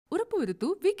ഉറപ്പുവരുത്തൂ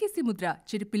VKC മുദ്ര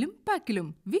ചെരുപ്പിലും പാക്കിലും.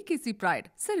 VKC Pride.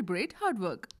 Celebrate hard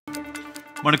work.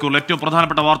 മണിക്കൂറിൽ ഏറ്റവും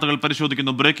പ്രധാനപ്പെട്ട വാർത്തകൾ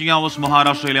പരിശോധിക്കുന്നു. Breaking hours.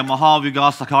 മഹാരാഷ്ട്രയിലെ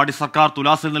മഹാവികാസ് അഘാടി സർക്കാർ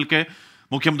തുലാസിൽ നിൽക്കെ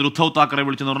മുഖ്യമന്ത്രി ഉദ്ധവ് താക്കറെ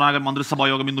വിളിച്ച നിർണായക മന്ത്രിസഭാ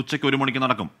യോഗം ഇന്ന് ഉച്ചയ്ക്ക് 1 മണിക്ക്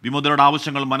നടക്കും. വിമതരുടെ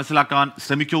ആവശ്യങ്ങൾ മനസ്സിലാക്കാൻ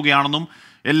ശ്രമിക്കുകയാണെന്നും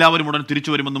എല്ലാവരും ഉടൻ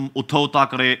തിരിച്ചുവരുമെന്നും ഉദ്ധവ്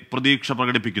താക്കറെ പ്രതീക്ഷ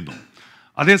പ്രകടിപ്പിക്കുന്നു.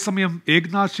 അതേസമയം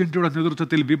ഏക്നാഥ് ഷിൻഡെയുടെ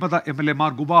നേതൃത്വത്തിൽ വിമത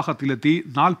MLA-മാർ ഗുവാഹത്തിയിലെത്തി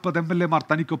 40 MLA-മാർ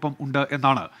തനിക്കൊപ്പം ഉണ്ട്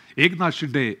എന്നാണ് ഏക്നാഥ്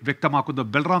ഷിൻഡെ വ്യക്തമാക്കുന്നത്.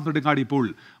 ബൽറാം നെടുങ്ങാടി ഇപ്പോൾ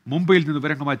മുംബൈയിൽ നിന്ന്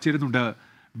വിവരങ്ങളുമായി ചേരുന്നുണ്ട്.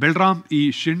 ബൽറാം, ഈ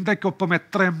ഷിൻഡയ്ക്കൊപ്പം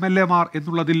എത്ര MLA-മാർ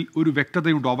എന്നുള്ളതിൽ ഒരു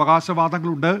വ്യക്തതയുണ്ടോ?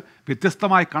 അവകാശവാദങ്ങളുണ്ട്,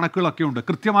 വ്യത്യസ്തമായ കണക്കുകളൊക്കെ ഉണ്ട്.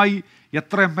 കൃത്യമായി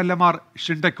എത്ര MLA-മാർ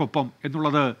ഷിൻഡയ്ക്കൊപ്പം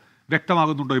എന്നുള്ളത്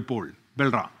വ്യക്തമാകുന്നുണ്ടോ ഇപ്പോൾ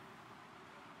ബൽറാം?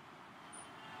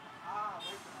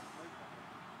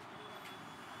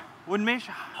 ഉന്മേഷ്,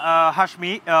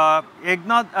 ഹാഷ്മി,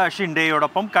 ഏക്നാഥ്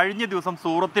ഷിൻഡെയോടൊപ്പം കഴിഞ്ഞ ദിവസം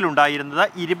സൂറത്തിലുണ്ടായിരുന്നത്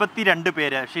 22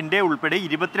 പേര്, ഷിൻഡെ ഉൾപ്പെടെ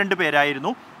 22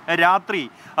 പേരായിരുന്നു. രാത്രി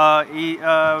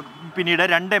പിന്നീട്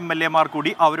 2 MLA-മാർ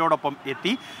കൂടി അവരോടൊപ്പം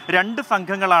എത്തി. 2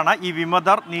 സംഘങ്ങളാണ് ഈ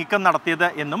വിമതർ നീക്കം നടത്തിയത്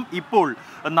എന്നും ഇപ്പോൾ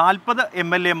 40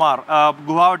 MLA-മാർ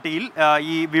ഗുവാഹട്ടിയിൽ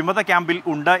ഈ വിമത ക്യാമ്പിൽ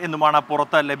ഉണ്ട് എന്നുമാണ്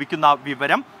പുറത്ത് ലഭിക്കുന്ന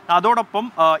വിവരം. അതോടൊപ്പം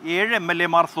 7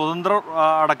 MLA-മാർ സ്വതന്ത്ര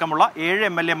അടക്കമുള്ള 7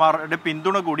 MLA-മാരുടെ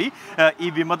പിന്തുണ കൂടി ഈ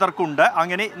വിമതർക്കുണ്ട്.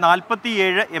 അങ്ങനെ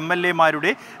 47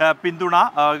 MLA-മാരുടെ പിന്തുണ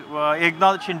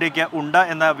ഏക്നാഥ് ഷിൻഡെക്ക് ഉണ്ട്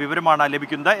എന്ന വിവരമാണ്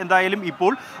ലഭിക്കുന്നത്. എന്തായാലും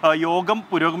ഇപ്പോൾ യോഗം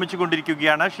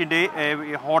പുരോഗമിച്ചുകൊണ്ടിരിക്കുകയാണ്. ഷിൻഡെ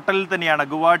ഹോട്ടലിൽ തന്നെയാണ്,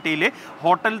 ഗുവാഹട്ടിയിലെ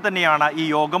ഹോട്ടലിൽ തന്നെയാണ് ഈ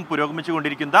യോഗം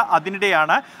പുരോഗമിച്ചുകൊണ്ടിരിക്കുന്നത്.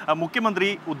 അതിനിടെയാണ് മുഖ്യമന്ത്രി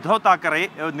ഉദ്ധവ് താക്കറെ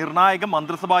നിർണായക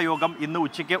മന്ത്രിസഭാ യോഗം ഇന്ന്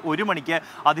ഉച്ചയ്ക്ക് 1 മണിക്ക്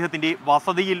അദ്ദേഹത്തിൻ്റെ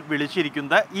വസതിയിൽ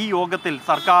വിളിച്ചിരിക്കുന്നത്. ഈ യോഗത്തിൽ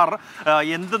സർക്കാർ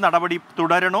എന്ത് നടപടി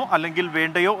തുടരണോ അല്ലെങ്കിൽ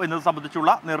വേണ്ടയോ എന്നത്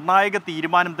സംബന്ധിച്ചുള്ള നിർണായക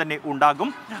തീരുമാനം തന്നെ ഉണ്ടാകും.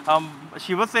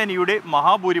 ശിവസേനയുടെ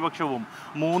മഹാഭൂരിപക്ഷവും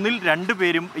 3-ൽ 2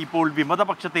 പേരും ഇപ്പോൾ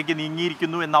വിമതപക്ഷത്തേക്ക്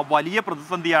നീങ്ങിയിരിക്കുന്നു എന്ന വലിയ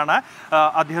പ്രതിസന്ധിയാണ്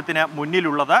അദ്ദേഹത്തിന്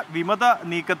മുന്നിലുള്ളത്. വിമത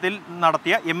നീക്കത്തിൽ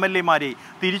നടത്തിയ MLA-മാരെ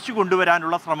തിരിച്ചു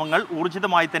കൊണ്ടുവരാനുള്ള ശ്രമങ്ങൾ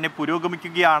ഊർജിതമായി തന്നെ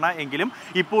പുരോഗമിക്കുകയാണ് എങ്കിലും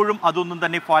ഇപ്പോഴും അതൊന്നും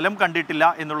തന്നെ ഫലം കണ്ടിട്ടില്ല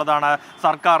എന്നുള്ളതാണ്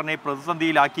സർക്കാരിനെ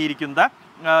പ്രതിസന്ധിയിലാക്കിയിരിക്കുന്നത്.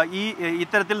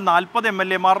 ഇത്തരത്തിൽ 40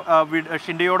 MLA-മാർ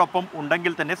ഷിൻഡെയോടൊപ്പം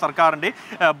ഉണ്ടെങ്കിൽ തന്നെ സർക്കാരിൻ്റെ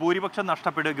ഭൂരിപക്ഷം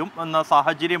നഷ്ടപ്പെടുകയും എന്ന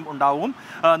സാഹചര്യം ഉണ്ടാവും.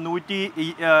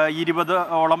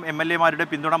 120ഓളം MLA-മാരുടെ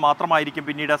പിന്തുണ മാത്രമായിരിക്കും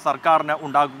പിന്നീട് സർക്കാരിന്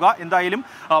ഉണ്ടാകുക. എന്തായാലും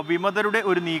വിമതരുടെ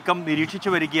ഒരു നീക്കം നിരീക്ഷിച്ചു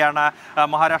വരികയാണ്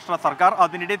മഹാരാഷ്ട്ര സർക്കാർ.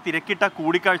 അതിനിടെ തിരക്കിട്ട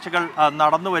കൂടിക്കാഴ്ചകൾ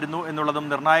നടന്നു വരുന്നു എന്നുള്ളതും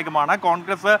നിർണായകമാണ്.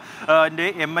 കോൺഗ്രസിൻ്റെ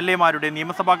MLA-മാരുടെ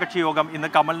നിയമസഭാ കക്ഷി യോഗം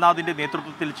ഇന്ന് കമൽനാഥിൻ്റെ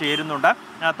നേതൃത്വത്തിൽ ചേരുന്നുണ്ട്.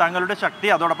 തങ്ങളുടെ ശക്തി,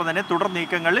 അതോടൊപ്പം തന്നെ തുടർ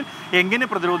നീക്കങ്ങളിൽ എങ്ങനെ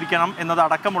പ്രതിരോധിക്കണം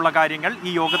എന്നതടക്കമുള്ള കാര്യങ്ങൾ ഈ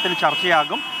യോഗത്തിൽ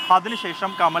ചർച്ചയാകും. അതിനുശേഷം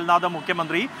കമൽനാഥ്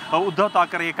മുഖ്യമന്ത്രി ഉദ്ധവ്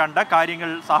താക്കറെയെ കണ്ട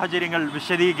സാഹചര്യങ്ങൾ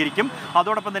വിശദീകരിക്കും.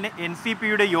 അതോടൊപ്പം തന്നെ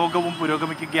NCPയുടെ യോഗവും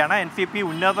പുരോഗമിക്കുകയാണ്. NCP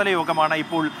ഉന്നതതല യോഗമാണ്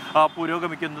ഇപ്പോൾ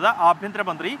പുരോഗമിക്കുന്നത്.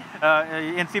 ആഭ്യന്തരമന്ത്രി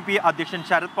NCP അധ്യക്ഷൻ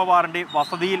ശരത് പവാറിൻ്റെ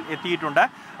വസതിയിൽ എത്തിയിട്ടുണ്ട്.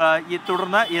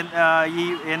 തുടർന്ന് ഈ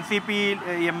NCP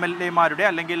MLA-മാരുടെ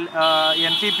അല്ലെങ്കിൽ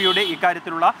NCPയുടെ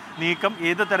ഇക്കാര്യത്തിലുള്ള നീക്കം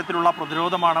ഏത് തരത്തിലുള്ള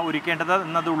പ്രതിരോധമാണ് ഒരുക്കേണ്ടത്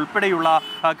എന്നത് ഉൾപ്പെടെയുള്ള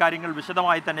കാര്യങ്ങൾ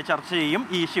വിശദമായി തന്നെ ചർച്ച ചെയ്യും.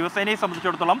 ഈ ശിവസേനയെ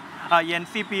സംബന്ധിച്ചിടത്തോളം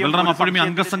NCP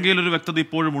അംഗസംഖ്യയിൽ ഒരു വ്യക്തത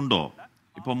ഇപ്പോഴും ഉണ്ടോ?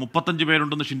 ഇപ്പോൾ 35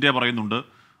 പേരുണ്ടെന്ന് ഷിൻഡെ പറയുന്നുണ്ട്.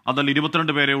 അതിൽ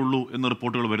 22 പേരേ ഉള്ളൂ എന്ന്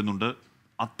റിപ്പോർട്ടുകൾ വരുന്നുണ്ട്.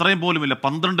 അത്രയും പോലുമില്ല,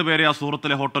 12 പേരെ ആ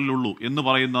സൂറത്തിലെ ഹോട്ടലിലുള്ളൂ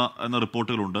എന്ന്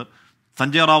റിപ്പോർട്ടുകളുണ്ട്.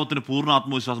 സഞ്ജയ് റാവത്തിന് പൂർണ്ണ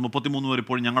ആത്മവിശ്വാസം, 33 പേർ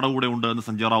ഇപ്പോഴും ഞങ്ങളുടെ കൂടെ ഉണ്ട് എന്ന്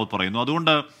സഞ്ജയ് റാവത്ത് പറയുന്നു.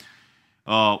 അതുകൊണ്ട്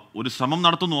ഒരു ശ്രമം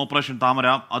നടത്തുന്നു ഓപ്പറേഷൻ താമര.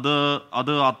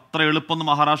 അത് അത്ര എളുപ്പം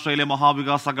മഹാരാഷ്ട്രയിലെ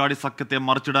മഹാവികാസ് അഘാടി സഖ്യത്തെ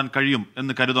മറിച്ചിടാൻ കഴിയും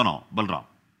എന്ന് കരുതണോ ബൽറാം?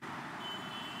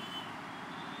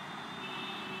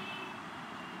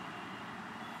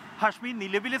 ഹാഷ്മി,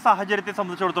 നിലവിലെ സാഹചര്യത്തെ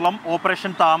സംബന്ധിച്ചിടത്തോളം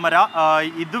ഓപ്പറേഷൻ താമര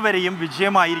ഇതുവരെയും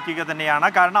വിജയമായിരിക്കുക തന്നെയാണ്.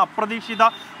 കാരണം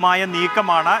അപ്രതീക്ഷിതമായ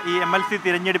നീക്കമാണ് ഈ MLC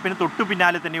തിരഞ്ഞെടുപ്പിന് തൊട്ടു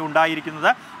പിന്നാലെ തന്നെ ഉണ്ടായിരിക്കുന്നത്.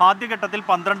 ആദ്യഘട്ടത്തിൽ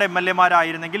 12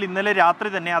 MLA-മാരായിരുന്നെങ്കിൽ ഇന്നലെ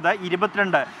രാത്രി തന്നെ അത്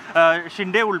 22,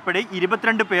 ഷിൻഡെ ഉൾപ്പെടെ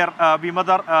 22 പേർ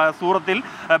വിമതർ സൂറത്തിൽ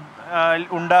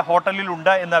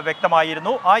ഹോട്ടലിലുണ്ട് എന്ന്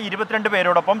വ്യക്തമായിരുന്നു. ആ 22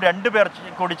 പേരോടൊപ്പം 2 പേർ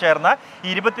കൂടി ചേർന്ന്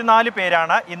 24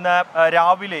 പേരാണ് ഇന്ന്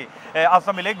രാവിലെ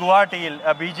അസമിലെ ഗുവാഹട്ടിയിൽ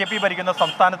BJP ഭരിക്കുന്ന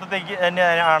സംസ്ഥാനത്തേക്ക്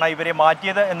തന്നെയാണ് ഇവരെ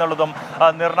മാറ്റിയത് എന്നുള്ളതും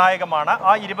നിർണായകമാണ്.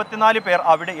 ആ 24 പേർ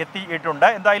അവിടെ എത്തിയിട്ടുണ്ട്.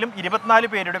 എന്തായാലും 24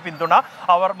 പേരുടെ പിന്തുണ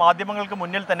അവർ മാധ്യമങ്ങൾക്ക്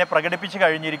മുന്നിൽ തന്നെ പ്രകടിപ്പിച്ചു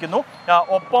കഴിഞ്ഞിരിക്കുന്നു.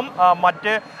 ഒപ്പം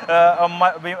മറ്റ്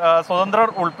സ്വതന്ത്രർ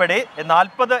ഉൾപ്പെടെ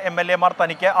 40 MLA-മാർ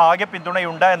തനിക്ക് ആകെ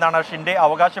പിന്തുണയുണ്ട് എന്നാണ് ഷിൻഡെ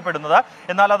അവകാശപ്പെടുന്നത്.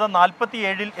 എന്നാൽ അത്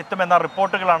 47-ൽ എത്തുമെന്ന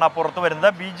റിപ്പോർട്ടുകളാണ് പുറത്തു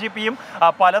വരുന്നത്. BJPയും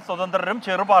പല സ്വതന്ത്രരും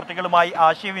ചെറു പാർട്ടികളുമായി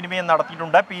ആശയവിനിമയം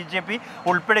നടത്തിയിട്ടുണ്ട്. BJP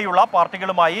ഉൾപ്പെടെയുള്ള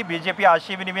പാർട്ടികളുമായി BJP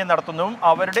ആശയവിനിമയം നടത്തുന്നതും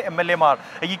അവരുടെ MLA-മാർ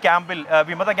ഈ ക്യാമ്പിൽ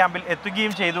വിമത ക്യാമ്പിൽ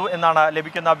എത്തുകയും ചെയ്തു എന്നാണ്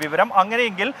ലഭിക്കുന്ന വിവരം.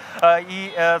 അങ്ങനെയെങ്കിൽ ഈ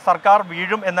സർക്കാർ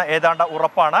വീഴും എന്ന ഏതാണ്ട്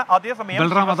ഉറപ്പാണ്. അതേസമയം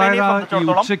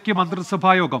ഉച്ചയ്ക്ക്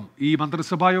മന്ത്രിസഭായോഗം, ഈ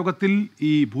മന്ത്രിസഭായോഗത്തിൽ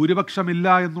ഈ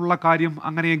ഭൂരിപക്ഷമില്ല എന്നുള്ള കാര്യം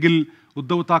അങ്ങനെയെങ്കിൽ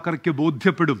ഉദ്ധവ് താക്കറെക്ക്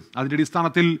ബോധ്യപ്പെടും, അതിന്റെ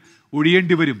അടിസ്ഥാനത്തിൽ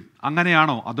ഒഴിയേണ്ടി വരും,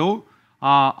 അങ്ങനെയാണോ? അതോ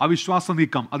അവിശ്വാസ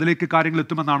നീക്കം അതിലേക്ക് കാര്യങ്ങൾ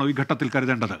എത്തുമെന്നാണോ ഈ ഘട്ടത്തിൽ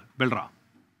കരുതേണ്ടത്? ബൽറാം,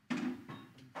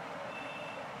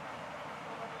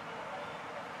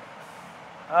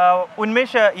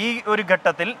 ഉന്മേഷ്, ഈ ഒരു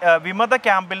ഘട്ടത്തിൽ വിമത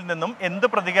ക്യാമ്പിൽ നിന്നും എന്ത്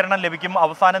പ്രതികരണം ലഭിക്കും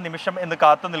അവസാന നിമിഷം എന്ന്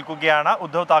കാത്തു നിൽക്കുകയാണ്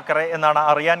ഉദ്ധവ് താക്കറെ എന്നാണ്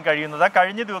അറിയാൻ കഴിയുന്നത്.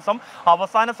 കഴിഞ്ഞ ദിവസം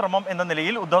അവസാന ശ്രമം എന്ന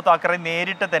നിലയിൽ ഉദ്ധവ് താക്കറെ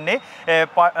നേരിട്ട് തന്നെ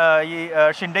ഈ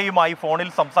ഷിൻഡെയുമായി ഫോണിൽ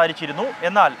സംസാരിച്ചിരുന്നു.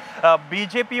 എന്നാൽ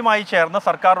BJP-യുമായി ചേർന്ന്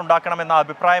സർക്കാർ ഉണ്ടാക്കണമെന്ന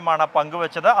അഭിപ്രായമാണ്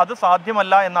പങ്കുവച്ചത്. അത്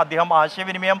സാധ്യമല്ല എന്ന് അദ്ദേഹം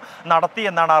ആശയവിനിമയം നടത്തി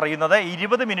എന്നാണ് അറിയുന്നത്.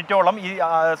 20 മിനിറ്റോളം ഈ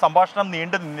സംഭാഷണം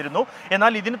നീണ്ടു നിന്നിരുന്നു.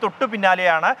 എന്നാൽ ഇതിന് തൊട്ടു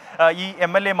പിന്നാലെയാണ് ഈ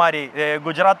MLA-മാരെ,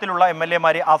 ഗുജറാത്തിലുള്ള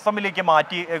MLA-മാരെ അസമിലേക്ക്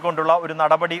മാറ്റിക്കൊണ്ടുള്ള ഒരു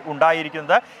നടപടി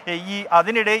ഉണ്ടായിരിക്കുന്നത്.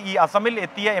 അതിനിടെ ഈ അസമിൽ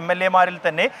എത്തിയ MLA-മാരിൽ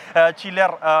തന്നെ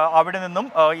ചിലർ അവിടെ നിന്നും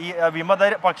ഈ വിമത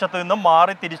പക്ഷത്തു നിന്നും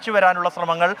മാറി തിരിച്ചു വരാനുള്ള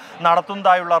ശ്രമങ്ങൾ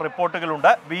നടത്തുന്നതായുള്ള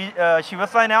റിപ്പോർട്ടുകളുണ്ട്.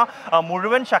 ശിവസേന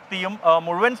മുഴുവൻ ശക്തിയും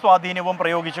മുഴുവൻ സ്വാധീനവും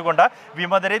പ്രയോഗിച്ചുകൊണ്ട്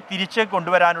വിമതരെ തിരിച്ച്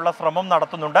കൊണ്ടുവരാനുള്ള ശ്രമം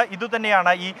നടത്തുന്നുണ്ട്.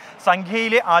 ഇതുതന്നെയാണ് ഈ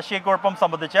സംഖ്യയിലെ ആശയക്കുഴപ്പം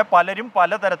സംബന്ധിച്ച് പലരും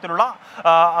പലതരത്തിലുള്ള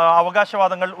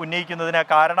അവകാശവാദങ്ങൾ ഉന്നയിക്കുന്നതിന്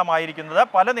കാരണമായിരിക്കുന്നത്.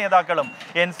 പല നേതാക്കളും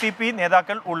NCP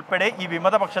നേതാക്കൾ ഉൾപ്പെടെ ഈ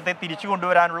വിമതപക്ഷത്തെ തിരിച്ചു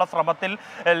കൊണ്ടുവരാനുള്ള ശ്രമത്തിൽ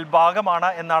ഭാഗമാണ്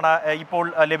എന്നാണ് ഇപ്പോൾ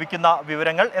ലഭിക്കുന്ന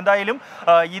വിവരങ്ങൾ. എന്തായാലും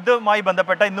ഇതുമായി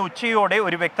ബന്ധപ്പെട്ട ഇന്ന് ഉച്ചയോടെ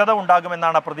ഒരു വ്യക്തത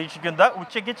ഉണ്ടാകുമെന്നാണ് പ്രതീക്ഷിക്കുന്നത്.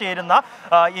 ഉച്ചയ്ക്ക് ചേരുന്ന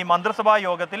ഈ മന്ത്രിസഭാ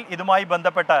യോഗത്തിൽ ഇതുമായി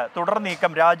ബന്ധപ്പെട്ട് തുടർ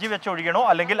നീക്കം രാജിവെച്ചൊഴിയണോ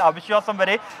അല്ലെങ്കിൽ അവിശ്വാസം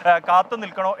വരെ കാത്തു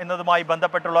നിൽക്കണോ എന്നതുമായി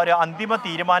ബന്ധപ്പെട്ടുള്ള ഒരു അന്തിമ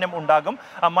തീരുമാനം ഉണ്ടാകും.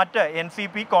 മറ്റ്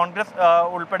NCP, കോൺഗ്രസ്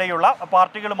ഉൾപ്പെടെയുള്ള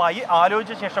പാർട്ടികളുമായി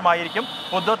ആലോചിച്ച ശേഷമായിരിക്കും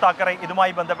ഉദ്ധവ് താക്കറെ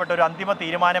ഇതുമായി ബന്ധപ്പെട്ട ഒരു അന്തിമ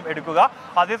തീരുമാനം എടുക്കുക.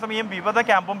 അതേസമയം വിമത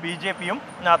ക്യാമ്പും BJP-യും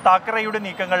താക്കറെയുടെ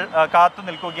നീക്കങ്ങൾ കാത്തു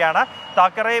നിൽക്കുകയാണ്.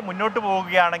 താക്കറെ മുന്നോട്ട്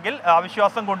പോവുകയാണെങ്കിൽ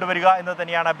അവിശ്വാസം കൊണ്ടുവരിക എന്ന്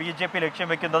തന്നെയാണ് BJP ലക്ഷ്യം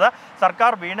വെക്കുന്നത്.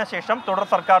 സർക്കാർ വീണ ശേഷം തുടർ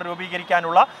സർക്കാർ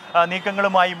രൂപീകരിക്കാനുള്ള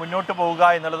നീക്കങ്ങളുമായി മുന്നോട്ട് പോവുക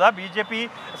എന്നുള്ളത്. BJP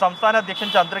സംസ്ഥാന അധ്യക്ഷൻ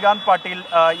ചന്ദ്രകാന്ത് പാട്ടീൽ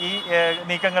ഈ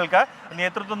നീക്കങ്ങൾക്ക്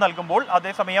നേതൃത്വം നൽകുമ്പോൾ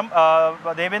അതേസമയം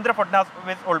ദേവേന്ദ്ര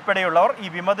ഫഡ്നാവിസ് ഉൾപ്പെടെയുള്ളവർ ഈ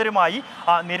വിമതരുമായി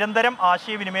നിരന്തരം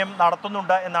ആശയവിനിമയം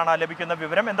നടത്തുന്നുണ്ട് എന്നാണ് ലഭിക്കുന്ന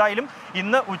വിവരം. എന്തായാലും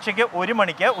ഇന്ന് ഉച്ചയ്ക്ക് 1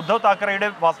 മണിക്ക് ഉദ്ധവ് താക്കറെയുടെ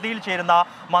വസതിയിൽ ചേരുന്ന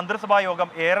മന്ത്രിസഭാ യോഗം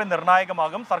ഏറെ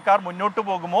നിർണായകമാകും. സർക്കാർ മുന്നോട്ട്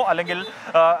പോകുമോ അല്ലെങ്കിൽ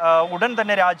ഉടൻ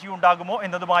തന്നെ രാജി ഉണ്ടാകുമോ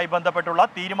എന്നതുമായി ബന്ധപ്പെട്ടുള്ള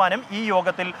തീരുമാനം ഈ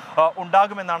യോഗത്തിൽ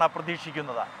ഉണ്ടാകുമെന്നാണ്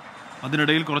പ്രതീക്ഷിക്കുന്നത്.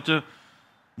 അതിനിടയിൽ കുറച്ച്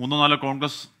 3-4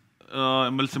 കോൺഗ്രസ്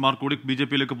MLC-മാർ കൂടി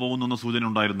BJP-യിലേക്ക് പോകുന്ന സൂചന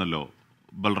ഉണ്ടായിരുന്നല്ലോ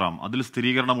ബൽറാം, അതിൽ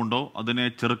സ്ഥിരീകരണമുണ്ടോ? അതിനെ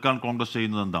ചെറുക്കാൻ കോൺഗ്രസ്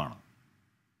ചെയ്യുന്നത് എന്താണ്?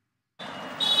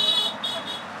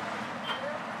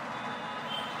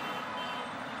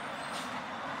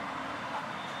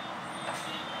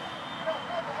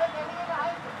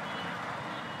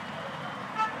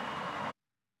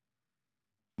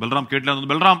 ബൽറാം കേട്ടില്ല.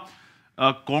 ബൽറാം,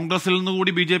 കോൺഗ്രസിൽ നിന്ന്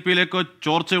കൂടി BJP-യിലേക്ക്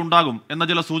ചോർച്ച ഉണ്ടാകും എന്ന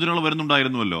ചില സൂചനകൾ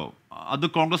വരുന്നുണ്ടായിരുന്നുവല്ലോ, അത്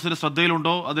കോൺഗ്രസിന്റെ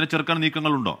ശ്രദ്ധയിലുണ്ടോ? അതിനെ ചെറുക്കാൻ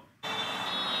നീക്കങ്ങളുണ്ടോ?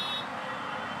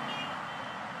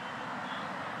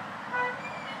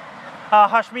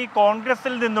 ഹാഷ്മി,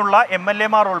 കോൺഗ്രസിൽ നിന്നുള്ള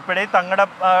MLA-മാർ ഉൾപ്പെടെ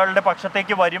തങ്ങളുടെ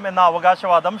പക്ഷത്തേക്ക് വരും എന്ന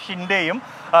അവകാശവാദം ഷിൻഡെയും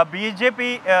BJP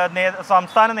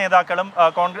സംസ്ഥാന നേതാക്കളും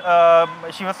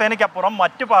ശിവസേനയ്ക്കപ്പുറം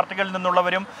മറ്റ് പാർട്ടികളിൽ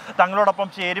നിന്നുള്ളവരും തങ്ങളോടൊപ്പം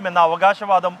ചേരുമെന്ന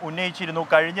അവകാശവാദം ഉന്നയിച്ചിരുന്നു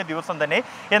കഴിഞ്ഞ ദിവസം തന്നെ.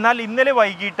 എന്നാൽ ഇന്നലെ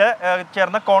വൈകിട്ട്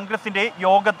ചേർന്ന കോൺഗ്രസിന്റെ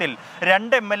യോഗത്തിൽ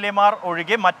 2 MLA-മാർ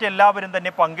ഒഴികെ മറ്റെല്ലാവരും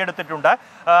തന്നെ പങ്കെടുത്തിട്ടുണ്ട്.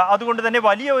 അതുകൊണ്ട് തന്നെ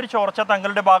വലിയ ഒരു ചോർച്ച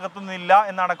തങ്ങളുടെ ഭാഗത്തു നിന്നില്ല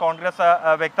എന്നാണ് കോൺഗ്രസ്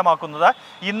വ്യക്തമാക്കുന്നത്.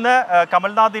 ഇന്ന്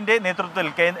കമൽനാഥിന്റെ നേതൃത്വത്തിൽ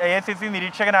AICC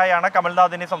നിരീക്ഷകനായാണ്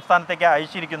കമൽനാഥിനെ സംസ്ഥാനത്തേക്ക്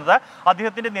അയച്ചിരിക്കുന്നത്.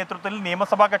 അദ്ദേഹത്തിന്റെ നേതൃത്വത്തിൽ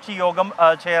നിയമസഭാ കക്ഷി യോഗം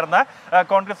ചേർന്ന്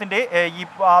കോൺഗ്രസിന്റെ ഈ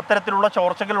അത്തരത്തിലുള്ള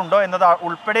ചോർച്ചകളുണ്ടോ എന്നത്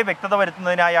ഉൾപ്പെടെ വ്യക്തത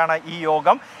വരുത്തുന്നതിനായാണ് ഈ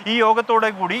യോഗം. ഈ യോഗത്തോടെ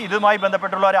കൂടി ഇതുമായി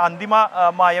ബന്ധപ്പെട്ടുള്ള ഒരു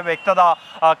അന്തിമമായ വ്യക്തത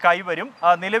കൈവരും.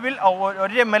 നിലവിൽ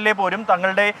ഒരു MLA പോലും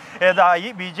തങ്ങളുടേതായി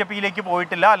BJP-യിലേക്ക്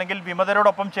പോയിട്ടില്ല അല്ലെങ്കിൽ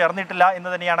വിമതരോടൊപ്പം ചേർന്നിട്ടില്ല എന്ന്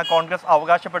തന്നെയാണ് കോൺഗ്രസ്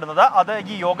അവകാശപ്പെടുന്നത്. അത്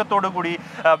ഈ യോഗത്തോടു കൂടി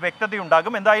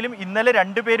വ്യക്തതയുണ്ടാകും. എന്തായാലും ഇന്നലെ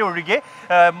 2 പേരൊഴികെ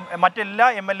മറ്റെല്ലാ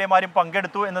MLA-മാരും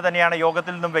പങ്കെടുത്തു എന്ന് തന്നെയാണ്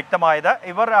യോഗത്തിൽ നിന്നും വ്യക്തമായത്.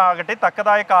 ഇവർ ആകട്ടെ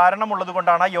തക്കതായ കാരണമുള്ളത്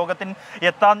കൊണ്ടാണ് യോഗത്തിന്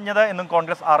എത്താഞ്ഞത് എന്നും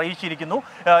കോൺഗ്രസ് അറിയിച്ചിരിക്കുന്നു.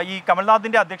 ഈ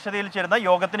കമൽനാഥിന്റെ അധ്യക്ഷതയിൽ ചേരുന്ന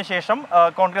യോഗത്തിന് ശേഷം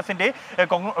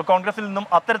കോൺഗ്രസിൽ നിന്നും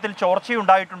അത്തരത്തിൽ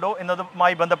ചോർച്ചയുണ്ടായിട്ടുണ്ടോ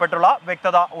എന്നതുമായി ബന്ധപ്പെട്ടുള്ള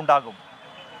വ്യക്തത ഉണ്ടാകും.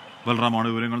 ബൽറാമാണ്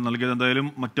വിവരങ്ങൾ നൽകിയത്. എന്തായാലും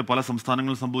മറ്റ് പല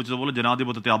സംസ്ഥാനങ്ങളിൽ സംഭവിച്ചതുപോലെ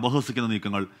ജനാധിപത്യത്തെ അപഹസിക്കുന്ന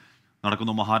നീക്കങ്ങൾ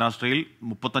നടക്കുന്നു. മഹാരാഷ്ട്രയിൽ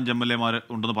 35 MLA-മാർ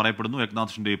ഉണ്ടെന്ന് പറയപ്പെടുന്നു.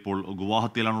 ഏക്നാഥ് ഷിൻഡെ ഇപ്പോൾ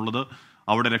ഗുവാഹത്തിയിലാണുള്ളത്.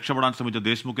 അവിടെ രക്ഷപ്പെടാൻ ശ്രമിച്ച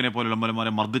ദേശ്മുഖിനെ പോലുള്ള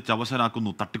MLA-മാരെ മർദ്ദിച്ച്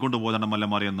അവശനാക്കുന്നു, തട്ടിക്കൊണ്ടുപോയതാണ്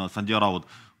MLA-മാരെ എന്ന് സഞ്ജയ് റാവത്ത്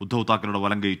ഉദ്ധവ് താക്കറെയുടെ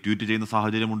വലങ്കൈ ട്വീറ്റ് ചെയ്യുന്ന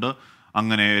സാഹചര്യമുണ്ട്.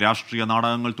 അങ്ങനെ രാഷ്ട്രീയ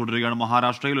നാടകങ്ങൾ തുടരുകയാണ്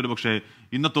മഹാരാഷ്ട്രയിൽ. ഒരുപക്ഷെ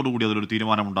ഇന്നത്തോടുകൂടി അതിലൊരു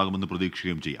തീരുമാനമുണ്ടാകുമെന്ന്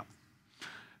പ്രതീക്ഷിക്കുകയും ചെയ്യാം.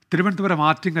 തിരുവനന്തപുരം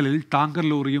ആറ്റിങ്ങലിൽ ടാങ്കർ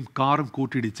ലോറിയും കാറും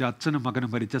കൂട്ടിയിടിച്ച് അച്ഛനും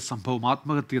മകനും മരിച്ച സംഭവം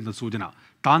ആത്മഹത്യയെന്ന സൂചന.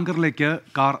 ടാങ്കറിലേക്ക്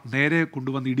കാർ നേരെ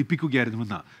കൊണ്ടുവന്ന്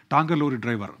ഇടിപ്പിക്കുകയായിരുന്നുവെന്ന് ടാങ്കർ ലോറി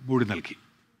ഡ്രൈവർ മൊഴി നൽകി.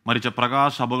 മരിച്ച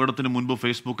പ്രകാശ് അപകടത്തിന് മുൻപ്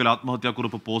ഫേസ്ബുക്കിൽ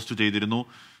ആത്മഹത്യാക്കുറിപ്പ് പോസ്റ്റ് ചെയ്തിരുന്നു.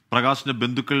 പ്രകാശിന്റെ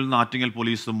ബന്ധുക്കളിൽ നിന്ന് ആറ്റിങ്ങൽ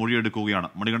പോലീസ് മൊഴിയെടുക്കുകയാണ്.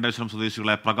 മണികണ്ഠേശ്വരം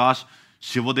സ്വദേശികളായ പ്രകാശ്,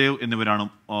 ശിവദേവ് എന്നിവരാണ്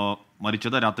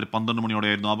മരിച്ചത്. രാത്രി 12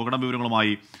 മണിയോടെയായിരുന്നു അപകട.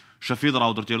 വിവരങ്ങളുമായി ഷഫീദ്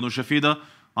റാവുത്തർ ചേർന്നു. ഷഫീദ്,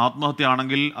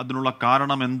 ആത്മഹത്യയാണെങ്കിൽ അതിനുള്ള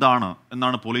കാരണം എന്താണ്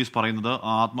എന്നാണ് പോലീസ് പറയുന്നത്?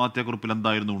 ആ ആത്മഹത്യാക്കുറിപ്പിൽ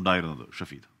എന്തായിരുന്നു ഉണ്ടായിരുന്നത്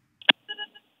ഷഫീദ്?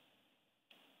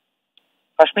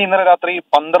 കശ്മീർ ഇന്നലെ രാത്രി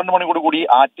 12 മണിയോടുകൂടി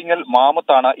ആറ്റിങ്ങൽ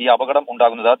മാമത്താണ് ഈ അപകടം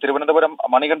ഉണ്ടാകുന്നത്. തിരുവനന്തപുരം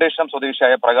മണികണ്ഠേശ്വരം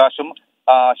സ്വദേശിയായ പ്രകാശും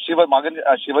മകൻ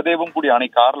ശിവദേവും കൂടിയാണ് ഈ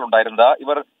കാറിൽ ഉണ്ടായിരുന്നത്.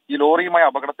 ഇവർ ഈ ലോറിയുമായി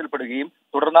അപകടത്തിൽപ്പെടുകയും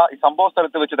തുടർന്ന് ഈ സംഭവ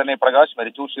സ്ഥലത്ത് വെച്ച് തന്നെ പ്രകാശ്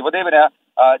മരിച്ചു. ശിവദേവിന്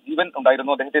ജീവൻ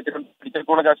ഉണ്ടായിരുന്നു. അദ്ദേഹത്തെ മെഡിക്കൽ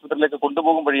കോളേജ് ആശുപത്രിയിലേക്ക്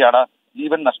കൊണ്ടുപോകും വഴിയാണ്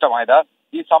ജീവൻ നഷ്ടമായത്.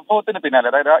 ഈ സംഭവത്തിന് പിന്നാലെ,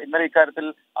 അതായത് ഇന്നലെ ഇക്കാര്യത്തിൽ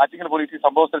ആറ്റിങ്ങൽ പോലീസ് ഈ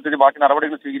സംഭവ സ്ഥലത്തേക്ക് ബാക്കി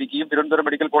നടപടികൾ സ്വീകരിക്കുകയും തിരുവനന്തപുരം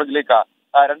മെഡിക്കൽ കോളേജിലേക്ക്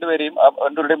രണ്ടുപേരുടെയും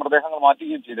മൃതദേഹങ്ങൾ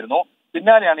മാറ്റുകയും ചെയ്തിരുന്നു.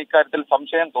 പിന്നാലെയാണ് ഇക്കാര്യത്തിൽ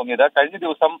സംശയം തോന്നിയത്. കഴിഞ്ഞ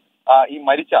ദിവസം ഈ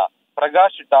മരിച്ച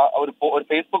പ്രകാശ് ഇട്ട ഒരു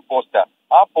ഫേസ്ബുക്ക് പോസ്റ്റ്,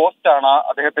 ആ പോസ്റ്റാണ്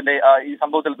അദ്ദേഹത്തിന്റെ ഈ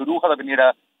സംഭവത്തിൽ ദുരൂഹത പിന്നീട്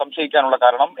സംശയിക്കാനുള്ള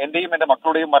കാരണം. എന്റെയും എന്റെ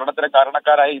മക്കളുടെയും മരണത്തിന്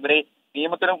കാരണക്കാരായ ഇവരെ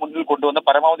നിയമത്തിന് മുന്നിൽ കൊണ്ടുവന്ന്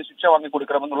പരമാവധി ശിക്ഷ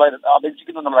വാങ്ങിക്കൊടുക്കണമെന്നുള്ള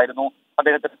അപേക്ഷിക്കുന്നു എന്നുള്ളതായിരുന്നു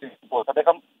അദ്ദേഹത്തിന്റെ പോസ്റ്റ്.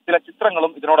 അദ്ദേഹം ചില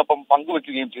ചിത്രങ്ങളും ഇതിനോടൊപ്പം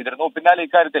പങ്കുവെക്കുകയും ചെയ്തിരുന്നു. പിന്നാലെ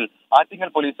ഇക്കാര്യത്തിൽ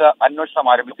ആറ്റിങ്ങൽ പോലീസ് അന്വേഷണം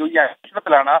ആരംഭിച്ചു. ഈ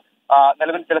അന്വേഷണത്തിലാണ്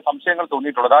നിലവിൽ ചില സംശയങ്ങൾ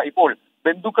തോന്നിയിട്ടുള്ളത്. ഇപ്പോൾ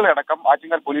ബന്ധുക്കളെ അടക്കം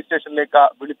ആറ്റിങ്ങൽ പോലീസ് സ്റ്റേഷനിലേക്ക്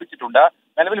വിളിപ്പിച്ചിട്ടുണ്ട്.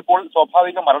 നിലവിൽ ഇപ്പോൾ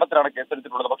സ്വാഭാവിക മരണത്തിലാണ്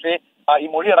കേസെടുത്തിട്ടുള്ളത്. പക്ഷേ ഈ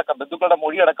ബന്ധുക്കളുടെ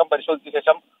മൊഴിയടക്കം പരിശോധിച്ച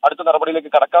ശേഷം അടുത്ത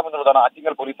നടപടിയിലേക്ക് കടക്കാമെന്നുള്ളതാണ്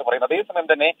ആറ്റിങ്ങൽ പോലീസ് പറയുന്നത്. അതേസമയം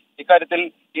തന്നെ ഇക്കാര്യത്തിൽ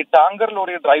ഈ ടാങ്കർ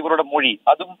ലോറി ഡ്രൈവറുടെ മൊഴി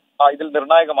അതും ഇതിൽ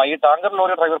നിർണായകമായി. ടാങ്കർ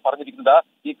ലോറി ഡ്രൈവർ പറഞ്ഞിരിക്കുന്നത്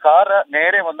ഈ കാറ്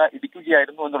നേരെ വന്ന്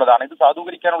ഇടിക്കുകയായിരുന്നു എന്നുള്ളതാണ്. ഇത്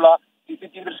സാധൂകരിക്കാനുള്ള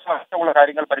CCTV ദൃശ്യമുള്ള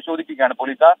കാര്യങ്ങൾ പരിശോധിക്കുകയാണ്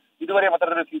പോലീസ്. ഇതുവരെ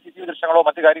അത്തരത്തിലുള്ള CCTV ദൃശ്യങ്ങളോ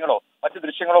മറ്റു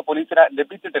ദൃശ്യങ്ങളോ പോലീസിന്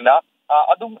ലഭിച്ചിട്ടില്ല.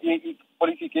 അതും ഈ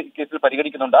പോലീസ് ഈ കേസിൽ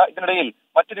പരിഗണിക്കുന്നുണ്ട്. ഇതിനിടയിൽ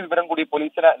മറ്റൊരു വിവരം കൂടി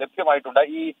പോലീസിന് ലഭ്യമായിട്ടുണ്ട്.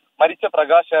 ഈ മരിച്ച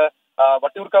പ്രകാശ്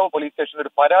വട്ടിയൂർക്കാവ് പോലീസ് സ്റ്റേഷനിൽ ഒരു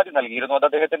പരാതി നൽകിയിരുന്നു. അത്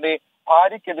അദ്ദേഹത്തിന്റെ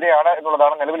ഭാര്യയ്ക്കെതിരെയാണ്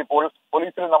എന്നുള്ളതാണ് നിലവിൽ ഇപ്പോൾ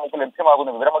പോലീസിൽ നമുക്ക്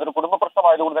ലഭ്യമാകുന്ന വിവരം. അതൊരു കുടുംബ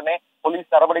പ്രശ്നമായതുകൊണ്ട് തന്നെ പോലീസ്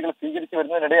നടപടികൾ സ്വീകരിച്ചു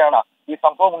വരുന്നതിനിടെയാണ് ഈ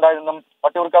സംഭവം ഉണ്ടായതെന്നും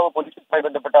വട്ടിയൂർക്കാവ് പോലീസുമായി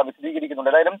ബന്ധപ്പെട്ട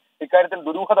വിശദീകരിക്കുന്നുണ്ട്. ഏതായാലും ഇക്കാര്യത്തിൽ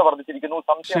ദുരൂഹത വർദ്ധിച്ചിരിക്കുന്നു.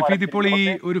 ഷഫീദ്, ഇപ്പോൾ ഈ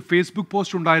ഒരു ഫേസ്ബുക്ക്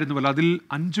പോസ്റ്റ് ഉണ്ടായിരുന്നുവല്ലോ, അതിൽ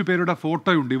 5 പേരുടെ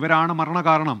ഫോട്ടോയുണ്ട്. ഇവരാണ്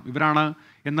മരണകാരണം, ഇവരാണ്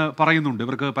എന്ന് പറയുന്നുണ്ട്.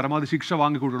 ഇവർക്ക് പരമാവധി ശിക്ഷ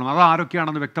വാങ്ങിക്കൊടുക്കണം. അത്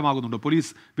ആരൊക്കെയാണെന്ന് വ്യക്തമാകുന്നുണ്ടോ?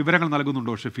 പോലീസ് വിവരങ്ങൾ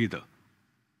നൽകുന്നുണ്ടോ ഷഫീദ്?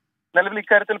 നിലവിൽ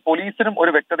ഇക്കാര്യത്തിൽ പോലീസിനും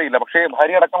ഒരു വ്യക്തതയില്ല. പക്ഷേ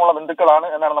ഭാര്യ അടക്കമുള്ള ബന്ധുക്കളാണ്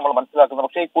എന്നാണ് നമ്മൾ മനസ്സിലാക്കുന്നത്.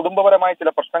 പക്ഷേ കുടുംബപരമായ ചില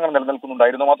പ്രശ്നങ്ങൾ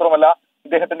നിലനിൽക്കുന്നുണ്ടായിരുന്നു. മാത്രമല്ല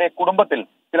ഇദ്ദേഹത്തിന്റെ കുടുംബത്തിൽ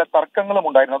ചില തർക്കങ്ങളും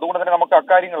ഉണ്ടായിരുന്നു. അതുകൊണ്ട് തന്നെ നമുക്ക്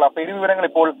അക്കാര്യങ്ങൾ പേര് വിവരങ്ങൾ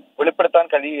ഇപ്പോൾ വെളിപ്പെടുത്താൻ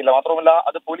കഴിയില്ല. മാത്രമല്ല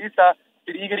അത് പോലീസ്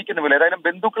സ്ഥിരീകരിക്കുന്നുമില്ല. ഏതായാലും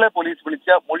ബന്ധുക്കളെ പോലീസ്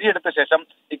വിളിച്ച് മൊഴിയെടുത്ത ശേഷം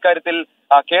ഇക്കാര്യത്തിൽ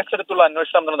കേസെടുത്തുള്ള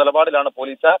അന്വേഷണം എന്ന നിലപാടിലാണ്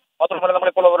പോലീസ്. മാത്രമല്ല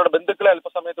നമ്മളിപ്പോൾ അവരുടെ ബന്ധുക്കളെ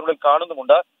അല്പസമയത്തിനുള്ളിൽ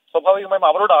കാണുന്നുമുണ്ട്. സ്വാഭാവികമായും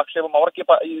അവരുടെ ആക്ഷേപം, അവർക്ക്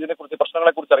ഇതിനെക്കുറിച്ച്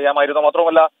പ്രശ്നങ്ങളെ കുറിച്ച് അറിയാമായിരുന്നു.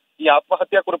 മാത്രമല്ല ഈ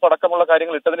ആത്മഹത്യാക്കുറിപ്പ് അടക്കമുള്ള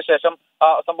കാര്യങ്ങൾ ഇട്ടതിന് ശേഷം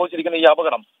സംഭവിച്ചിരിക്കുന്ന ഈ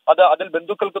അപകടം അതിൽ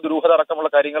ബന്ധുക്കൾക്ക് ദുരൂഹത അടക്കമുള്ള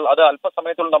കാര്യങ്ങൾ അത്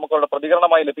അല്പസമയത്തുള്ളിൽ നമുക്ക് അവരുടെ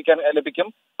പ്രതികരണമായി ലഭിക്കും.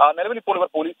 നിലവിൽ ഇപ്പോൾ ഇവർ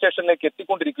പോലീസ് സ്റ്റേഷനിലേക്ക്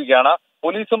എത്തിക്കൊണ്ടിരിക്കുകയാണ്.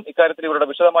 പോലീസും ഇക്കാര്യത്തിൽ ഇവരുടെ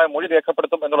വിശദമായ മൊഴി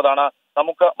രേഖപ്പെടുത്തും എന്നുള്ളതാണ്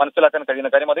നമുക്ക് മനസ്സിലാക്കാൻ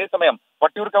കഴിയുന്ന കാര്യം. അതേസമയം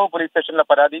വട്ടിയൂർക്കാവ് പോലീസ് സ്റ്റേഷനിലെ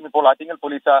പരാതിയും ഇപ്പോൾ ആറ്റിങ്ങൽ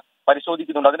പോലീസ്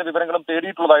പരിശോധിക്കുന്നുണ്ട്. അതിന്റെ വിവരങ്ങളും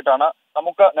തേടിയിട്ടുള്ളതായിട്ടാണ്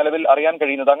നമുക്ക് നിലവിൽ അറിയാൻ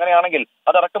കഴിയുന്നത്. അങ്ങനെയാണെങ്കിൽ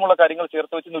അതടക്കമുള്ള കാര്യങ്ങൾ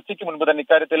ചേർത്ത് വെച്ച് ഉച്ചയ്ക്ക് മുൻപ് തന്നെ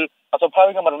ഇക്കാര്യത്തിൽ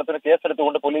അസ്വാഭാവിക മരണത്തിന്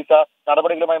കേസെടുത്തുകൊണ്ട് പോലീസ്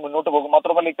നടപടികളുമായി മുന്നോട്ട് പോകും.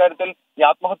 മാത്രമല്ല ഇക്കാര്യത്തിൽ ഈ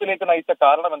ആത്മഹത്യയിലേക്ക് നയിച്ച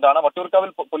കാരണം എന്താണ്,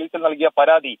 വട്ടിയൂർക്കാവിൽ പോലീസിൽ നൽകിയ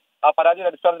പരാതി, ആ പരാതിയുടെ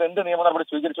അടിസ്ഥാനത്തിൽ എന്ത് നിയമ നടപടി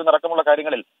സ്വീകരിച്ചു എന്നടക്കമുള്ള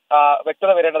കാര്യങ്ങളിൽ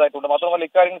വ്യക്തത വരേണ്ടതായിട്ടുണ്ട്. മാത്രമല്ല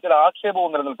ഇക്കാര്യങ്ങളിൽ ചില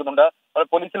ആക്ഷേപവും നിലനിൽക്കുന്നുണ്ട്.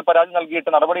 പോലീസിൽ പരാതി നൽകിയിട്ട്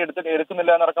നടപടി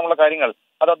എടുക്കുന്നില്ല എന്നടക്കമുള്ള കാര്യങ്ങൾ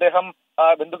അത് അദ്ദേഹം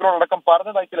ബന്ധുക്കളോടക്കം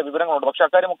പറഞ്ഞതായി ചില വിവരങ്ങളുണ്ട്. പക്ഷെ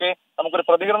അക്കാര്യമൊക്കെ നമുക്കൊരു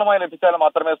പ്രതികരണമായി ലഭിച്ചാൽ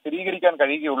മാത്രമേ സ്ഥിരീകരിക്കാൻ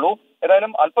കഴിയുകയുള്ളൂ.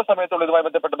 ഏതായാലും അല്പസമയത്തുള്ള ഇതുമായി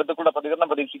ബന്ധപ്പെട്ട ബന്ധുക്കളുടെ പ്രതികരണം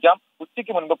പ്രതീക്ഷിക്കാം.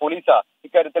 ഉച്ചയ്ക്ക് മുൻപ് പോലീസ്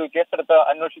ഇക്കാര്യത്തിൽ കേസെടുത്ത്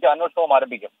അന്വേഷണവും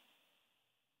ആരംഭിക്കും.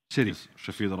 ശരി,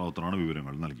 ഷഫീദ് റാവുത്തറാണ്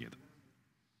വിവരങ്ങൾ നൽകിയത്.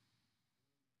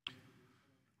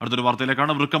 അടുത്തൊരു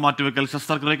വാർത്തയിലേക്കാണ്. വൃക്ക മാറ്റിവെക്കൽ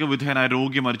ശസ്ത്രക്രിയയ്ക്ക് വിധേയനായ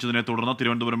രോഗി മരിച്ചതിനെ തുടർന്ന്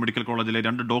തിരുവനന്തപുരം മെഡിക്കൽ കോളേജിലെ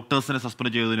 2 ഡോക്ടേഴ്സിനെ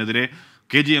സസ്പെൻഡ് ചെയ്തതിനെതിരെ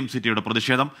KGMCTയുടെ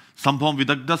പ്രതിഷേധം. സംഭവം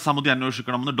വിദഗ്ധ സമിതി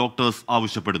അന്വേഷിക്കണമെന്ന് ഡോക്ടേഴ്സ്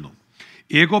ആവശ്യപ്പെടുന്നു.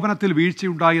 ഏകോപനത്തിൽ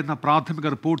വീഴ്ചയുണ്ടായെന്ന പ്രാഥമിക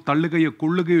റിപ്പോർട്ട് തള്ളുകയോ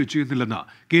കൊള്ളുകയോ ചെയ്യുന്നില്ലെന്ന്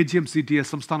KGMCTA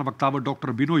സംസ്ഥാന വക്താവ്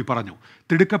ഡോക്ടർ ബിനോയ് പറഞ്ഞു.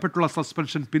 തിടുക്കപ്പെട്ടുള്ള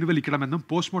സസ്പെൻഷൻ പിൻവലിക്കണമെന്നും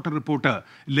പോസ്റ്റ്മോർട്ടം റിപ്പോർട്ട്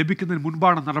ലഭിക്കുന്നതിന്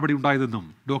മുൻപാണ് നടപടിയുണ്ടായതെന്നും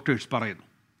ഡോക്ടേഴ്സ് പറയുന്നു.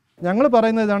 ഞങ്ങൾ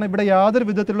പറയുന്നത് ഇതാണ്, ഇവിടെ യാതൊരു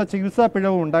വിധത്തിലുള്ള ചികിത്സാ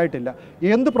പിഴവും ഉണ്ടായിട്ടില്ല.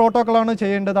 എന്ത് പ്രോട്ടോക്കോളാണ്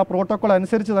ചെയ്യേണ്ടത് ആ പ്രോട്ടോക്കോൾ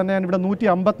അനുസരിച്ച് തന്നെയാണ് ഇവിടെ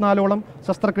 154ഓളം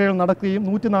ശസ്ത്രക്രിയകൾ നടക്കുകയും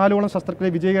 104ഓളം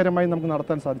ശസ്ത്രക്രിയ വിജയകരമായി നമുക്ക്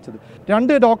നടത്താൻ സാധിച്ചത്.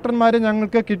 2 ഡോക്ടർമാരെ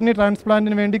ഞങ്ങൾക്ക് കിഡ്നി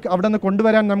ട്രാൻസ്പ്ലാന്റിന് വേണ്ടി അവിടെ നിന്ന്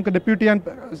കൊണ്ടുവരാൻ നമുക്ക് ഡെപ്യൂട്ടി ചെയ്യാൻ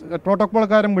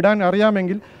പ്രോട്ടോക്കോൾക്കാരൻ വിടാൻ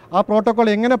അറിയാമെങ്കിൽ ആ പ്രോട്ടോക്കോൾ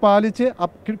എങ്ങനെ പാലിച്ച്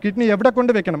കിഡ്നി എവിടെ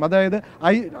കൊണ്ട് വെക്കണം, അതായത്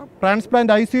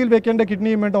ട്രാൻസ്പ്ലാന്റ് ICUയിൽ വെക്കേണ്ട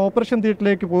കിഡ്നിയും വേണ്ട ഓപ്പറേഷൻ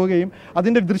തിയേറ്ററിലേക്ക് പോവുകയും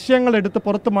അതിൻ്റെ ദൃശ്യങ്ങൾ എടുത്ത്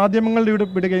പുറത്ത് മാധ്യമങ്ങളിലൂടെ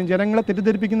വിടുകയും ജനങ്ങളെ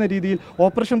തെറ്റിദ്ധരിപ്പിക്കുന്ന രീതിയിൽ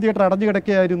ഓപ്പറേഷൻ തിയേറ്റർ അടഞ്ഞു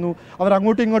കിടക്കുകയായിരുന്നു, അവർ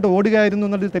അങ്ങോട്ടും ഇങ്ങോട്ടും ഓടുകയായിരുന്നു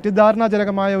എന്നൊരു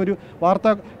തെറ്റിദ്ധാരണാജനകമായ ഒരു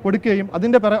വാർത്ത കൊടുക്കുകയും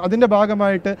അതിൻ്റെ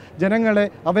ഭാഗമായിട്ട് ജനങ്ങളെ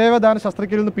അവയവദാന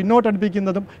ശസ്ത്രക്രിയയിൽ നിന്ന്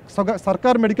പിന്നോട്ടടുപ്പിക്കുന്നതും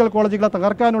സർക്കാർ മെഡിക്കൽ കോളേജുകളെ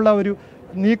തകർക്കാനുള്ള ഒരു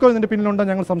നീക്കം ഇതിൻ്റെ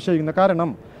പിന്നിലുണ്ടെന്ന് ഞങ്ങൾ സംശയിക്കുന്നു.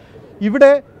 കാരണം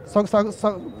ഇവിടെ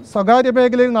സ്വകാര്യ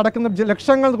മേഖലയിൽ നടക്കുന്ന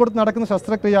ലക്ഷങ്ങൾ കൊടുത്ത് നടക്കുന്ന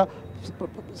ശസ്ത്രക്രിയ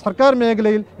സർക്കാർ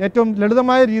മേഖലയിൽ ഏറ്റവും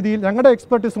ലളിതമായ രീതിയിൽ ഞങ്ങളുടെ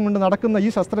എക്സ്പെർട്ടീസും കൊണ്ട് നടക്കുന്ന ഈ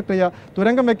ശസ്ത്രക്രിയ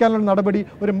തുരങ്കം വയ്ക്കാനുള്ള നടപടി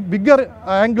ഒരു ബിഗ്ഗർ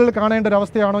ആംഗിളിൽ കാണേണ്ട ഒരു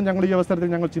അവസ്ഥയാണോ ഞങ്ങൾ ഈ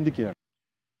അവസരത്തിൽ ഞങ്ങൾ ചിന്തിക്കുകയാണ്.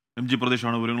 MG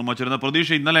പ്രതീഷാണ് വിവരങ്ങളുമായി ചേരുന്നത്.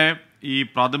 പ്രതീഷ്, ഇന്നലെ ഈ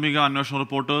പ്രാഥമിക അന്വേഷണ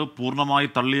റിപ്പോർട്ട് പൂർണ്ണമായി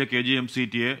തള്ളിയ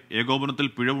KGMCTയെ ഏകോപനത്തിൽ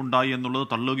പിഴവുണ്ടായി എന്നുള്ളത്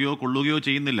തള്ളുകയോ കൊള്ളുകയോ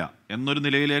ചെയ്യുന്നില്ല എന്നൊരു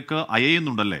നിലയിലേക്ക്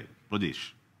അയയുന്നുണ്ടല്ലേ പ്രതീഷ്?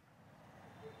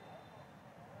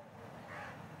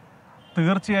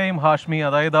 തീർച്ചയായും ഹാഷ്മി,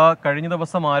 അതായത് കഴിഞ്ഞ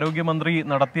ദിവസം ആരോഗ്യമന്ത്രി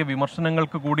നടത്തിയ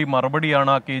വിമർശനങ്ങൾക്ക് കൂടി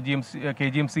മറുപടിയാണ്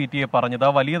KGMCTയെ പറഞ്ഞത്.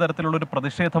 വലിയ തരത്തിലുള്ളൊരു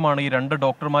പ്രതിഷേധമാണ് ഈ 2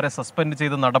 ഡോക്ടർമാരെ സസ്പെൻഡ്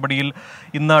ചെയ്ത നടപടിയിൽ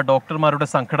ഇന്ന് ഡോക്ടർമാരുടെ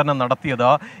സംഘടന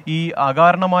നടത്തിയത്. ഈ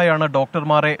അകാരണമായാണ്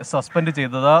ഡോക്ടർമാരെ സസ്പെൻഡ്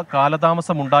ചെയ്തത്,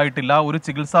 കാലതാമസം ഉണ്ടായിട്ടില്ല, ഒരു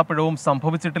ചികിത്സാ പിഴവും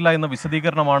സംഭവിച്ചിട്ടില്ല എന്ന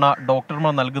വിശദീകരണമാണ്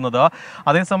ഡോക്ടർമാർ നൽകുന്നത്.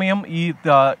 അതേസമയം ഈ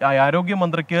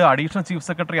ആരോഗ്യമന്ത്രിക്ക് additional chief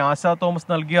secretary ASHA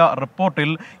Thomas നൽകിയ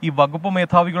റിപ്പോർട്ടിൽ ഈ വകുപ്പ്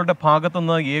മേധാവികളുടെ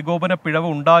ഭാഗത്തുനിന്ന് ഏകോപന പിഴവ്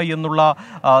ഉണ്ടായി എന്നുള്ള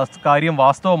കാര്യം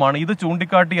വാസ്തവമാണ്. ഇത്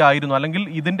ചൂണ്ടിക്കാട്ടിയായിരുന്നു, അല്ലെങ്കിൽ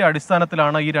ഇതിന്റെ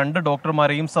അടിസ്ഥാനത്തിലാണ് ഈ 2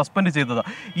 ഡോക്ടർമാരെയും സസ്പെൻഡ് ചെയ്തത്.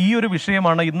 ഈ ഒരു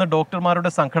വിഷയമാണ് ഇന്ന്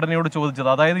ഡോക്ടർമാരുടെ സംഘടനയോട് ചോദിച്ചത്.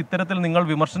 അതായത് ഇത്തരത്തിൽ നിങ്ങൾ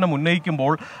വിമർശനം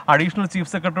ഉന്നയിക്കുമ്പോൾ അഡീഷണൽ ചീഫ്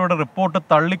സെക്രട്ടറിയുടെ റിപ്പോർട്ട്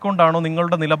തള്ളിക്കൊണ്ടാണോ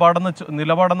നിങ്ങളുടെ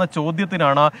നിലപാടെന്ന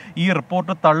ചോദ്യത്തിനാണ് ഈ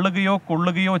റിപ്പോർട്ട് തള്ളുകയോ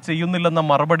കൊള്ളുകയോ ചെയ്യുന്നില്ലെന്ന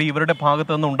മറുപടി ഇവരുടെ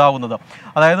ഭാഗത്തു നിന്ന് ഉണ്ടാകുന്നത്.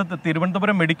 അതായത്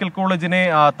തിരുവനന്തപുരം മെഡിക്കൽ കോളേജിനെ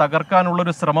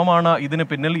തകർക്കാനുള്ളൊരു ശ്രമമാണ് ഇതിന്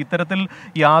പിന്നിൽ. ഇത്തരത്തിൽ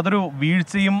യാതൊരു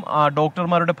വീഴ്ചയും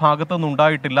ഡോക്ടർമാരുടെ ഭാഗത്ത്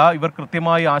ഉണ്ടായിട്ടില്ല, ഇവർ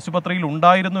കൃത്യമായി ആശുപത്രിയിൽ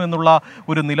ഉണ്ടായിരുന്നു എന്നുള്ള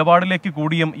ഒരു നിലപാടിലേക്ക്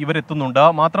കൂടിയും ഇവരെത്തുന്നുണ്ട്.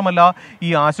 മാത്രമല്ല, ഈ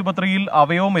ആശുപത്രിയിൽ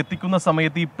അവയവം എത്തിക്കുന്ന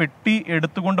സമയത്ത് ഈ പെട്ടി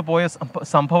എടുത്തുകൊണ്ട് പോയ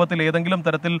സംഭവത്തിൽ ഏതെങ്കിലും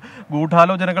തരത്തിൽ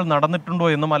ഗൂഢാലോചനകൾ നടന്നിട്ടുണ്ടോ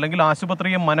എന്നും അല്ലെങ്കിൽ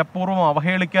ആശുപത്രിയെ മനഃപൂർവ്വം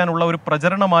അവഹേളിക്കാനുള്ള ഒരു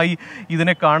പ്രചരണമായി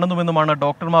ഇതിനെ കാണുന്നുവെന്നുമാണ്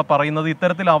ഡോക്ടർമാർ പറയുന്നത്.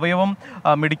 ഇത്തരത്തിൽ അവയവം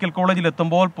മെഡിക്കൽ കോളേജിൽ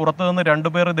എത്തുമ്പോൾ പുറത്തുനിന്ന്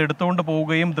 2 പേർ ഇത് എടുത്തുകൊണ്ട്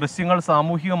പോവുകയും ദൃശ്യങ്ങൾ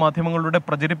സാമൂഹിക മാധ്യമങ്ങളിലൂടെ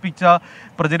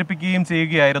പ്രചരിപ്പിക്കുകയും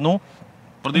ചെയ്യുകയായിരുന്നു.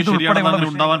 അങ്ങനെ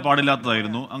ഉണ്ടാവാൻ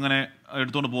പാടില്ലാത്തതായിരുന്നു, അങ്ങനെ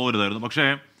എടുത്തുകൊണ്ട് പോകരുതായിരുന്നു. പക്ഷേ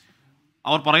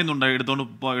അവർ പറയുന്നുണ്ട്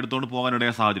എടുത്തുകൊണ്ട്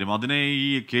പോകാനിടയ സാഹചര്യം. അതിനെ ഈ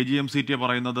KGMCTയെ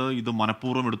പറയുന്നത് ഇത്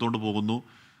മനഃപൂർവ്വം എടുത്തുകൊണ്ട് പോകുന്നു.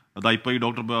 ഇപ്പോൾ ഈ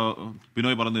ഡോക്ടർ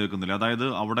ബിനോയ് പറഞ്ഞു കേൾക്കുന്നില്ല, അതായത്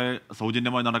അവിടെ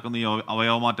സൗജന്യമായി നടക്കുന്ന ഈ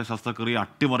അവയവമാറ്റ ശസ്ത്രക്രിയ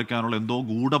അട്ടിമറിക്കാനുള്ള എന്തോ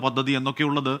ഗൂഢപദ്ധതി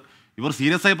എന്നൊക്കെയുള്ളത് ഇവർ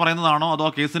സീരിയസ് ആയി പറയുന്നതാണോ അതോ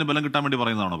കേസിന് ബലം കിട്ടാൻ വേണ്ടി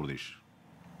പറയുന്നതാണോ പ്രതീഷ്?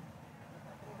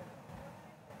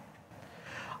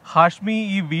 ഹാഷ്മി,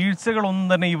 ഈ വീഴ്ചകളൊന്നും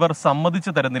തന്നെ ഇവർ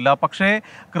സമ്മതിച്ചു തരുന്നില്ല. പക്ഷേ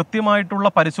കൃത്യമായിട്ടുള്ള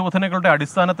പരിശോധനകളുടെ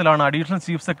അടിസ്ഥാനത്തിലാണ് അഡീഷണൽ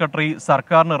ചീഫ് സെക്രട്ടറി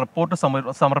സർക്കാരിന് റിപ്പോർട്ട്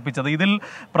സമർപ്പിച്ചത്. ഇതിൽ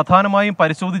പ്രധാനമായും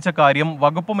പരിശോധിച്ച കാര്യം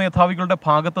വകുപ്പ് മേധാവികളുടെ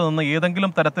ഭാഗത്ത് നിന്ന്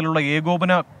ഏതെങ്കിലും തരത്തിലുള്ള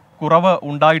ഏകോപന കുറവ്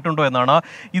ഉണ്ടായിട്ടുണ്ടോ എന്നാണ്.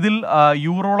 ഇതിൽ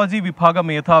യൂറോളജി വിഭാഗ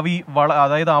മേധാവി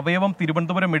അതായത് അവയവം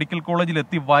തിരുവനന്തപുരം മെഡിക്കൽ കോളേജിൽ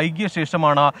എത്തി വൈകിയ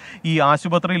ശേഷമാണ് ഈ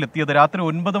ആശുപത്രിയിൽ എത്തിയത്. രാത്രി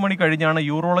 9 മണി കഴിഞ്ഞാണ്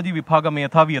യൂറോളജി വിഭാഗ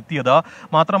മേധാവി എത്തിയത്.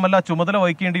 മാത്രമല്ല, ചുമതല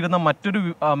വഹിക്കേണ്ടിയിരുന്ന മറ്റൊരു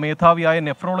മേധാവിയായ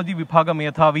നെഫ്രോളജി വിഭാഗ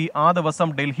മേധാവി ആ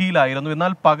ദിവസം ഡൽഹിയിലായിരുന്നു.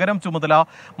 എന്നാൽ പകരം ചുമതല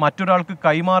മറ്റൊരാൾക്ക്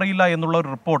കൈമാറിയില്ല എന്നുള്ള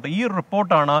ഒരു റിപ്പോർട്ട്, ഈ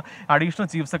റിപ്പോർട്ടാണ് അഡീഷണൽ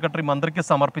ചീഫ് സെക്രട്ടറി മന്ത്രിക്ക്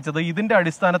സമർപ്പിച്ചത്. ഇതിന്റെ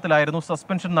അടിസ്ഥാനത്തിലായിരുന്നു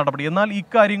സസ്പെൻഷൻ നടപടി. എന്നാൽ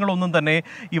ഇക്കാര്യങ്ങളൊന്നും തന്നെ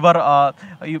ഇവർ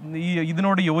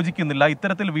ഇതിനോട് യോജിക്കുന്നില്ല.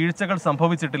 ഇത്തരത്തിൽ വീഴ്ചകൾ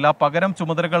സംഭവിച്ചിട്ടില്ല, പകരം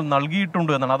ചുമതലകൾ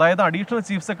നൽകിയിട്ടുണ്ട് എന്നാണ്. അതായത് അഡീഷണൽ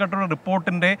ചീഫ് സെക്രട്ടറി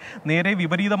റിപ്പോർട്ടിന്റെ നേരെ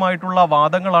വിപരീതമായിട്ടുള്ള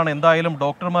വാദങ്ങളാണ് എന്തായാലും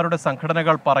ഡോക്ടർമാരുടെ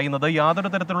സംഘടനകൾ പറയുന്നത്. യാതൊരു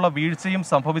തരത്തിലുള്ള വീഴ്ചയും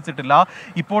സംഭവിച്ചിട്ടില്ല.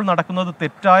 ഇപ്പോൾ നടക്കുന്നത്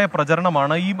തെറ്റായ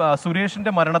പ്രചരണമാണ്. ഈ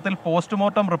സുരേഷിന്റെ മരണത്തിൽ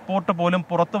പോസ്റ്റ്മോർട്ടം റിപ്പോർട്ട് പോലും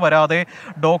പുറത്തു വരാതെ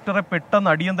ഡോക്ടറെ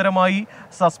പെട്ടെന്ന് അടിയന്തരമായി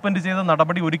സസ്പെൻഡ് ചെയ്ത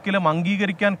നടപടി ഒരിക്കലും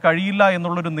അംഗീകരിക്കാൻ കഴിയില്ല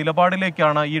എന്നുള്ളൊരു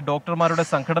നിലപാടിലേക്കാണ് ഈ ഡോക്ടർമാരുടെ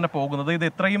സംഘടന പോകുന്നത്. ഇത്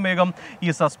എത്രയും വേഗം ഈ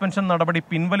സസ്പെൻഷൻ നടപടി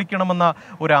പിൻവലിക്കണമെന്ന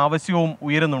ഒരു ആവശ്യവും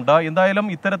ഉയരുന്നുണ്ട്. എന്തായാലും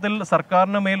ഇത്തരത്തിൽ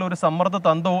സർക്കാരിന് മേൽ ഒരു സമ്മർദ്ദ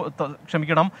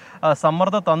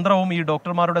തന്ത്രവും ഈ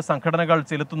ഡോക്ടർമാരുടെ സംഘടനകൾ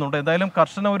ചെലുത്തുന്നുണ്ട്. എന്തായാലും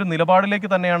കർശന ഒരു നിലപാടിലേക്ക്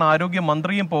തന്നെയാണ്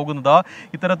ആരോഗ്യമന്ത്രിയും പോകുന്നത്.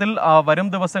 ഇത്തരത്തിൽ വരും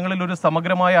ദിവസങ്ങളിൽ ഒരു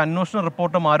സമഗ്രമായ അന്വേഷണ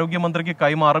റിപ്പോർട്ടും ആരോഗ്യമന്ത്രിക്ക്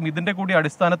കൈമാറും. ഇതിന്റെ കൂടി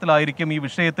അടിസ്ഥാനത്തിലായിരിക്കും ഈ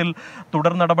വിഷയത്തിൽ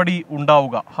തുടർ നടപടി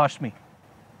ഉണ്ടാവുക. ഹാഷ്മി,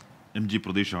 MG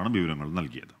പ്രതീഷാണ് വിവരങ്ങൾ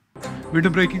നൽകിയത്.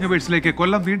 വീണ്ടും ബ്രേക്കിംഗ് അവേഴ്സിലേക്ക്.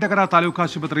 കൊല്ലം നീണ്ടകര താലൂക്ക്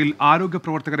ആശുപത്രിയിൽ ആരോഗ്യ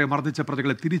പ്രവർത്തകരെ മർദ്ദിച്ച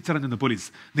പ്രതികളെ തിരിച്ചറിഞ്ഞെന്ന് പോലീസ്.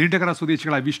 നീണ്ടകര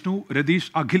സ്വദേശികളായ വിഷ്ണു,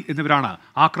 രതീഷ്, അഖിൽ എന്നിവരാണ്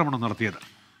ആക്രമണം നടത്തിയത്.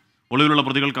 ഒളിവിലുള്ള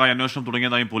പ്രതികൾക്കായി അന്വേഷണം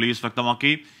തുടങ്ങിയതായും പോലീസ്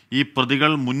വ്യക്തമാക്കി. ഈ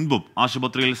പ്രതികൾ മുൻപും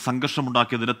ആശുപത്രിയിൽ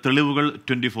സംഘർഷമുണ്ടാക്കിയതിന്റെ തെളിവുകൾ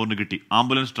 24-ന് കിട്ടി.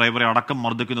 ആംബുലൻസ് ഡ്രൈവറെ അടക്കം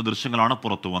മർദ്ദിക്കുന്ന ദൃശ്യങ്ങളാണ്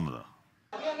പുറത്തു വന്നത്.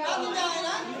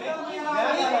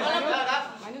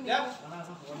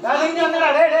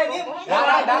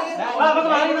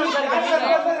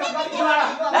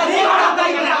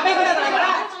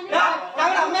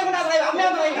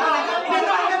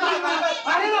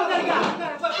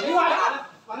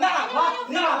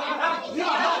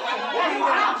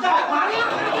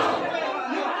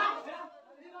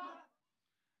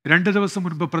 രണ്ട് ദിവസം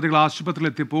മുൻപ് പ്രതികൾ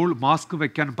ആശുപത്രിയിലെത്തിയപ്പോൾ മാസ്ക്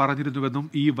വയ്ക്കാൻ പറഞ്ഞിരുന്നുവെന്നും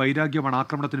ഈ വൈരാഗ്യമാണ്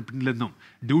ആക്രമണത്തിന് പിന്നിലെന്നും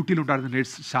ഡ്യൂട്ടിയിലുണ്ടായിരുന്ന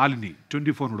നഴ്സ് ശാലിനി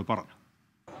 24-നോട് പറഞ്ഞു.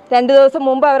 2 ദിവസം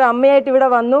മുമ്പ് അവർ അമ്മയായിട്ട് ഇവിടെ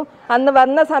വന്നു. അന്ന്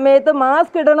വന്ന സമയത്ത്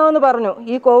മാസ്ക് ഇടണമെന്ന് പറഞ്ഞു.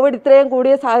 ഈ കോവിഡ് ഇത്രയും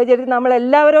കൂടിയ സാഹചര്യത്തിൽ നമ്മൾ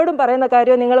എല്ലാവരോടും പറയുന്ന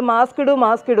കാര്യം നിങ്ങൾ മാസ്ക്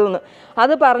ഇടൂന്ന്.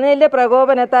 അത് പറഞ്ഞതിൻ്റെ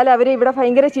പ്രകോപനത്താൽ അവർ ഇവിടെ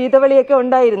ഭയങ്കര ചീത്തവിളിയൊക്കെ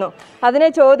ഉണ്ടായിരുന്നു. അതിനെ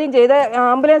ചോദ്യം ചെയ്ത്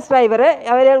ആംബുലൻസ് ഡ്രൈവറെ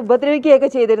അവരെ ഉപദ്രവിക്കുകയൊക്കെ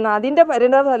ചെയ്തിരുന്നു. അതിൻ്റെ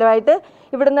പരിണത ഫലമായിട്ട്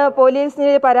ഇവിടുന്ന്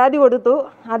പോലീസിന് പരാതി കൊടുത്തു.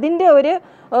 അതിൻ്റെ ഒരു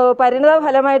പരിണത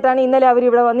ഫലമായിട്ടാണ് ഇന്നലെ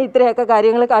അവരിവിടെ വന്ന് ഇത്രയൊക്കെ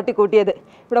കാര്യങ്ങൾ കാട്ടിക്കൂട്ടിയത്.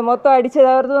 ഇവിടെ മൊത്തം അടിച്ചു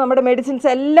തകർത്തു. നമ്മുടെ മെഡിസിൻസ്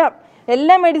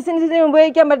എല്ലാ മെഡിസിൻസിനും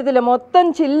ഉപയോഗിക്കാൻ പറ്റത്തില്ല. മൊത്തം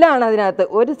ചില്ലാണ് അതിനകത്ത്.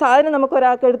 ഒരു സാധനം നമുക്ക്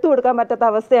ഒരാൾക്ക് എടുത്തു കൊടുക്കാൻ പറ്റാത്ത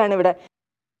അവസ്ഥയാണ് ഇവിടെ.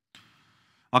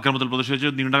 ആക്രമണത്തിൽ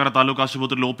പ്രതിഷേധിച്ച് നീണ്ടകര താലൂക്ക്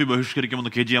ആശുപത്രിയിൽ OP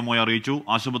ബഹിഷ്കരിക്കുമെന്ന് KGMO അറിയിച്ചു.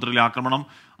 ആശുപത്രിയിലെ ആക്രമണം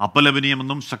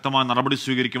അപലപനീയമെന്നും ശക്തമായ നടപടി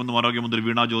സ്വീകരിക്കുമെന്നും ആരോഗ്യമന്ത്രി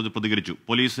വീണ ജോർജ് പ്രതികരിച്ചു.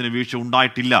 പോലീസിന് വീഴ്ച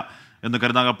ഉണ്ടായിട്ടില്ല എന്ന്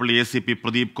കരുനാഗപ്പള്ളി ACP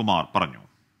പ്രദീപ് കുമാർ പറഞ്ഞു.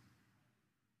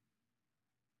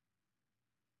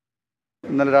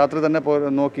 ഇന്നലെ രാത്രി തന്നെ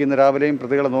ഇന്ന് രാവിലെയും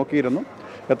പ്രതികളെ നോക്കിയിരുന്നു.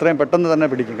 എത്രയും പെട്ടെന്ന് തന്നെ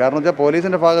പിടിക്കും. കാരണം വെച്ചാൽ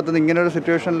പോലീസിൻ്റെ ഭാഗത്ത് നിന്ന് ഇങ്ങനൊരു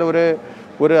സിറ്റുവേഷനിൽ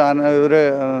ഒരു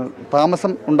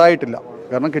താമസം ഉണ്ടായിട്ടില്ല.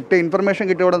 കാരണം ഇൻഫർമേഷൻ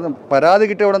കിട്ടിയ ഉടൻ, പരാതി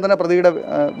കിട്ടിയ ഉടൻ തന്നെ പ്രതിയുടെ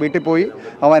വീട്ടിൽ പോയി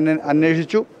അവൻ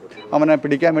അന്വേഷിച്ചു, അവനെ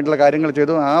പിടിക്കാൻ വേണ്ടിയുള്ള കാര്യങ്ങൾ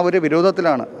ചെയ്തു. ആ ഒരു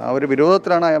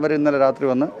വിരോധത്തിലാണ് അവർ ഇന്നലെ രാത്രി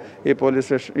വന്ന് ഈ പോലീസ്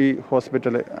സ്റ്റേഷൻ ഈ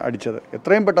ഹോസ്പിറ്റൽ അടിച്ചത്.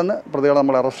 എത്രയും പെട്ടെന്ന് പ്രതികളെ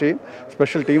നമ്മൾ അറസ്റ്റ് ചെയ്യും.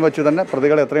 സ്പെഷ്യൽ ടീം വെച്ച് തന്നെ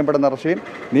പ്രതികളെ എത്രയും പെട്ടെന്ന് അറസ്റ്റ് ചെയ്യും.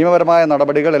 നിയമപരമായ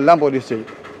നടപടികളെല്ലാം പോലീസ് ചെയ്യും.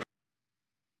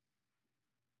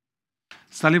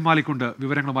 സലിം മാലിക്കുണ്ട്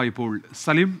വിവരങ്ങളുമായി. ഇപ്പോൾ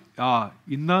സലിം,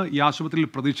 ഇന്ന് ഈ ആശുപത്രിയിൽ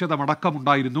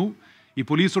പ്രതിഷേധമടക്കമുണ്ടായിരുന്നു. ഈ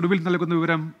പോലീസ് ഒടുവിൽ നൽകുന്ന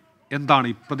വിവരം എന്താണ്?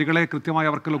 ഈ പ്രതികളെ കൃത്യമായി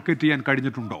അവർക്ക് ലൊക്കേറ്റ് ചെയ്യാൻ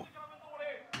കഴിഞ്ഞിട്ടുണ്ടോ?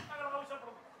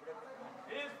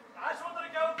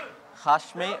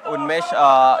 ഹാഷ്മി, ഉന്മേഷ്,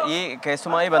 ഈ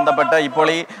കേസുമായി ബന്ധപ്പെട്ട് ഇപ്പോൾ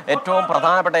ഈ ഏറ്റവും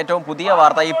പ്രധാനപ്പെട്ട ഏറ്റവും പുതിയ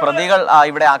വാർത്ത, ഈ പ്രതികൾ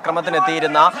ഇവിടെ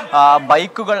ആക്രമണത്തിനെത്തിയിരുന്ന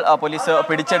ബൈക്കുകൾ പോലീസ്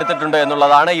പിടിച്ചെടുത്തിട്ടുണ്ട്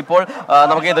എന്നുള്ളതാണ്. ഇപ്പോൾ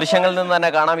നമുക്ക് ഈ ദൃശ്യങ്ങളിൽ നിന്ന്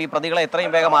തന്നെ കാണാം, ഈ പ്രതികളെ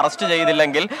എത്രയും വേഗം അറസ്റ്റ്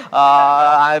ചെയ്തില്ലെങ്കിൽ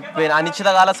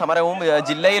അനിശ്ചിതകാല സമരവും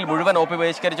ജില്ലയിൽ മുഴുവൻ OP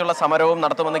ബഹിഷ്കരിച്ചുള്ള സമരവും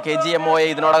നടത്തുമെന്ന് KGMO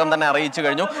ഇതിനോടകം തന്നെ അറിയിച്ചു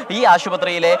കഴിഞ്ഞു. ഈ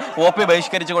ആശുപത്രിയിലെ OP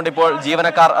ബഹിഷ്കരിച്ചുകൊണ്ട് ഇപ്പോൾ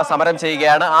ജീവനക്കാർ സമരം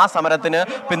ചെയ്യുകയാണ്. ആ സമരത്തിന്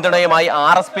പിന്തുണയുമായി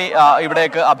RSP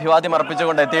ഇവിടേക്ക് അഭിവാദ്യം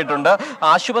അർപ്പിച്ചുകൊണ്ട് എത്തിയിട്ടുണ്ട്.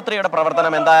 ആശുപത്രിയുടെ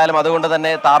പ്രവർത്തനം എന്തായാലും അതുകൊണ്ട് തന്നെ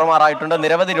താറുമാറായിട്ടുണ്ട്.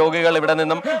 നിരവധി രോഗികൾ ഇവിടെ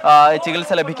നിന്നും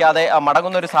ചികിത്സ ലഭിക്കാതെ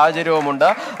മടങ്ങുന്ന ഒരു സാഹചര്യവുമുണ്ട്.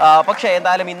 പക്ഷേ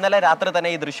എന്തായാലും ഇന്നലെ രാത്രി തന്നെ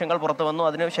ഈ ദൃശ്യങ്ങൾ പുറത്തു വന്നു.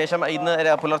 അതിനുശേഷം ഇന്ന്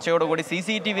പുലർച്ചയോടുകൂടി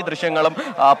CCTV ദൃശ്യങ്ങളും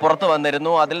പുറത്തു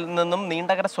വന്നിരുന്നു. അതിൽ നിന്നും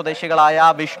നീണ്ടകര സ്വദേശികളായ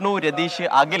വിഷ്ണു, രതീഷ്,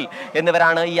 അഖിൽ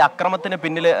എന്നിവരാണ് ഈ അക്രമത്തിന്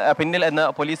പിന്നിൽ എന്ന്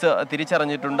പോലീസ്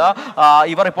തിരിച്ചറിഞ്ഞിട്ടുണ്ട്.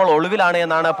 ഇവർ ഇപ്പോൾ ഒളിവിലാണ്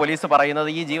എന്നാണ് പോലീസ്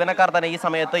പറയുന്നത്. ഈ ജീവനക്കാർ തന്നെ ഈ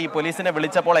സമയത്ത് ഈ പോലീസിനെ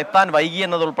വിളിച്ചപ്പോൾ എത്താൻ വൈകി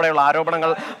എന്നതുൾപ്പെടെയുള്ള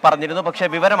ആരോപണങ്ങൾ പറഞ്ഞിരുന്നു. പക്ഷേ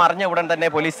വിവരം അറിഞ്ഞ ഉടൻ തന്നെ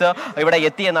പോലീസ് ഇവിടെ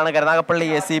എത്തിയെന്നാണ് കരുനാഗപ്പള്ളി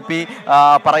ACP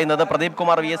പറയുന്നത്. പ്രദീപ്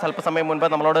കുമാർ VS അല്പസമയം മുൻപ്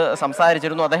നമ്മളോട്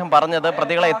സംസാരിച്ചിരുന്നു. അദ്ദേഹം പറഞ്ഞത്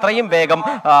പ്രതികളെ എത്രയും വേഗം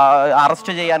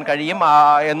അറസ്റ്റ് ചെയ്യാൻ കഴിയും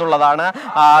എന്നുള്ളതാണ്.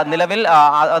 നിലവിൽ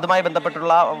അതുമായി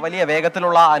ബന്ധപ്പെട്ടുള്ള വലിയ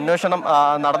വേഗത്തിലുള്ള അന്വേഷണം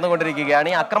നടന്നുകൊണ്ടിരിക്കുകയാണ്.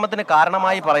 ഈ അക്രമത്തിന്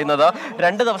കാരണമായി പറയുന്നത്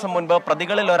 2 ദിവസം മുൻപ്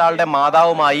പ്രതികളിൽ ഒരാളുടെ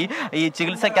മാതാവുമായി ഈ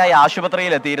ചികിത്സയ്ക്കായി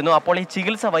ആശുപത്രിയിൽ എത്തിയിരുന്നു. അപ്പോൾ ഈ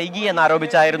ചികിത്സ വൈകി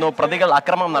എന്നാരോപിച്ചായിരുന്നു പ്രതികൾ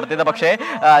അക്രമം നടത്തിയത്. പക്ഷേ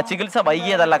ചികിത്സ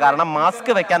വൈകിയതല്ല, കാരണം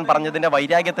മാസ്ക് വെക്കാൻ പറഞ്ഞതിന്റെ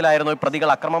വൈരാഗ്യത്തിലായിരുന്നു ഈ പ്രതികൾ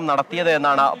അക്രമം നടത്തിയത്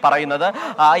എന്നാണ് പറയുന്നത്.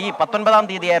 ഈ 19-ാം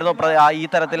തീയതിയായിരുന്നു ഈ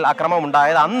തരത്തിൽ അക്രമം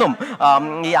ഉണ്ടായത്. അന്നും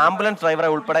ഈ ആംബുലൻസ് ഡ്രൈവറെ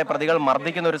ഉൾപ്പെടെ പ്രതികൾ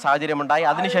മർദ്ദിക്കുന്ന ഒരു സാഹചര്യമുണ്ടായി.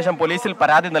 അതിനുശേഷം പോലീസിൽ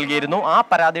പരാതി നൽകിയിരുന്നു. ആ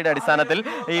പരാതിയുടെ അടിസ്ഥാനത്തിൽ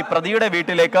ഈ പ്രതിയുടെ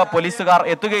വീട്ടിലേക്ക് പോലീസുകാർ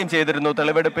എത്തുകയും ചെയ്തിരുന്നു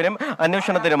തെളിവെടുപ്പിനും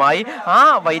അന്വേഷണത്തിനുമായി. ആ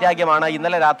വൈരാഗ്യമാണ്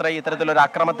ഇന്നലെ രാത്രി ഇത്തരത്തിലൊരു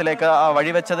അക്രമത്തിലേക്ക്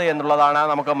വഴിവെച്ചത് എന്നുള്ളതാണ്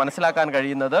നമുക്ക് മനസ്സിലാക്കാൻ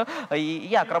കഴിയുന്നത്.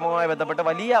 ഈ അക്രമവുമായി ബന്ധപ്പെട്ട്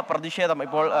വലിയ പ്രതിഷേധം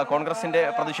ഇപ്പോൾ കോൺഗ്രസിന്റെ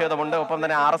പ്രതിഷേധമുണ്ട്, ഒപ്പം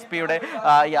തന്നെ RSPയുടെ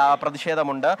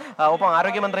പ്രതിഷേധമുണ്ട്. ഒപ്പം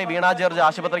ആരോഗ്യമന്ത്രി വീണ ജോർജ്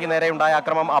ആശുപത്രിക്ക് നേരെ ഉണ്ടായ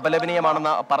അക്രമം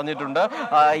അപലപനീയമാണെന്ന് പറഞ്ഞിട്ടുണ്ട്.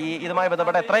 ഇതുമായി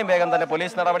ബന്ധപ്പെട്ട് എത്രയും വേഗം തന്നെ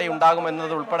പോലീസ് നടപടി ഉണ്ടാകും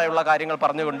എന്നത് ഉൾപ്പെടെയുള്ള കാര്യങ്ങൾ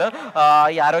പറഞ്ഞുകൊണ്ട്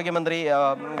ഈ ആരോഗ്യമന്ത്രി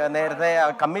നേരത്തെ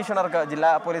കമ്മീഷണർക്ക്,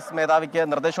 ജില്ലാ പോലീസ് മേധാവിക്ക്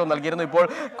നിർദ്ദേശവും നൽകിയിരുന്നു. ഇപ്പോൾ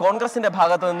കോൺഗ്രസിന്റെ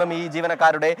ഭാഗത്തു നിന്നും ഈ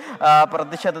ജീവനക്കാരുടെ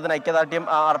പ്രതിഷേധത്തിന് ഐക്യദാർഢ്യം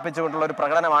അർപ്പിച്ചുകൊണ്ടുള്ള ഒരു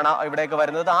പ്രകടനമാണ് ഇവിടേക്ക്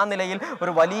വരുന്നത്. ആ നിലയിൽ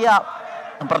ഒരു വലിയ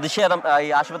പ്രതിഷേധം ഈ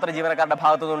ആശുപത്രി ജീവനക്കാരുടെ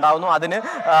ഭാഗത്തു നിന്നുണ്ടാവുന്നു. അതിന്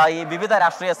ഈ വിവിധ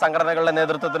രാഷ്ട്രീയ സംഘടനകളുടെ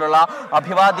നേതൃത്വത്തിലുള്ള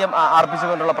അഭിവാദ്യം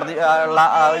അർപ്പിച്ചുകൊണ്ടുള്ള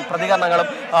പ്രതികരണങ്ങളും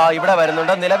ഇവിടെ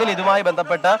വരുന്നുണ്ട്. നിലവിൽ ഇതുമായി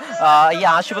ബന്ധപ്പെട്ട് ഈ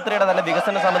ആശുപത്രിയുടെ തന്നെ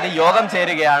വികസന സമിതി യോഗം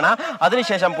ചേരുകയാണ്.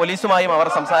 അതിനുശേഷം പോലീസുമായും അവർ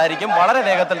സംസാരിക്കും. വളരെ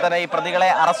വേഗത്തിൽ തന്നെ ഈ പ്രതികളെ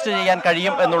അറസ്റ്റ് ചെയ്യാൻ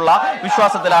കഴിയും എന്നുള്ള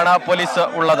വിശ്വാസത്തിലാണ് പോലീസ്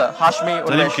ഉള്ളത്. ഹാഷ്മി,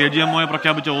 KGM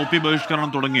പ്രഖ്യാപിച്ച OP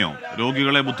ബഹിഷ്കരണം തുടങ്ങിയോ?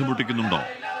 രോഗികളെ ബുദ്ധിമുട്ടിക്കുന്നുണ്ടോ?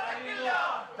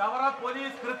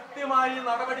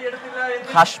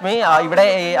 ഹാഷ്മി, ഇവിടെ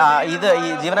ഈ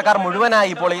ജീവനക്കാർ മുഴുവനായി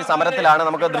ഇപ്പോൾ ഈ സമരത്തിലാണ്.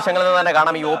 നമുക്ക് ദൃശ്യങ്ങളിൽ നിന്ന് തന്നെ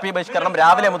കാണാം. ഈ OP ബഹിഷ്കരണം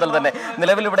രാവിലെ മുതൽ തന്നെ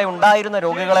നിലവിൽ ഇവിടെ ഉണ്ടായിരുന്ന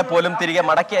രോഗികളെ പോലും തിരികെ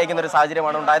മടക്കി അയക്കുന്ന ഒരു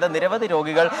സാഹചര്യമാണ് ഉണ്ടായത്. നിരവധി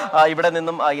രോഗികൾ ഇവിടെ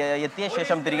നിന്നും എത്തിയ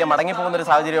ശേഷം തിരികെ മടങ്ങിപ്പോകുന്ന ഒരു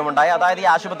സാഹചര്യമുണ്ടായി. അതായത് ഈ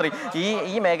ആശുപത്രി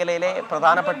ഈ മേഖലയിലെ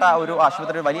പ്രധാനപ്പെട്ട ഒരു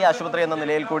ആശുപത്രി, വലിയ ആശുപത്രി എന്ന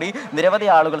നിലയിൽ കൂടി നിരവധി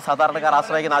ആളുകൾ സാധാരണക്കാർ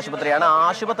ആശ്രയിക്കുന്ന ആശുപത്രിയാണ്.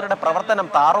 ആശുപത്രിയുടെ പ്രവർത്തനം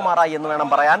താറുമാറായി എന്ന് വേണം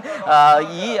പറയാൻ.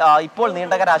 ഇപ്പോൾ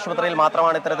നീണ്ടകര ആശുപത്രിയിൽ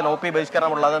മാത്രമാണ് ഇത്തരത്തിൽ OP ബഹിഷ്കരണം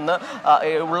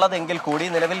ഉള്ളതെങ്കിൽ കൂടി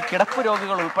നിലവിൽ കിടപ്പ്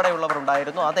രോഗികൾ ഉൾപ്പെടെയുള്ളവർ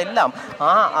ഉണ്ടായിരുന്നു. അതെല്ലാം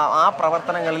ആ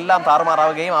പ്രവർത്തനങ്ങളെല്ലാം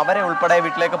താറുമാറാവുകയും അവരെ ഉൾപ്പെടെ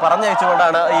വീട്ടിലേക്ക്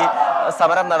പറഞ്ഞയച്ചുകൊണ്ടാണ് ഈ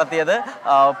സമരം നടത്തിയത്.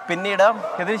 പിന്നീട്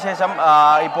ഇതിനുശേഷം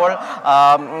ഇപ്പോൾ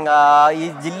ഈ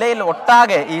ജില്ലയിൽ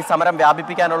ഒട്ടാകെ ഈ സമരം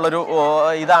വ്യാപിപ്പിക്കാനുള്ളൊരു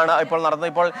ഇതാണ് ഇപ്പോൾ നടന്നത്.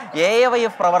 ഇപ്പോൾ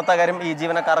AAYF പ്രവർത്തകരും ഈ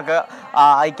ജീവനക്കാർക്ക്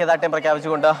ഐക്യദാർഢ്യം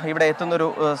പ്രഖ്യാപിച്ചുകൊണ്ട് ഇവിടെ എത്തുന്നൊരു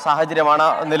സാഹചര്യമാണ്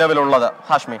നിലവിലുള്ളത്.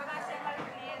 ഹാഷ്മി,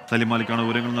 സലിം മാലിക്കാണ്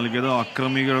വിവരങ്ങൾ നൽകിയത്.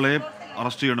 അക്രമികളെ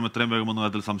അറസ്റ്റ് ചെയ്യണം എത്രയും വേഗമെന്ന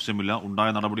കാര്യത്തിൽ സംശയമില്ല. ഉണ്ടായ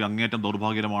നടപടി അങ്ങേയറ്റം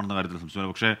ദൗർഭാഗ്യകരമാണെന്ന കാര്യത്തിൽ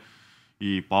സംശയമില്ല. പക്ഷേ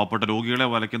ഈ പാവപ്പെട്ട രോഗികളെ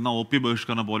വലയ്ക്കുന്ന OP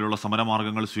ബഹിഷ്കരണം പോലെയുള്ള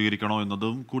സമരമാർഗ്ഗങ്ങൾ സ്വീകരിക്കണോ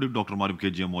എന്നതും കൂടി ഡോക്ടർമാരും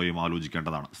KGM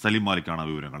ആലോചിക്കേണ്ടതാണ്. സലിം മാലിക്കാണ്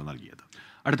വിവരങ്ങൾ നൽകിയത്.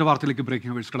 അടുത്ത വാർത്തയിലേക്ക്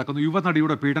ബ്രേക്കിംഗ് ന്യൂസ് കിടക്കുന്നു.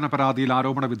 യുവനടിയുടെ പീഡന പരാതിയിൽ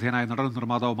ആരോപണ വിധേയനായ നടനും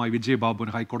നിർമ്മാതാവുമായി വിജയ്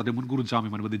ബാബുവിന് ഹൈക്കോടതി മുൻകൂർ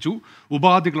ജാമ്യം അനുവദിച്ചു.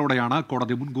 ഉപാധികളോടെയാണ്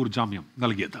കോടതി മുൻകൂർ ജാമ്യം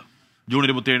നൽകിയത്. ജൂൺ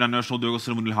 27 അന്വേഷണ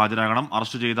ഉദ്യോഗസ്ഥന് മുന്നിൽ ഹാജരാകണം.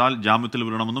 അറസ്റ്റ് ചെയ്താൽ ജാമ്യത്തിൽ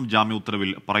വിടണമെന്നും ജാമ്യ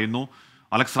ഉത്തരവിൽ പറയുന്നു.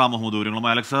 അലക്സ് റാം മുഹമ്മദ്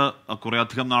വിവരങ്ങളുമായി. അലക്സ്, കുറെ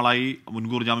അധികം നാളായി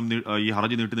മുൻകൂർ ജാമ്യം ഈ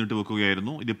ഹർജി നീട്ടി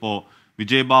വെക്കുകയായിരുന്നു. ഇതിപ്പോ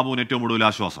വിജയ് ബാബുവിന് ഏറ്റവും ഒടുവിൽ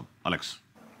ആശ്വാസം. അലക്സ്,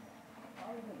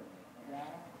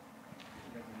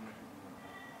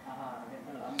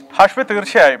 ഹാഷ്മി,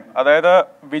 തീർച്ചയായും. അതായത്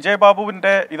വിജയ്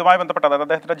ബാബുവിന്റെ ഇതുമായി ബന്ധപ്പെട്ട അതായത്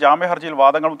അദ്ദേഹത്തിന്റെ ജാമ്യ ഹർജിയിൽ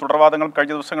വാദങ്ങളും തുടർവാദങ്ങളും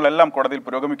കഴിഞ്ഞ ദിവസങ്ങളെല്ലാം കോടതിയിൽ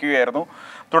പുരോഗമിക്കുകയായിരുന്നു.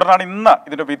 തുടർന്നാണ് ഇന്ന്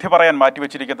ഇതിന്റെ വിധി പറയാൻ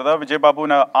മാറ്റിവെച്ചിരിക്കുന്നത്. വിജയ്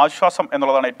ബാബുവിന് ആശ്വാസം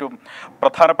എന്നുള്ളതാണ് ഏറ്റവും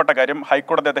പ്രധാനപ്പെട്ട കാര്യം.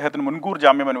 ഹൈക്കോടതി അദ്ദേഹത്തിന് മുൻകൂർ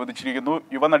ജാമ്യം അനുവദിച്ചിരിക്കുന്നു.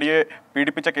 യുവനടിയെ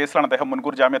പീഡിപ്പിച്ച കേസിലാണ് അദ്ദേഹം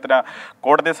മുൻകൂർ ജാമ്യത്തിന്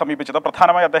കോടതിയെ സമീപിച്ചത്.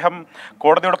 പ്രധാനമായി അദ്ദേഹം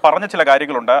കോടതിയോട് പറഞ്ഞ ചില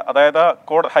കാര്യങ്ങളുണ്ട്. അതായത്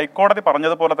ഹൈക്കോടതി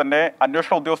പറഞ്ഞതുപോലെ തന്നെ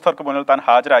അന്വേഷണ ഉദ്യോഗസ്ഥർക്ക് മുന്നിൽ താൻ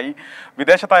ഹാജരായി,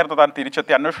 വിദേശത്തായിരുന്നു താൻ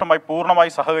തിരിച്ചെത്തി, അന്വേഷണവുമായി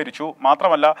പൂർണ്ണമായി സഹകരിച്ചു.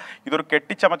 മാത്രമല്ല, ഇതൊരു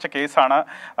കെട്ടിച്ചമച്ച കേസാണ്,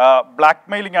 ബ്ലാക്ക്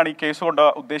മെയിലിംഗ് ആണ് ഈ കേസ് കൊണ്ട്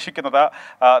ഉദ്ദേശിക്കുന്നത്.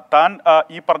 താൻ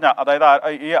ഈ പറഞ്ഞ അതായത്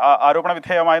ഈ ആരോപണ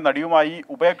വിധേയമായ നടിയുമായി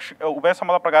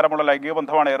ഉഭയസമ്മത പ്രകാരമുള്ള ലൈംഗിക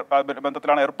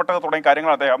ബന്ധത്തിലാണ് ഏർപ്പെട്ടത് തുടങ്ങിയ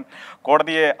കാര്യങ്ങൾ അദ്ദേഹം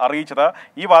കോടതിയെ അറിയിച്ചത്.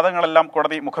 ഈ വാദങ്ങളെല്ലാം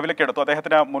കോടതി മുഖവിലക്കെടുത്തു.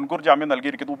 അദ്ദേഹത്തിന് മുൻകൂർ ജാമ്യം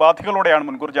നൽകിയിരിക്കുന്നു. ഉപാധികളോടെയാണ്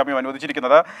മുൻകൂർ ജാമ്യം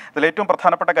അനുവദിച്ചിരിക്കുന്നത്. ഇതിൽ ഏറ്റവും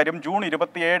പ്രധാനപ്പെട്ട കാര്യം ജൂൺ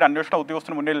 27 അന്വേഷണ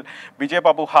ഉദ്യോഗസ്ഥന് മുന്നിൽ വിജയ്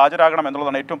ബാബു ഹാജരാകണം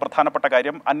എന്നുള്ളതാണ് ഏറ്റവും പ്രധാനപ്പെട്ട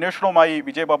കാര്യം. അന്വേഷണവുമായി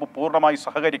വിജയ് ബാബു പൂർണ്ണമായി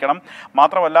സഹകരിക്കണം.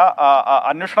 മാത്രമല്ല,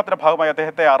 അന്വേഷണത്തിന്റെ ഭാഗമായി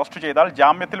അദ്ദേഹത്തെ അറസ്റ്റ് ചെയ്താൽ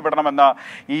ജാമ്യത്തിൽ വിടണമെന്ന്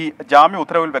ഈ ജാമ്യ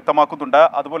ഉത്തരവിൽ വ്യക്തമാക്കുന്നുണ്ട്.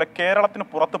 അതുപോലെ കേരളത്തിന്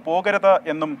പുറത്ത് പോകരുത്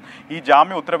എന്നും ഈ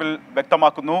ജാമ്യ ഉത്തരവിൽ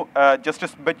വ്യക്തമാക്കുന്നു.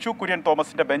 ജസ്റ്റിസ് ബെച്ചു കുര്യൻ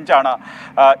തോമസിന്റെ ബെഞ്ചാണ്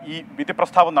ഈ വിധി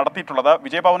പ്രസ്താവം നടത്തിയിട്ടുള്ളത്.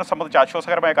 വിജയബാബുവിനെ സംബന്ധിച്ച്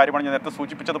ആശ്വാസകരമായ കാര്യമാണ് ഞാൻ നേരത്തെ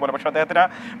സൂചിപ്പിച്ചതുപോലെ. പക്ഷേ അദ്ദേഹത്തിന്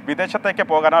വിദേശത്തേക്ക്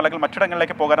പോകാനോ അല്ലെങ്കിൽ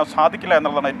മറ്റിടങ്ങളിലേക്ക് പോകാനോ സാധിക്കില്ല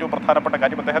എന്നുള്ളതാണ് ഏറ്റവും പ്രധാനപ്പെട്ട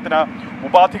കാര്യം. അദ്ദേഹത്തിന്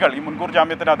ഉപാധികൾ, ഈ മുൻകൂർ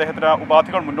ജാമ്യത്തിന് അദ്ദേഹത്തിന്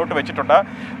ഉപാധികൾ മുന്നോട്ട് വെച്ചിട്ടുണ്ട്.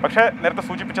 പക്ഷേ നേരത്തെ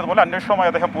സൂചിപ്പിച്ചതുപോലെ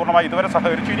അന്വേഷണവുമായി അദ്ദേഹം പൂർണ്ണമായി ഇതുവരെ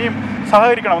സഹകരിച്ചു, ഇനിയും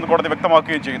സഹകരിക്കണമെന്ന് കോടതി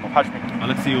വ്യക്തമാക്കുകയും ചെയ്യുന്നു.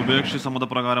 അലക്സി, ഉഭയകക്ഷി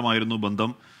സമ്മതപ്രകാരമായിരുന്നു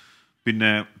ബന്ധം.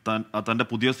 പിന്നെ തന്റെ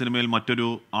പുതിയ സിനിമയിൽ മറ്റൊരു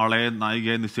ആളെ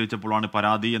നായികയായി നിശ്ചയിച്ചപ്പോഴാണ്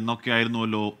പരാതി എന്നൊക്കെ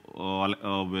ആയിരുന്നുവല്ലോ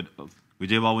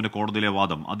വിജയബാബുവിന്റെ കോടതിയിലെ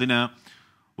വാദം. അതിന്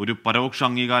ഒരു പരോക്ഷ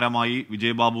അംഗീകാരമായി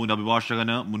വിജയബാബുവിന്റെ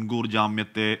അഭിഭാഷകന് മുൻകൂർ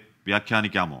ജാമ്യത്തെ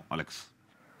വ്യാഖ്യാനിക്കാമോ അലക്സ്?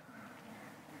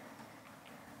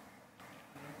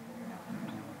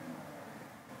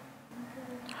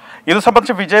 ഇത്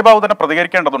സംബന്ധിച്ച് വിജയ് ബാബു തന്നെ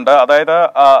പ്രതികരിക്കേണ്ടതുണ്ട്. അതായത്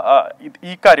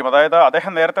ഈ കാര്യം, അതായത്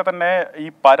അദ്ദേഹം നേരത്തെ തന്നെ ഈ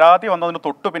പരാതി വന്നതിന്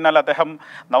തൊട്ടു പിന്നാലെ അദ്ദേഹം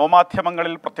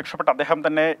നവമാധ്യമങ്ങളിൽ പ്രത്യക്ഷപ്പെട്ട അദ്ദേഹം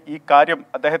തന്നെ ഈ കാര്യം,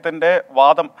 അദ്ദേഹത്തിൻ്റെ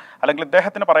വാദം അല്ലെങ്കിൽ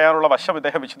ഇദ്ദേഹത്തിന് പറയാനുള്ള വശം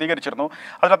ഇദ്ദേഹം വിശദീകരിച്ചിരുന്നു.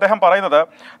 അതിൽ അദ്ദേഹം പറയുന്നത്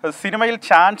സിനിമയിൽ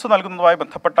ചാൻസ് നൽകുന്നതുമായി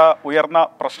ബന്ധപ്പെട്ട ഉയർന്ന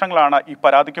പ്രശ്നങ്ങളാണ് ഈ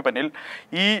പരാതിക്ക് പിന്നിൽ.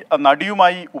 ഈ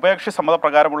നടിയുമായി ഉഭയകക്ഷി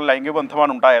സമ്മതപ്രകാരമുള്ള ലൈംഗിക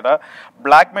ബന്ധമാണ് ഉണ്ടായത്.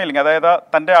 ബ്ലാക്ക് മെയിലിംഗ്, അതായത്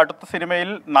തൻ്റെ അടുത്ത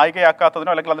സിനിമയിൽ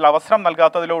നായികയാക്കാത്തതിനോ അല്ലെങ്കിൽ അതിൽ അവസരം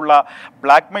നൽകാത്തതിലോ ഉള്ള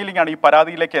ബ്ലാക്ക് മെയിലിംഗ് ഹാൻഡ്ലിംഗ് ആണ് ഈ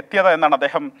പരാതിയിലേക്ക് എത്തിയത് എന്നാണ്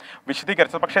അദ്ദേഹം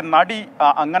വിശദീകരിച്ചത്. പക്ഷേ നടി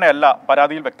അങ്ങനെയല്ല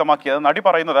പരാതിയിൽ വ്യക്തമാക്കിയത്. നടി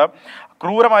പറയുന്നത്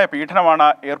ക്രൂരമായ പീഡനമാണ്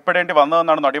ഏർപ്പെടേണ്ടി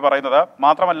വന്നതെന്നാണ് നടി പറയുന്നത്.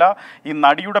 മാത്രമല്ല ഈ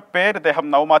നടിയുടെ പേര് ഇദ്ദേഹം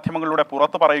നവമാധ്യമങ്ങളിലൂടെ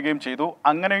പുറത്തു പറയുകയും ചെയ്തു.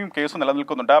 അങ്ങനെയും കേസ്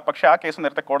നിലനിൽക്കുന്നുണ്ട്. പക്ഷേ ആ കേസ്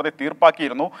നേരത്തെ കോടതി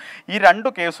തീർപ്പാക്കിയിരുന്നു. ഈ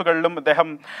 2 കേസുകളിലും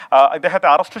ഇദ്ദേഹത്തെ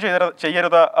അറസ്റ്റ്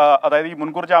ചെയ്യരുത്, അതായത് ഈ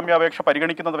മുൻകൂർ ജാമ്യാപേക്ഷ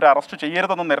പരിഗണിക്കുന്നവരെ അറസ്റ്റ്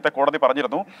ചെയ്യരുതെന്നും നേരത്തെ കോടതി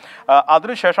പറഞ്ഞിരുന്നു.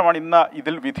 അതിനുശേഷമാണ് ഇന്ന്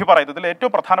ഇതിൽ വിധി പറയുന്നത്. ഇതിൽ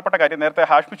ഏറ്റവും പ്രധാനപ്പെട്ട കാര്യം നേരത്തെ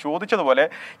ഹാഷ്മി ചോദിച്ചതുപോലെ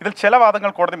ഇതിൽ ചില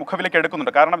വാദങ്ങൾ കോടതി മുഖവിലേക്ക്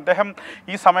എടുക്കുന്നുണ്ട്. കാരണം ഇദ്ദേഹം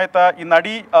ഈ സമയത്ത് ഈ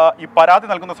നടി ഈ പരാതി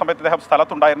നൽകുന്ന സമയത്ത് ഇദ്ദേഹം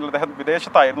സ്ഥലത്തുണ്ടായിരുന്നില്ല. അദ്ദേഹം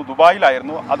വിദേശത്തായിരുന്നു,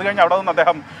 ദുബായിലായിരുന്നു. അത് കഴിഞ്ഞ് അവിടെ നിന്ന്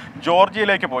അദ്ദേഹം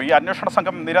ജോർജിയയിലേക്ക് പോയി. അന്വേഷണ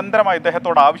സംഘം നിരന്തരമായി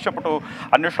ഇദ്ദേഹത്തോട് ആവശ്യപ്പെട്ടു,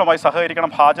 അന്വേഷണവുമായി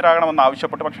സഹകരിക്കണം, ഹാജരാകണമെന്ന്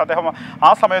ആവശ്യപ്പെട്ടു. പക്ഷേ അദ്ദേഹം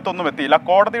ആ സമയത്തൊന്നും എത്തിയില്ല.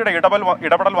 കോടതിയുടെ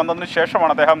ഇടപെടൽ വന്നതിന്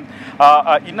ശേഷമാണ് അദ്ദേഹം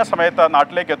ഇന്ന സമയത്ത്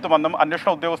നാട്ടിലേക്ക് എത്തുമെന്നും അന്വേഷണ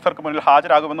ഉദ്യോഗസ്ഥർക്ക് മുന്നിൽ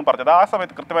ഹാജരാകുമെന്നും പറഞ്ഞത്. ആ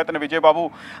സമയത്ത് കൃത്യമായി തന്നെ വിജയബാബു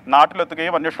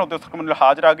നാട്ടിലെത്തുകയും അന്വേഷണ ഉദ്യോഗസ്ഥർക്ക് മുന്നിൽ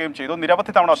ഹാജരാകുകയും ചെയ്തു.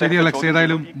 നിരവധി തവണ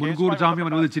ഏതായാലും മുൻകൂർ ജാമ്യം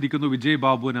അനുവദിച്ചിരിക്കുന്നു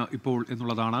വിജയബാബുവിന് ഇപ്പോൾ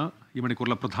എന്നുള്ളതാണ് ഈ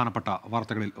മണിക്കൂറിലെ പ്രധാനപ്പെട്ട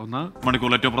വാർത്തകളിൽ ഒന്ന്.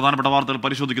 മണിക്കൂറിൽ ഏറ്റവും പ്രധാനപ്പെട്ട വാർത്തകൾ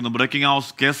പരിശോധിക്കുന്നു. Breaking house.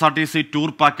 KSRTC ടൂർ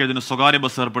പാക്കേജിന് സ്വകാര്യ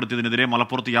ബസ് ഏർപ്പെടുത്തിയതിനെതിരെ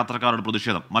മലപ്പുറത്ത് യാത്രക്കാരുടെ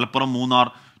പ്രതിഷേധം. മലപ്പുറം മൂന്നാർ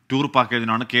ടൂർ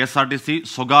പാക്കേജിനാണ് KSRTC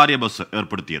സ്വകാര്യ ബസ്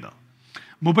ഏർപ്പെടുത്തിയത്.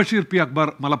 മുബഷീർ പി അക്ബർ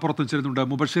മലപ്പുറത്തും ചേരുന്നുണ്ട്.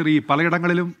 മുബഷീർ, ഈ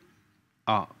പലയിടങ്ങളിലും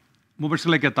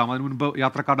മുബഷീറിലേക്ക് എത്താം. അതിനു മുൻപ്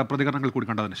യാത്രക്കാരുടെ പ്രതികരണങ്ങൾ കൂടി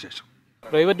കണ്ടതിന് ശേഷം.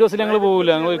 പ്രൈവറ്റ് ബസ്സിൽ ഞങ്ങൾ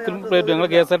പോകില്ല, ഞങ്ങൾ ഒരിക്കലും ഞങ്ങൾ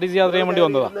KSRTC യാത്ര ചെയ്യാൻ വേണ്ടി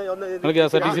വന്നതാ. ഞങ്ങൾ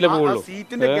KSRTCയിലേ പോവുള്ളൂ.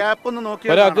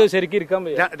 ഒരാൾക്ക് ശരിക്കും ഇരിക്കാൻ,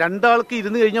 2 ആൾക്ക്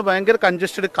ഇരുന്ന് കഴിഞ്ഞാൽ ഭയങ്കര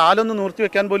കൺജസ്റ്റഡ്, കാലൊന്നും നിർത്തി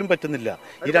വെക്കാൻ പോലും പറ്റുന്നില്ല.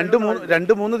 ഈ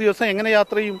 2-3 ദിവസം എങ്ങനെ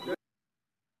യാത്ര ചെയ്യും?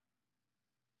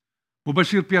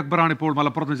 മുബഷീർ പി അക്ബറാണ് ഇപ്പോൾ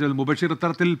മലപ്പുറത്ത് ചേരുന്നത്. മുബഷീർ,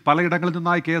 ഇത്തരത്തിൽ പലയിടങ്ങളിൽ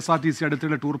നിന്നായി KSRTC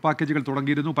അടുത്തിടെ ടൂർ പാക്കേജുകൾ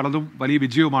തുടങ്ങിയിരുന്നു. പലതും വലിയ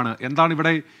വിജയവുമാണ്. എന്താണ്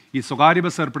ഇവിടെ ഈ സ്വകാര്യ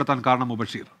ബസ് ഏർപ്പെടുത്താൻ കാരണം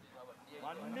മുബഷീർ?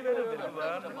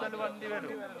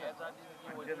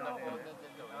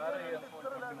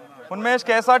 ഉന്മേഷ്,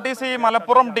 KSRTC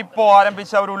മലപ്പുറം ഡിപ്പോ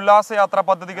ആരംഭിച്ച ഒരു ഉല്ലാസയാത്ര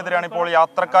പദ്ധതിക്കെതിരെയാണ് ഇപ്പോൾ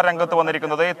യാത്രക്കാർ രംഗത്ത്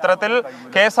വന്നിരിക്കുന്നത്. ഇത്തരത്തിൽ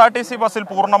KSRTC ബസ്സിൽ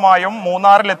പൂർണ്ണമായും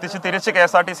മൂന്നാറിൽ എത്തിച്ച് തിരിച്ച്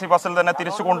KSRTC ബസ്സിൽ തന്നെ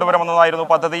തിരിച്ചു കൊണ്ടുവരുമെന്നതായിരുന്നു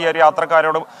പദ്ധതി ഈ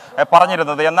യാത്രക്കാരോട്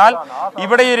പറഞ്ഞിരുന്നത്. എന്നാൽ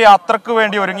ഇവിടെ ഈ ഒരു യാത്രക്ക്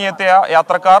വേണ്ടി ഒരുങ്ങിയെത്തിയ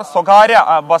യാത്രക്കാർ സ്വകാര്യ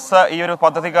ബസ് ഈ ഒരു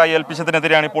പദ്ധതിക്കായി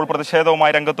ഏൽപ്പിച്ചതിനെതിരെയാണ് ഇപ്പോൾ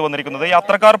പ്രതിഷേധവുമായി രംഗത്ത് വന്നിരിക്കുന്നത്.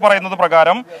 യാത്രക്കാർ പറയുന്നത്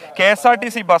പ്രകാരം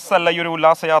KSRTC ബസ്സല്ല ഈ ഒരു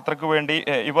ഉല്ലാസയാത്രക്ക് വേണ്ടി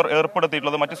ഇവർ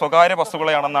ഏർപ്പെടുത്തിയിട്ടുള്ളത്, മറ്റ് സ്വകാര്യ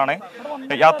ബസ്സുകളെയാണെന്നാണ്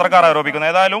യാത്രക്കാർ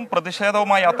ആരോപിക്കുന്നത്. ഏതായാലും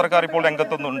പ്രതിഷേധവുമായി യാത്രക്കാർ ഇപ്പോൾ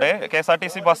രംഗത്തുന്നുണ്ട്.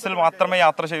 KSRTC ബസ്സിൽ മാത്രമേ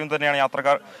യാത്ര ചെയ്യുന്നത് തന്നെയാണ്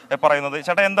യാത്രക്കാർ പറയുന്നത്.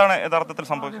 ചേട്ടാ, എന്താണ് യഥാർത്ഥത്തിൽ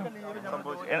സംഭവിച്ചത്?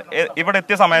 ഇവിടെ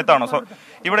എത്തിയ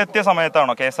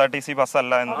സമയത്താണോ KSRTC ബസ്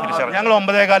അല്ല എന്ന് തിരിച്ചറിഞ്ഞു? ഞങ്ങൾ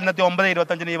 9:15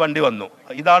 9:25 ഈ വണ്ടി വന്നു.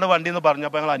 ഇതാണ് വണ്ടി എന്ന്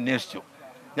പറഞ്ഞപ്പോൾ ഞങ്ങൾ അന്വേഷിച്ചു.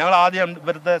 ഞങ്ങൾ ആദ്യം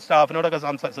ഇവിടുത്തെ സ്റ്റാഫിനോടൊക്കെ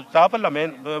സ്റ്റാഫല്ല മെയിൻ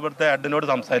ഇവിടുത്തെ ഹെഡിനോട്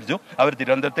സംസാരിച്ചു. അവർ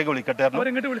തിരുവനന്തപുരത്തേക്ക് വിളിക്കട്ടെ,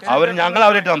 ഞങ്ങൾ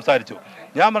അവരായിട്ട് സംസാരിച്ചു.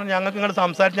 ഞാൻ പറഞ്ഞു, ഞങ്ങൾക്ക് ഇങ്ങോട്ട്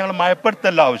സംസാരിച്ച് ഞങ്ങൾ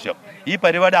മയപ്പെടുത്തല്ല ആവശ്യം, ഈ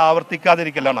പരിപാടി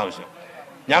ആവർത്തിക്കാതിരിക്കലാണ് ആവശ്യം.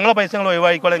 ഞങ്ങളെ പൈസ ഞങ്ങൾ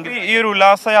ഒഴിവായിക്കോളെങ്കിൽ. ഈ ഒരു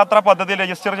ഉല്ലാസയാത്ര പദ്ധതി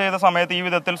രജിസ്റ്റർ ചെയ്ത സമയത്ത് ഈ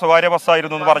വിധത്തിൽ സ്വകാര്യ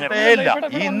ബസ്സായിരുന്നു എന്ന് പറഞ്ഞില്ല.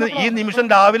 ഈ നിമിഷം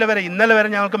രാവിലെ വരെ, ഇന്നലെ വരെ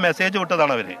ഞങ്ങൾക്ക് മെസ്സേജ്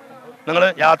വിട്ടതാണ് അവര്. നിങ്ങൾ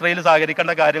യാത്രയിൽ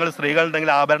സഹകരിക്കേണ്ട കാര്യങ്ങൾ,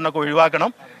 സ്ത്രീകളുണ്ടെങ്കിൽ ആഭരണമൊക്കെ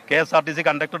ഒഴിവാക്കണം, KSRTC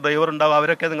കണ്ടക്ടർ ഡ്രൈവർ ഉണ്ടാവും,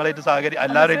 അവരൊക്കെ നിങ്ങളായിട്ട്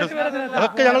എല്ലാവരായിട്ടും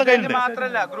അതൊക്കെ ഞങ്ങൾ കയ്യിലുണ്ട്.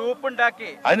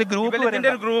 അതിന്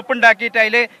ഗ്രൂപ്പ് ഉണ്ടാക്കിയിട്ട്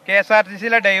അതിൽ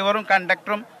KSRTCയിലെ ഡ്രൈവറും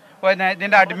കണ്ടക്ടറും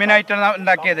ഇതിന്റെ അഡ്മിനായിട്ടാണ്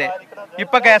ഉണ്ടാക്കിയത്.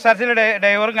 ഇപ്പൊ KSRTCയിലെ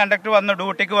ഡ്രൈവറും കണ്ടക്ടറും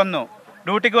വന്നു,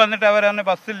 ഡ്യൂട്ടിക്ക് വന്നിട്ട് അവർ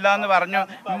ബസ്സില്ല എന്ന് പറഞ്ഞു.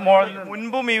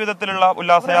 മുൻപും ഈ വിധത്തിലുള്ള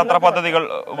ഉല്ലാസയാത്രാ പദ്ധതികൾ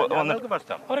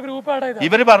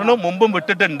ഇവര് പറഞ്ഞു മുമ്പും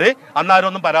വിട്ടിട്ടുണ്ട്, അന്നാരും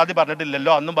ഒന്നും പരാതി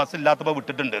പറഞ്ഞിട്ടില്ലല്ലോ, അന്നും ബസ് ഇല്ലാത്തപ്പോ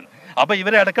വിട്ടിട്ടുണ്ട്. അപ്പൊ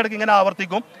ഇവര് ഇടയ്ക്കിടയ്ക്ക് ഇങ്ങനെ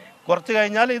ആവർത്തിക്കും. കുറച്ച്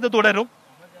കഴിഞ്ഞാൽ ഇത് തുടരും.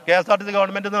 KSRTC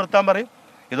ഗവൺമെന്റ് നിർത്താൻ പറയും.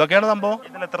 ഇതൊക്കെയാണ് സംഭവം.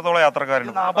 ഇതിൽ എത്രത്തോളം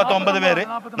യാത്രക്കാരുണ്ട്?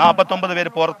 49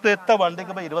 പേര്. പുറത്തെത്ത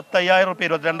വണ്ടിക്ക് ഇപ്പൊ 25,000 രൂപ,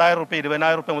 22,000 രൂപ,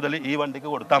 20,000 രൂപ മുതൽ ഈ വണ്ടിക്ക്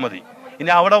കൊടുത്താൽ മതി.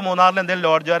 ഇനി അവിടെ മൂന്നാറിൽ എന്തെങ്കിലും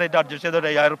ലോഡ്ജുകാരായിട്ട് അഡ്ജസ്റ്റ് ചെയ്ത്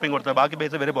 5,000 രൂപയും കൊടുത്താൽ ബാക്കി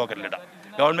പൈസ ഇവര് പോക്കറ്റിലിട.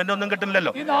 ഗവൺമെന്റ് ഒന്നും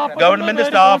കിട്ടില്ലല്ലോ. ഗവൺമെന്റ്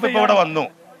സ്റ്റാഫ് ഇപ്പൊ ഇവിടെ വന്നു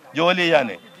ജോലി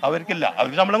ചെയ്യാന്, അവർക്കില്ല,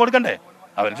 അവർക്ക് ശമ്പളം കൊടുക്കണ്ടേ?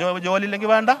 അവർക്ക് ജോലി ഇല്ലെങ്കിൽ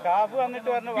വേണ്ട.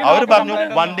 അവർ പറഞ്ഞു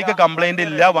വണ്ടിക്ക് കംപ്ലൈന്റ്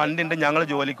ഇല്ല, വണ്ടി ഉണ്ട്, ഞങ്ങൾ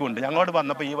ജോലിക്കും ഉണ്ട്. ഞങ്ങളോട്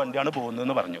വന്നപ്പോ ഈ വണ്ടിയാണ്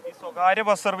പോകുന്നതെന്ന് പറഞ്ഞു. സ്വകാര്യ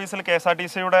ബസ് സർവീസിൽ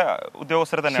KSRTCയുടെ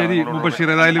ഉദ്യോഗസ്ഥർ തന്നെ. ശരി മുബഷീർ,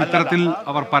 ഏതായാലും ഇത്തരത്തിൽ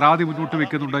അവർ പരാതി മുന്നോട്ട്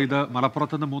വെക്കുന്നുണ്ട്. ഇത്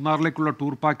മലപ്പുറത്ത് നിന്ന് മൂന്നാറിലേക്കുള്ള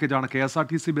ടൂർ പാക്കേജാണ്.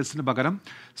 KSRTC ബസ്സിന് പകരം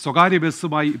സ്വകാര്യ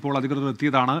ബസ്സുമായി ഇപ്പോൾ അധികൃതർ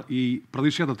എത്തിയതാണ് ഈ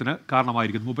പ്രതിഷേധത്തിന്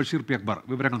കാരണമായിരിക്കുന്നത്. മുബഷീർ പി അക്ബർ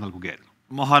വിവരങ്ങൾ നൽകുകയായിരുന്നു.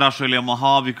 മഹാരാഷ്ട്രയിലെ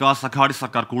മഹാവികാസ് അഘാടി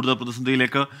സർക്കാർ കൂടുതൽ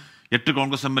പ്രതിസന്ധിയിലേക്ക്. 8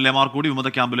 കോൺഗ്രസ് MLA-മാർ കൂടി വിമത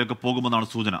ക്യാമ്പിലേക്ക് പോകുമെന്നാണ്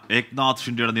സൂചന. ഏക്നാഥ്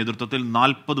ഷിൻഡെയുടെ നേതൃത്വത്തിൽ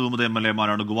 40 വിമത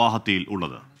MLA-മാരാണ് ഗുവാഹത്തിയിൽ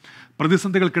ഉള്ളത്.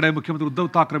 പ്രതിസന്ധികൾക്കിടെ മുഖ്യമന്ത്രി ഉദ്ധവ്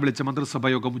താക്കറെ വിളിച്ച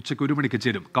മന്ത്രിസഭാ യോഗം ഉച്ചയ്ക്ക് 1 മണിക്ക്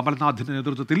ചേരും. കമൽനാഥിന്റെ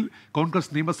നേതൃത്വത്തിൽ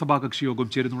കോൺഗ്രസ് നിയമസഭാ കക്ഷി യോഗം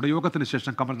ചേരുന്നുണ്ട്. യോഗത്തിന്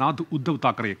ശേഷം കമൽനാഥ് ഉദ്ധവ്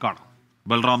താക്കറയെ കാണും.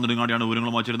 ബൽറാം നെടുങ്ങാടിയാണ്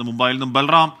വിവരങ്ങളുമായി ചേരുന്നത് മുംബൈയിൽ നിന്നും.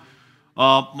 ബൽറാം,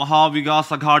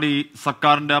 മഹാവികാസ് അഘാടി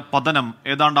സർക്കാരിന്റെ പതനം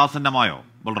ഏതാണ്ട് ആസന്നമായോ?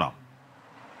 ബൽറാം,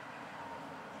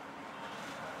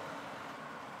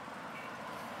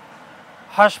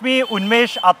 ഹഷ്മി,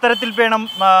 ഉന്മേഷ്, അത്തരത്തിൽ വേണം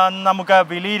നമുക്ക്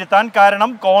വിലയിരുത്താൻ.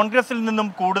 കാരണം കോൺഗ്രസിൽ നിന്നും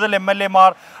കൂടുതൽ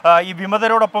MLA-മാർ ഈ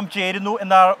വിമതരോടൊപ്പം ചേരുന്നു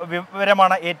എന്ന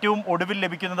വിവരമാണ് ഏറ്റവും ഒടുവിൽ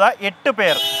ലഭിക്കുന്നത്. 8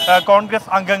 പേർ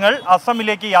കോൺഗ്രസ് അംഗങ്ങൾ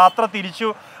അസമിലേക്ക് യാത്ര തിരിച്ചു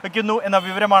വയ്ക്കുന്നു എന്ന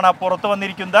വിവരമാണ് പുറത്തു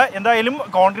വന്നിരിക്കുന്നത്. എന്തായാലും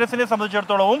കോൺഗ്രസിനെ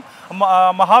സംബന്ധിച്ചിടത്തോളവും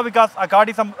മഹാവികാസ്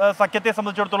അഘാടി സഖ്യത്തെ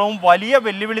സംബന്ധിച്ചിടത്തോളവും വലിയ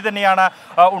വെല്ലുവിളി തന്നെയാണ്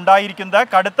ഉണ്ടായിരിക്കുന്നത്.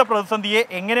 കടുത്ത പ്രതിസന്ധിയെ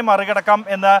എങ്ങനെ മറികടക്കാം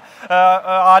എന്ന്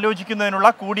ആലോചിക്കുന്നതിനുള്ള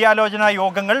കൂടിയാലോചനാ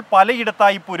യോഗങ്ങൾ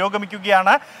പലയിടത്തായി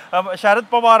പുരോഗമിക്കുകയാണ്.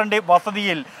 ശരത് പവാറിന്റെ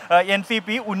വസതിയിൽ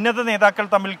NCP ഉന്നത നേതാക്കൾ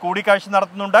തമ്മിൽ കൂടിക്കാഴ്ച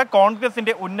നടത്തുന്നുണ്ട്.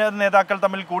 കോൺഗ്രസിന്റെ ഉന്നത നേതാക്കൾ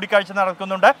തമ്മിൽ കൂടിക്കാഴ്ച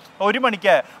നടക്കുന്നുണ്ട്. 1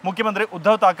 മണിക്ക് മുഖ്യമന്ത്രി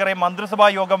ഉദ്ധവ് താക്കറെ മന്ത്രിസഭാ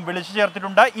യോഗം വിളിച്ചു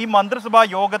ചേർത്തിട്ടുണ്ട്. ഈ മന്ത്രിസഭാ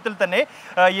യോഗത്തിൽ തന്നെ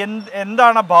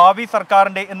എന്താണ് ഭാവി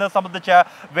സർക്കാരിന്റെ എന്ന് സംബന്ധിച്ച്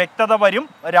വ്യക്തത വരും.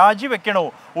 രാജിവെക്കണോ,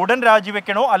 ഉടൻ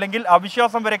രാജിവെക്കണോ, അല്ലെങ്കിൽ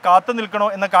അവിശ്വാസം വരെ കാത്തു നിൽക്കണോ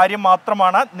എന്ന കാര്യം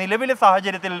മാത്രമാണ് നിലവിലെ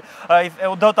സാഹചര്യത്തിൽ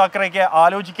ഉദ്ധവ് താക്കറേക്ക്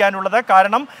ആലോചിക്കാനുള്ളത്.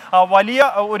 കാരണം വലിയ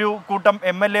ഒരു കൂട്ടം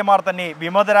MLA-മാർ തന്നെ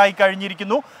വിമതരായി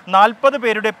കഴിഞ്ഞിരിക്കുന്നു. 40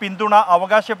 പേരുടെ പിന്തുണ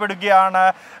അവകാശപ്പെടുകയാണ്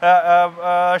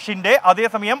ഷിൻഡെ.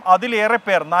 അതേസമയം അതിലേറെ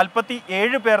പേർ,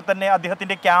 47 പേർ തന്നെ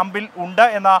അദ്ദേഹത്തിൻ്റെ ക്യാമ്പിൽ ഉണ്ട്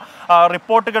എന്ന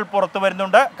റിപ്പോർട്ടുകൾ പുറത്തു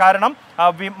വരുന്നുണ്ട്. കാരണം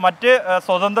മറ്റ്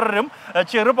സ്വതന്ത്രരും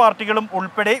ചെറു പാർട്ടികളും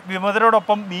ഉൾപ്പെടെ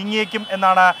വിമതരോടൊപ്പം നീങ്ങിയേക്കും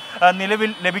എന്നാണ്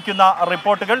നിലവിൽ ലഭിക്കുന്ന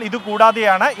റിപ്പോർട്ടുകൾ.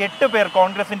 ഇതുകൂടാതെയാണ് 8 പേർ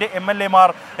കോൺഗ്രസിൻ്റെ MLA-മാർ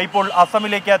ഇപ്പോൾ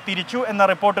അസമിലേക്ക് തിരിച്ചു എന്ന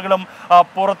റിപ്പോർട്ടുകളും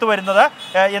പുറത്തു വരുന്നത്.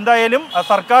 എന്തായാലും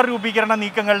സർക്കാർ രൂപീകരണ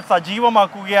നീക്കങ്ങൾ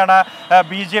സജീവമാക്കുകയാണ്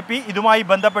BJP. ഇതുമായി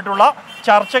ബന്ധപ്പെട്ടുള്ള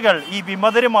ചർച്ചകൾ ഈ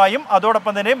വിമതരുമായും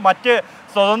അതോടൊപ്പം തന്നെ മറ്റ്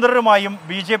സ്വതന്ത്രരുമായും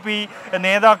BJP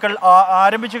നേതാക്കൾ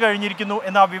ആരംഭിച്ചു കഴിഞ്ഞിരിക്കുന്നു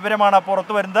എന്ന വിവരമാണ്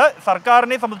പുറത്തു വരുന്നത്.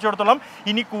 സർക്കാരിനെ സംബന്ധിച്ചിടത്തോളം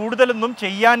ഇനി കൂടുതലൊന്നും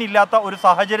ചെയ്യാനില്ലാത്ത ഒരു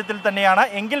സാഹചര്യത്തിൽ തന്നെയാണ്.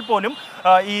 എങ്കിൽ പോലും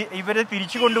ഇവരെ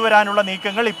തിരിച്ചു കൊണ്ടുവരാനുള്ള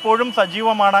നീക്കങ്ങൾ ഇപ്പോഴും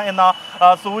സജീവമാണ് എന്ന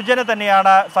സൂചന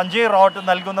തന്നെയാണ് സഞ്ജയ് റാവത്ത്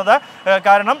നൽകുന്നത്.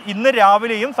 കാരണം ഇന്ന്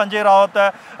രാവിലെയും സഞ്ജയ് റാവത്ത്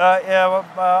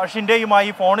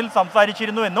ഷിൻഡെയുമായി ഫോണിൽ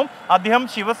സംസാരിച്ചിരുന്നു എന്നും അദ്ദേഹം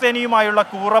ശിവസേനയുമായുള്ള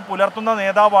കൂറ പുലർത്തുന്ന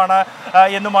നേതാവാണ്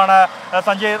എന്നുമാണ്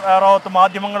സഞ്ജയ് റാവത്ത്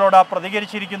മാധ്യമങ്ങളോട്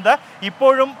പ്രതികരിച്ചിരിക്കുന്നത്.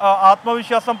 ഇപ്പോഴും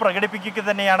ആത്മവിശ്വാസം പ്രകടിപ്പിക്കുക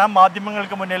തന്നെയാണ്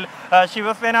മാധ്യമങ്ങൾക്ക് മുന്നിൽ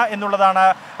ശിവസേന എന്നുള്ളതാണ്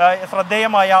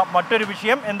ശ്രദ്ധേയമായ മറ്റൊരു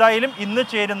വിഷയം. എന്തായാലും ഇന്ന്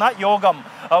ചേരുന്ന യോഗം,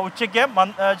 ഉച്ചയ്ക്ക്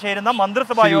ചേരുന്ന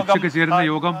മന്ത്രിസഭാ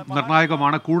യോഗം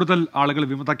നിർണായകമാണ്. കൂടുതൽ ആളുകൾ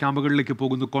വിമത ക്യാമ്പുകളിലേക്ക്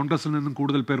പോകുന്നു, കോൺഗ്രസിൽ നിന്നും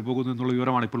കൂടുതൽ പേർ പോകുന്നു എന്നുള്ള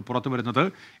വിവരമാണ് ഇപ്പോൾ പുറത്തു വരുന്നത്.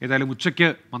 ഏതായാലും ഉച്ചയ്ക്ക്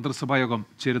മന്ത്രിസഭാ യോഗം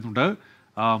ചേരുന്നുണ്ട്.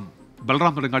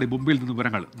 ബൽറാം നെടുങ്ങാടി മുംബൈയിൽ നിന്ന്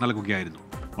വിവരങ്ങൾ നൽകുകയായിരുന്നു.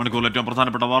 മണിക്കൂറിൽ ഏറ്റവും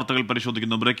പ്രധാനപ്പെട്ട വാർത്തകൾ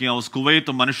പരിശോധിക്കുന്നു. Breaking house.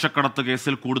 കുവൈത്ത് മനുഷ്യക്കടത്ത്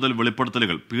കേസിൽ കൂടുതൽ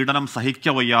വെളിപ്പെടുത്തലുകൾ. പീഡനം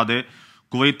സഹിക്കവയ്യാതെ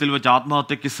കുവൈത്തിൽ വെച്ച്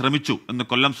ആത്മഹത്യയ്ക്ക് ശ്രമിച്ചു എന്ന്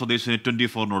കൊല്ലം സ്വദേശിനി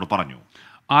 24-നോട് പറഞ്ഞു.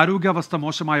 ആരോഗ്യാവസ്ഥ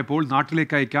മോശമായപ്പോൾ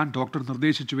നാട്ടിലേക്ക് അയക്കാൻ ഡോക്ടർ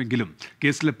നിർദ്ദേശിച്ചുവെങ്കിലും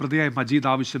കേസിലെ പ്രതിയായ മജീദ്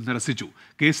ആവശ്യം നിരസിച്ചു.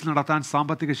 കേസ് നടത്താൻ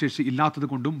സാമ്പത്തിക ശേഷി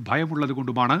ഇല്ലാത്തതുകൊണ്ടും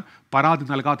ഭയമുള്ളതുകൊണ്ടുമാണ് പരാതി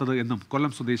നൽകാത്തത് എന്നും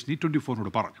കൊല്ലം സ്വദേശിനി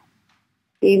 24-നോട് പറഞ്ഞു.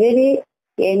 ഇവര്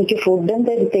എനിക്ക് ഫുഡും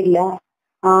തരത്തില്ല,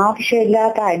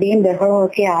 ആവശ്യമില്ലാത്ത അടിയും ബഹളവും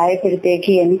ഒക്കെ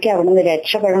ആയപ്പോഴത്തേക്ക് എനിക്ക് അവിടെ നിന്ന്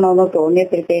രക്ഷപ്പെടണമെന്ന്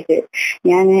തോന്നിയപ്പോഴത്തേക്ക്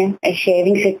ഞാൻ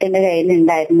ഷേവിംഗ് സെറ്റിന്റെ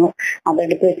കയ്യിലുണ്ടായിരുന്നു,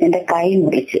 അതെടുത്ത് വെച്ച് എന്റെ കൈ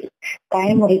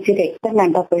മുറിച്ച് രക്തം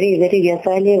കണ്ടപ്പോഴേ ഇവര്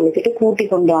ഗസാലിയെ വിളിച്ചിട്ട്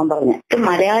കൂട്ടിക്കൊണ്ടുപോകാൻ പറഞ്ഞു.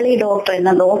 മലയാളി ഡോക്ടർ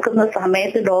എന്നെ നോക്കുന്ന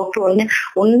സമയത്ത് ഡോക്ടർ പറഞ്ഞു,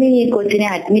 ഒന്നി ഈ കൊച്ചിനെ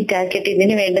അഡ്മിറ്റ് ആക്കിയിട്ട്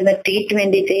ഇതിന് വേണ്ടുന്ന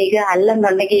ട്രീറ്റ്മെന്റ് ചെയ്യുക,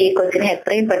 അല്ലെന്നുണ്ടെങ്കിൽ ഈ കൊച്ചിനെ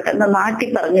എത്രയും പെട്ടെന്ന്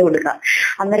നാട്ടിൽ പറഞ്ഞു കൊടുക്കുക.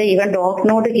 അന്നേരം ഇവൻ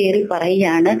ഡോക്ടറിനോട് കയറി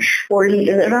പറയുകയാണ്,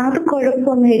 അത്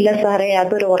കുഴപ്പമൊന്നുമില്ല സാറേ,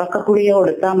 അതൊരു ഉറക്കക്കുളിക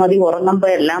കൊടുത്താൽ മതി, ഉറങ്ങുമ്പോ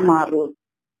എല്ലാം മാറും.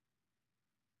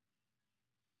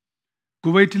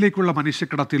 കുവൈറ്റിലേക്കുള്ള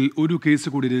മനുഷ്യക്കടത്തിൽ ഒരു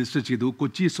കേസ് കൂടി രജിസ്റ്റർ ചെയ്തു.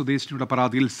 കൊച്ചി സ്വദേശിനിയുടെ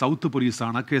പരാതിയിൽ സൗത്ത്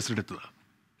പോലീസാണ് കേസെടുത്തത്.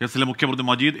 കേസിലെ മുഖ്യപ്രതി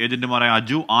മജീദ്, ഏജന്റുമാരായ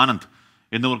അജു, ആനന്ദ്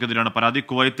എന്നിവർക്കെതിരെയാണ് പരാതി.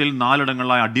 കുവൈത്തിൽ 4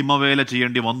 ഇടങ്ങളിലായി അടിമവേല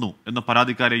ചെയ്യേണ്ടി വന്നു എന്ന്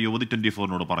പരാതിക്കാരെ യുവതി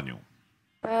 24-നോട് പറഞ്ഞു.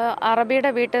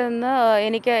 അറബിയുടെ വീട്ടിൽ നിന്ന്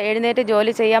എനിക്ക് എഴുന്നേറ്റ്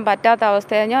ജോലി ചെയ്യാൻ പറ്റാത്ത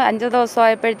അവസ്ഥയാണ്. 5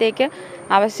 ദിവസമായപ്പോഴത്തേക്ക്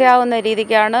അവശയാവുന്ന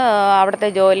രീതിക്കാണ് അവിടുത്തെ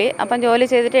ജോലി. അപ്പം ജോലി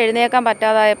ചെയ്തിട്ട് എഴുന്നേക്കാൻ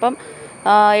പറ്റാതായപ്പം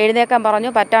എഴുന്നേക്കാൻ പറഞ്ഞു.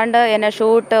 പറ്റാണ്ട് എന്നെ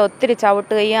ഷൂട്ട് ഒത്തിരി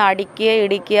ചവിട്ടുകയും അടിക്കുക,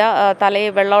 ഇടിക്കുക,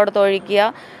 തലയിൽ വെള്ളമെടുത്ത് ഒഴിക്കുക,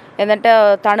 എന്നിട്ട്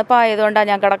തണുപ്പായതുകൊണ്ടാണ്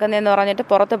ഞാൻ കിടക്കുന്നതെന്ന് പറഞ്ഞിട്ട്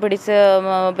പുറത്ത് പിടിച്ച്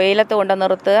വെയിലത്ത് കൊണ്ട്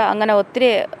നിർത്തുക. അങ്ങനെ ഒത്തിരി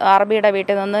അറബിയുടെ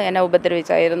വീട്ടിൽ നിന്ന് എന്നെ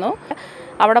ഉപദ്രവിച്ചായിരുന്നു.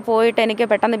 അവിടെ പോയിട്ട് എനിക്ക്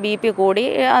പെട്ടെന്ന് BP കൂടി.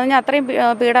 അതിന് അത്രയും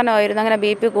പീഡനമായിരുന്നു. അങ്ങനെ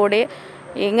BP കൂടി.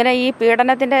 ഇങ്ങനെ ഈ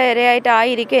പീഡനത്തിൻ്റെ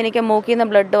ഇരയായിട്ടായിരിക്കും എനിക്ക് മൂക്കിൽ നിന്ന്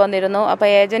ബ്ലഡ് വന്നിരുന്നു. അപ്പോൾ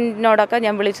ഏജൻറ്റിനോടൊക്കെ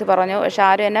ഞാൻ വിളിച്ച് പറഞ്ഞു. പക്ഷെ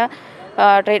ആരും എന്നെ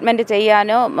ട്രീറ്റ്മെൻറ്റ്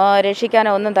ചെയ്യാനോ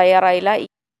രക്ഷിക്കാനോ ഒന്നും തയ്യാറായില്ല.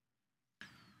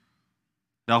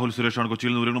 രാഹുൽ സുരേഷാണ്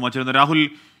കൊച്ചിയിൽ നിന്ന് വിവരങ്ങളുമായി. രാഹുൽ,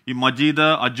 ഈ മജീദ്,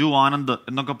 അജു, ആനന്ദ്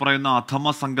എന്നൊക്കെ പറയുന്ന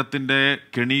അധമ സംഘത്തിന്റെ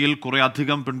കെണിയിൽ കുറെ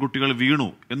അധികം പെൺകുട്ടികൾ വീണു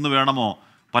എന്ന് വേണമോ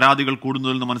പരാതികൾ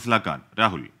കൂടുന്നതിൽ നിന്ന് മനസ്സിലാക്കാൻ?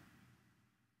 രാഹുൽ.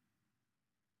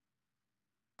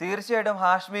 തീർച്ചയായിട്ടും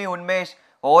ഹാഷ്മി, ഉന്മേഷ്,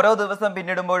 ഓരോ ദിവസം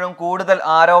പിന്നിടുമ്പോഴും കൂടുതൽ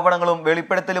ആരോപണങ്ങളും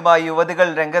വെളിപ്പെടുത്തലുമായി യുവതികൾ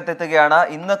രംഗത്തെത്തുകയാണ്.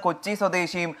 ഇന്ന് കൊച്ചി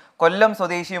സ്വദേശിയും കൊല്ലം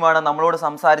സ്വദേശിയുമാണ് നമ്മളോട്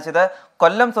സംസാരിച്ചത്.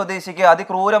 കൊല്ലം സ്വദേശിക്ക്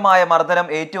അതിക്രൂരമായ മർദ്ദനം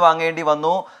ഏറ്റുവാങ്ങേണ്ടി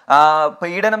വന്നു.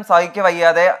 പീഡനം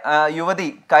സഹിക്കവയ്യാതെ യുവതി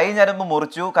കൈഞ്ഞരമ്പ്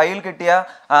മുറിച്ചു. കയ്യിൽ കിട്ടിയ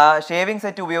ഷേവിംഗ്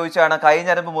സെറ്റ് ഉപയോഗിച്ചാണ്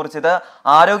കൈഞ്ഞരമ്പ് മുറിച്ചത്.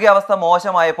 ആരോഗ്യാവസ്ഥ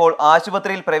മോശമായപ്പോൾ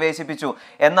ആശുപത്രിയിൽ പ്രവേശിപ്പിച്ചു.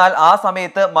 എന്നാൽ ആ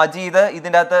സമയത്ത് മജീദ്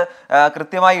ഇതിൻ്റെ അകത്ത്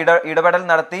കൃത്യമായി ഇടപെടൽ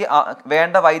നടത്തി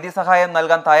വേണ്ട വൈദ്യസഹായം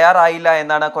നൽകാൻ തയ്യാറായില്ല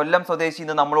എന്നാണ് കൊല്ലം സ്വദേശി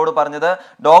ഇന്ന് നമ്മളോട് പറഞ്ഞത്.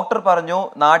 ഡോക്ടർ പറഞ്ഞു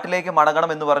നാട്ടിലേക്ക്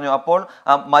മടങ്ങണമെന്ന് പറഞ്ഞു. അപ്പോൾ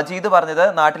മജീദ് പറഞ്ഞത്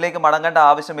നാട്ടിലേക്ക് മടങ്ങേണ്ട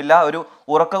ആവശ്യമില്ല, ഒരു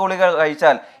ഉറക്കഗുളിക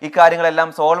കഴിച്ചാൽ ഇക്കാര്യങ്ങളെല്ലാം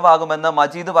സോൾവ് ആകുമെന്ന്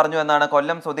മജീദ് പറഞ്ഞു എന്നാണ്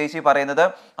കൊല്ലം സ്വദേശി പറയുന്നത്.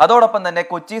 അതോടൊപ്പം തന്നെ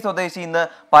കൊച്ചി സ്വദേശി ഇന്ന്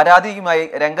പരാതിയുമായി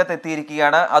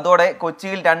രംഗത്തെത്തിയിരിക്കുകയാണ്. അതോടെ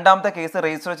കൊച്ചിയിൽ രണ്ടാമത്തെ കേസ്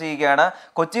രജിസ്റ്റർ ചെയ്യുകയാണ്.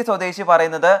 കൊച്ചി സ്വദേശി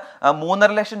പറയുന്നത്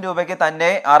 3.5 ലക്ഷം രൂപയ്ക്ക്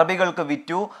തന്നെ അറബികൾക്ക്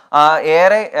വിറ്റു.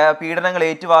 ഏറെ പീഡനങ്ങൾ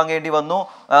ഏറ്റുവാങ്ങേണ്ടി വന്നു.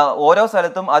 ഓരോ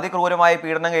സ്ഥലത്തും അതിക്രൂരമായ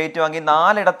പീഡനങ്ങൾ ഏറ്റുവാങ്ങി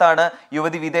 4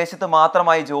 യുവതി വിദേശത്ത്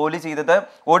മാത്രമായി ജോലി ചെയ്തത്.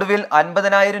 ഒടുവിൽ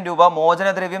 50,000 രൂപ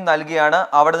മോചനദ്രവ്യം നൽകിയാണ്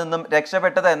അവിടെ നിന്നും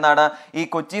രക്ഷപ്പെട്ടത് എന്നാണ് ഈ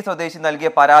കൊച്ചി സ്വദേശി നൽകിയ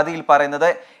പരാതിയിൽ പറയുന്നത്.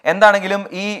 എന്താണെങ്കിലും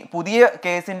ഈ പുതിയ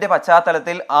കേസിന്റെ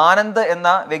പശ്ചാത്തലത്തിൽ ആനന്ദ് എന്ന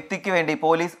വ്യക്തിക്ക് വേണ്ടി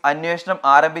പോലീസ് അന്വേഷണം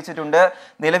ആരംഭിച്ചിട്ടുണ്ട്.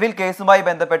 നിലവിൽ കേസുമായി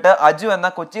ബന്ധപ്പെട്ട് അജു എന്ന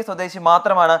കൊച്ചി സ്വദേശി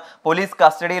മാത്രമാണ് പോലീസ്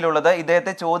കസ്റ്റഡിയിലുള്ളത്.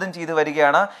 ഇദ്ദേഹത്തെ ചോദ്യം ചെയ്തു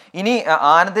വരികയാണ്. ഇനി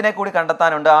ആനന്ദിനെ കൂടി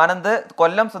കണ്ടെത്താനുണ്ട്. ആനന്ദ്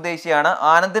കൊല്ലം സ്വദേശിയാണ്.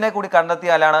 ആനന്ദിനെ കൂടി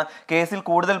കണ്ടെത്തിയാലാണ് കേസിൽ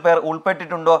കൂടുതൽ പേർ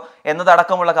ഉൾപ്പെട്ടിട്ടുണ്ടോ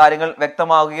എന്നതടക്കമുള്ള കാര്യങ്ങൾ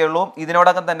വ്യക്തമാവുകയുള്ളൂ.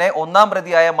 ഇതിനോടകം തന്നെ 1-ാം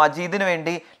പ്രതിയായ മജീദിന്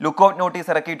വേണ്ടി ലുക്കൌട്ട്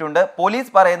നോട്ടീസ് ഇറക്കിയിട്ടുണ്ട്.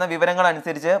 പോലീസ് പറയുന്ന വിവരങ്ങൾ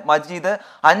അനുസരിച്ച് മജീദ്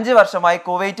 5 വർഷമായി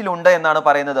കുവൈറ്റിലുണ്ട് എന്നാണ്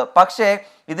പറയുന്നത്. പക്ഷേ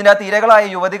ഇതിനകത്ത് ഇരകളായ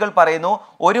യുവതികൾ പറയുന്നു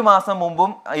 1 മാസം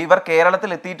മുമ്പും ഇവർ കേരളത്തിൽ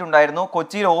എത്തിയിട്ടുണ്ടായിരുന്നു,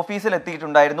 കൊച്ചിയിൽ ഓഫീസിൽ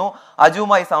എത്തിയിട്ടുണ്ടായിരുന്നു,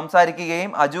 അജുവുമായി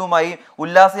സംസാരിക്കുകയും അജുവുമായി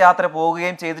ഉല്ലാസയാത്ര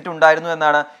പോവുകയും ചെയ്തിട്ടുണ്ടായിരുന്നു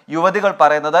എന്നാണ് യുവതികൾ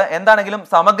പറയുന്നത്. എന്താണെങ്കിലും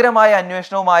സമഗ്രമായ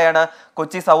അന്വേഷണവുമായാണ്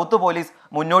കൊച്ചി സൗത്ത് പോലീസ്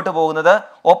മുന്നോട്ട് പോകുന്നത്.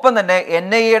 ഒപ്പം തന്നെ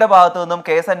NIA ഭാഗത്തു നിന്നും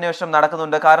കേസ് അന്വേഷണം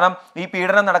നടക്കുന്നുണ്ട്. കാരണം ഈ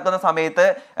പീഡനം നടക്കുന്ന സമയത്ത്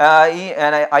ഈ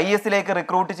IS-ലേക്ക്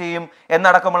റിക്രൂട്ട് ചെയ്യും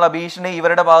എന്നടക്കമുള്ള ഭീഷണി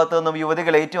ഇവരുടെ ഭാഗത്തു നിന്നും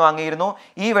യുവതികൾ ഏറ്റുവാങ്ങിയിരുന്നു.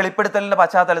 ഈ വെളിപ്പെടുത്തലിന്റെ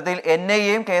പശ്ചാത്തലത്തിൽ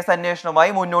NIA കേസ്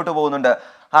അന്വേഷണവുമായി മുന്നോട്ട് പോകുന്നുണ്ട്.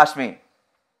 ഹാഷ്മി.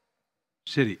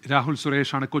 ശരി, രാഹുൽ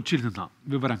സുരേഷാണ് കൊച്ചിയിൽ നിന്ന്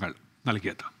വിവരങ്ങൾ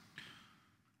നൽകിയത്.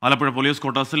 ആലപ്പുഴ പോലീസ്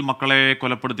ക്വാർട്ടേഴ്സിൽ മക്കളെ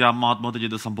കൊലപ്പെടുത്തിയ അമ്മ ആത്മഹത്യ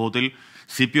ചെയ്ത സംഭവത്തിൽ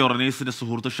CPO റനീസിന്റെ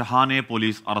സുഹൃത്ത് ഷഹാനയെ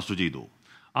പോലീസ് അറസ്റ്റ് ചെയ്തു.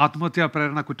 ആത്മഹത്യാ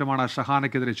പ്രേരണ കുറ്റമാണ്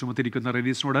ഷഹാനയ്ക്കെതിരെ ചുമത്തിയിരിക്കുന്ന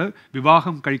റനീസിനോട്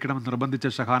വിവാഹം കഴിക്കണമെന്ന് നിർബന്ധിച്ച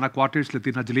ഷഹാന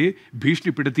ക്വാർട്ടേഴ്സിലെത്തി നജിലയെ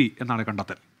ഭീഷണിപ്പെടുത്തി എന്നാണ്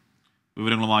കണ്ടെത്തൽ.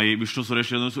 വിവരങ്ങളുമായി വിഷ്ണു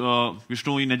സുരേഷ്.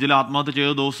 വിഷ്ണു, ഈ നജില ആത്മഹത്യ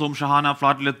ചെയ്ത ദിവസവും ഷഹാന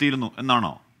ഫ്ളാറ്റിലെത്തിയിരുന്നു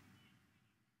എന്നാണോ?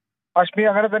 ഹാഷ്മി,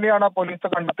 അങ്ങനെ തന്നെയാണ് പോലീസ്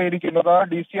കണ്ടെത്തിയിരിക്കുന്നത്.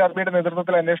 DCRBയുടെ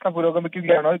നേതൃത്വത്തിൽ അന്വേഷണം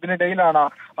പുരോഗമിക്കുകയാണ്. ഇതിനിടയിലാണ്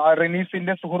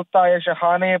റനീസിന്റെ സുഹൃത്തായ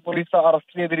ഷഹാനയെ പോലീസ്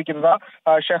അറസ്റ്റ് ചെയ്തിരിക്കുന്നത്.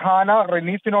 ഷഹാന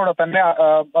റനീസിനോട് തന്നെ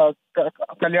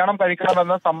കല്യാണം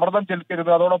കഴിക്കണമെന്ന് സമ്മർദ്ദം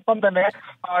ചെലുത്തിയിരുന്നു. അതോടൊപ്പം തന്നെ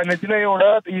നജിലയോട്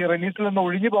ഈ റനീസിൽ നിന്ന്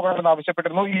ഒഴിഞ്ഞു പോകണമെന്ന്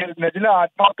ആവശ്യപ്പെട്ടിരുന്നു. ഈ നജില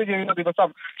ആത്മഹത്യ ചെയ്യുന്ന ദിവസം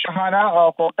ഷഹാന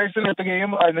ക്വാർട്ടേഴ്സിൽ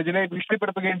എത്തുകയും നജിലയെ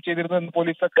ഭീഷണിപ്പെടുത്തുകയും ചെയ്തിരുന്നു എന്ന്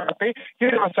പോലീസ് കണ്ടെത്തി.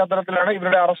 ഈ പശ്ചാത്തലത്തിലാണ്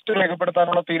ഇവരുടെ അറസ്റ്റ്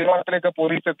രേഖപ്പെടുത്താനുള്ള തീരുമാനത്തിലേക്ക്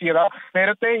പോലീസ് എത്തിയത്.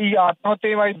 നേരത്തെ ഈ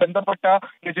ആത്മഹത്യയുമായി ബന്ധപ്പെട്ട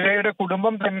നജിലയുടെ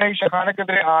കുടുംബം തന്നെ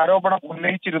ഷഹാനക്കെതിരെ ആരോപണം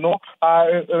ഉന്നയിച്ചിരുന്നു.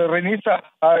 റനീസ്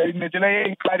നജിലയെ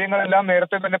ഇക്കാര്യങ്ങളെല്ലാം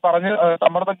നേരത്തെ തന്നെ പറഞ്ഞ്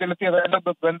സമ്മർദ്ദം ചെലുത്തി, അതായത്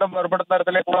ബന്ധം ഏർപ്പെടുന്ന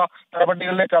തരത്തിലേക്കുള്ള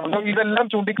നടപടികളിലേക്ക് കടന്നു. ഇതെല്ലാം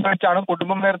ചൂണ്ടിക്കാണിച്ചാണ്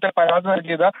കുടുംബം നേരത്തെ പരാതി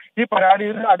നൽകിയത്. ഈ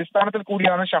പരാതിയുടെ അടിസ്ഥാനത്തിൽ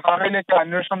കൂടിയാണ് ഷഹാനയിലേക്ക്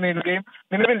അന്വേഷണം നീങ്ങുകയും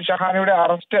നിലവിൽ ഷഹാനയുടെ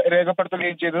അറസ്റ്റ്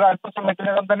രേഖപ്പെടുത്തുകയും ചെയ്തത്.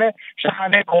 അല്പസമയത്തിനകം തന്നെ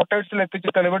ഷഹാനെ ക്വാർട്ടേഴ്സിൽ എത്തിച്ച്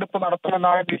തെളിവെടുപ്പ്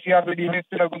നടത്തുമെന്നാണ് DCRB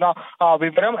DYSP നൽകുന്ന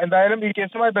വിവരം. എന്തായാലും ഈ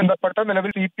കേസുമായി ബന്ധപ്പെട്ട്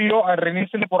നിലവിൽ CPO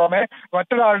റനീസിന് പുറമെ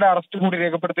മറ്റൊരാളുടെ അറസ്റ്റ് കൂടി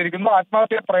രേഖപ്പെടുത്തിയിരിക്കുന്നു.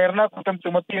 ആത്മഹത്യാ പ്രേരണ കുറ്റം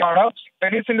ചുമത്തിയാണ്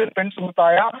റനീസിന്റെ പെൺ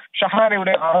സുഹൃത്തായ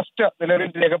ഷഹാനയുടെ അറസ്റ്റ്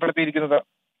നിലവിൽ രേഖപ്പെടുത്തിയിരിക്കുന്നത്.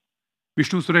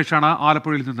 വിഷ്ണു സുരേഷാണ്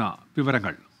ആലപ്പുഴയിൽ നിന്ന്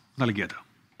വിവരങ്ങൾ നൽകിയത്.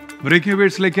 ബ്രേക്കിംഗ്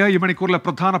അവേഴ്സിലേക്ക് ഈ മണിക്കൂറിലെ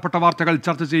പ്രധാനപ്പെട്ട വാർത്തകൾ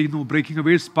ചർച്ച ചെയ്യുന്നു. Breaking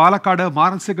hours. പാലക്കാട്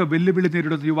മാനസിക വെല്ലുവിളി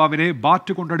നേരിടുന്ന യുവാവിനെ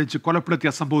ബാറ്റ് കൊണ്ടടിച്ച്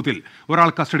കൊലപ്പെടുത്തിയ സംഭവത്തിൽ ഒരാൾ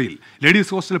കസ്റ്റഡിയിൽ.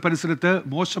 ലേഡീസ് ഹോസ്റ്റൽ പരിസരത്ത്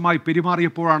മോശമായി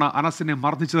പെരുമാറിയപ്പോഴാണ് അനസിനെ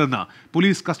മർദ്ദിച്ചതെന്ന്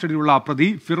പോലീസ് കസ്റ്റഡിയിലുള്ള പ്രതി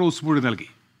ഫിറോസ് മൊഴി നൽകി.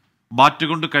 ബാറ്റ്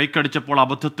കൊണ്ട് കൈക്കടിച്ചപ്പോൾ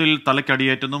അബദ്ധത്തിൽ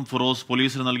തലയ്ക്കടിയേറ്റെന്നും ഫിറോസ്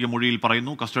പോലീസിന് നൽകിയ മൊഴിയിൽ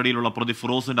പറയുന്നു. കസ്റ്റഡിയിലുള്ള പ്രതി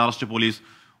ഫിറോസിന്റെ അറസ്റ്റ് പോലീസ്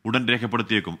ഉടൻ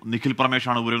രേഖപ്പെടുത്തിയേക്കും. നിഖിൽ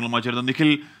പരമേശാണ് വിവരങ്ങളുമായി ചേരുന്നത്.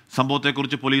 നിഖിൽ,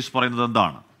 സംഭവത്തെക്കുറിച്ച് പോലീസ് പറയുന്നത്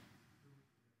എന്താണ്?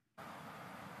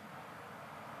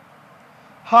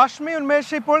 ഹാഷ്മി,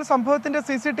 ഉന്മേഷ്, ഇപ്പോൾ സംഭവത്തിന്റെ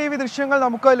CCTV ദൃശ്യങ്ങൾ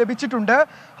നമുക്ക് ലഭിച്ചിട്ടുണ്ട്.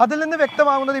 അതിൽ നിന്ന്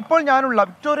വ്യക്തമാകുന്നത് ഇപ്പോൾ ഞാനുള്ള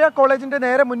വിക്ടോറിയ കോളേജിന്റെ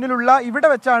നേരെ മുന്നിലുള്ള ഇവിടെ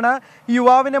വെച്ചാണ് ഈ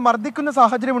യുവാവിനെ മർദ്ദിക്കുന്ന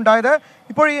സാഹചര്യം ഉണ്ടായത്.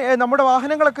 ഇപ്പോൾ നമ്മുടെ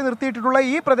വാഹനങ്ങളൊക്കെ നിർത്തിയിട്ടുള്ള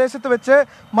ഈ പ്രദേശത്ത് വെച്ച്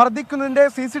മർദ്ദിക്കുന്നതിന്റെ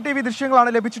CCTV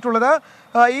ദൃശ്യങ്ങളാണ് ലഭിച്ചിട്ടുള്ളത്.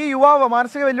 ഈ യുവാവ്,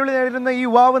 മാനസിക വെല്ലുവിളി നേരിടുന്ന ഈ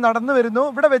യുവാവ് നടന്നു വരുന്നു.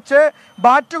 ഇവിടെ വെച്ച്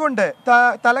ബാറ്റ് കൊണ്ട്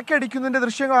തലക്കടിക്കുന്നതിന്റെ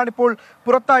ദൃശ്യങ്ങളാണ് ഇപ്പോൾ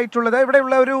പുറത്തായിട്ടുള്ളത്.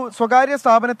 ഇവിടെയുള്ള ഒരു സ്വകാര്യ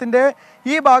സ്ഥാപനത്തിന്റെ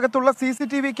ഈ ഭാഗത്തുള്ള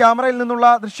CCTV ക്യാമറയിൽ നിന്നുള്ള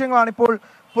ദൃശ്യങ്ങളാണ് ഇപ്പോൾ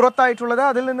പുറത്തായിട്ടുള്ളത്.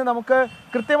 അതിൽ നിന്ന് നമുക്ക്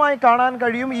കൃത്യമായി കാണാൻ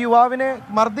കഴിയും. ഈ യുവാവിനെ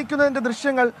മർദ്ദിക്കുന്നതിൻ്റെ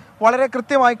ദൃശ്യങ്ങൾ വളരെ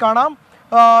കൃത്യമായി കാണാം.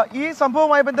 ഈ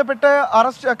സംഭവവുമായി ബന്ധപ്പെട്ട്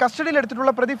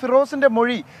കസ്റ്റഡിയിലെടുത്തിട്ടുള്ള പ്രതി ഫിറോസിന്റെ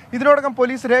മൊഴി ഇതിനോടകം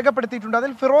പോലീസ് രേഖപ്പെടുത്തിയിട്ടുണ്ട്.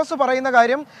 അതിൽ ഫിറോസ് പറയുന്ന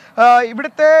കാര്യം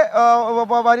ഇവിടുത്തെ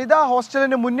വനിതാ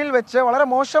ഹോസ്റ്റലിന് മുന്നിൽ വെച്ച് വളരെ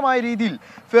മോശമായ രീതിയിൽ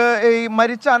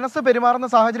മരിച്ച അനസ് പെരുമാറുന്ന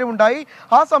സാഹചര്യം ഉണ്ടായി.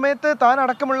 ആ സമയത്ത് താൻ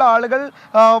അടക്കമുള്ള ആളുകൾ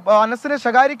അനസിനെ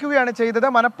ശകാരിക്കുകയാണ് ചെയ്തത്.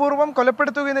 മനഃപൂർവ്വം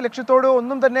കൊലപ്പെടുത്തുക എന്ന ലക്ഷ്യത്തോട്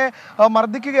ഒന്നും തന്നെ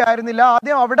മർദ്ദിക്കുകയായിരുന്നില്ല.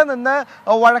 ആദ്യം അവിടെ നിന്ന്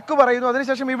വഴക്ക് പറയുന്നു.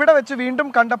 അതിനുശേഷം ഇവിടെ വെച്ച് വീണ്ടും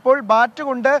കണ്ടപ്പോൾ ബാറ്റ്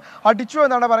കൊണ്ട് അടിച്ചു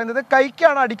എന്നാണ് പറയുന്നത്.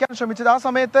 കൈക്കാണ് അടിക്കാൻ ശ്രമിച്ചത്. ആ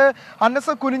സമയത്ത്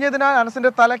അനസ് കുനിഞ്ഞതിനാൽ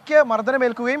അനസിന്റെ തലയ്ക്ക്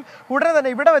മർദ്ദനമേൽക്കുകയും ഉടനെ തന്നെ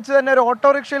ഇവിടെ വെച്ച് തന്നെ ഒരു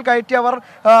ഓട്ടോറിക്ഷയിൽ കയറ്റി അവർ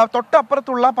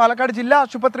തൊട്ടപ്പുറത്തുള്ള പാലക്കാട് ജില്ലാ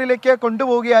ആശുപത്രിയിലേക്ക്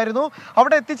കൊണ്ടുപോവുകയായിരുന്നു.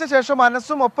 അവിടെ എത്തിച്ച ശേഷം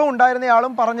അനസും ഒപ്പം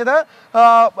ഉണ്ടായിരുന്നയാളും പറഞ്ഞത്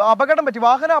അപകടം പറ്റി,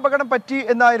 വാഹന അപകടം പറ്റി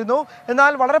എന്നായിരുന്നു.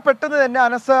 എന്നാൽ വളരെ പെട്ടെന്ന് തന്നെ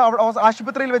അനസ്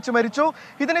ആശുപത്രിയിൽ വെച്ച് മരിച്ചു.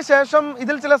 ഇതിനുശേഷം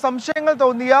ഇതിൽ ചില സംശയങ്ങൾ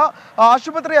തോന്നിയ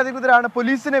ആശുപത്രി അധികൃതരാണ്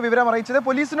പോലീസിനെ വിവരം അറിയിച്ചത്.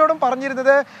 പോലീസിനോടും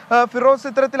പറഞ്ഞിരുന്നത് ഫിറോസ്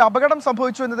ഇത്തരത്തിൽ അപകടം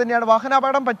സംഭവിച്ചു എന്ന് തന്നെയാണ്,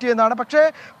 വാഹനാപകടം പറ്റിയെന്നാണ്. പക്ഷേ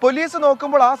പോലീസ്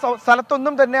നോക്കുമ്പോൾ ആ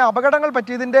സ്ഥലത്തൊന്നും തന്നെ അപകടങ്ങൾ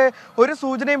പറ്റിയതിന്റെ ഒരു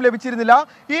സൂചനയും ലഭിച്ചിരുന്നില്ല.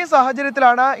 ഈ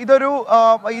സാഹചര്യത്തിലാണ്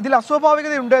ഇതിൽ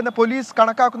അസ്വാഭാവികതയുണ്ട് എന്ന് പോലീസ്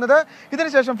കണക്കാക്കുന്നത്.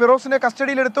 ഇതിനുശേഷം ഫിറോസിനെ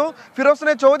കസ്റ്റഡിയിലെടുത്തു.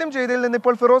 ഫിറോസിനെ ചോദ്യം ചെയ്തതിൽ നിന്ന്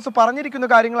ഇപ്പോൾ ഫിറോസ് പറഞ്ഞിരിക്കുന്ന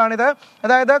കാര്യങ്ങളാണിത്.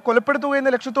 അതായത് കൊലപ്പെടുത്തുക എന്ന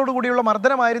ലക്ഷ്യത്തോടു കൂടിയുള്ള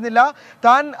മർദ്ദനമായിരുന്നില്ല.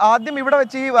 താൻ ആദ്യം ഇവിടെ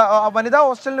വെച്ച് ഈ വനിതാ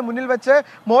ഹോസ്റ്റലിന് മുന്നിൽ വെച്ച്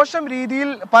മോശം രീതിയിൽ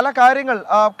പല കാര്യങ്ങൾ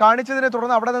കാണിച്ചതിനെ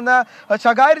തുടർന്ന് അവിടെ നിന്ന്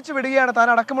ശകാരിച്ചു വിടുകയാണ് താൻ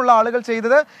അടക്കമുള്ള ആളുകൾ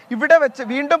ചെയ്തത്. ഇവിടെ വെച്ച്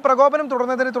വീണ്ടും പ്രകോപനം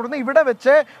തുടർന്നതിനെ തുടർന്ന് ഇവിടെ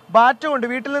വെച്ച് ബാറ്റ് കൊണ്ട്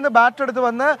വീട്ടിൽ നിന്ന് ബാറ്റ് എടുത്ത്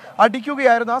വന്ന്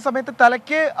അടിക്കുകയായിരുന്നു. ആ സമയത്ത്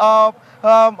തലയ്ക്ക്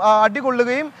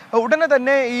അടികൊള്ളുകയും ഉടനെ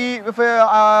തന്നെ ഈ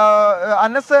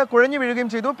അനസ് കുഴഞ്ഞു വീഴുകയും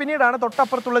ചെയ്തു. പിന്നീടാണ്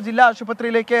തൊട്ടപ്പുറത്തുള്ള ജില്ലാ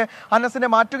ആശുപത്രിയിലേക്ക് അനസിനെ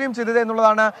മാറ്റുകയും ചെയ്തത്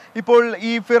എന്നുള്ളതാണ് ഇപ്പോൾ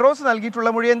ഈ ഫിറോസ് നൽകിയിട്ടുള്ള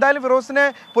മൊഴി. എന്തായാലും ഫിറോസിനെ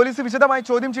പോലീസ് വിശദമായി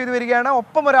ചോദ്യം ചെയ്തു വരികയാണ്.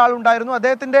 ഒപ്പം ഒരാളുണ്ടായിരുന്നു.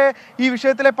 അദ്ദേഹത്തിന്റെ ഈ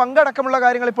വിഷയത്തിലെ പങ്കടക്കമുള്ള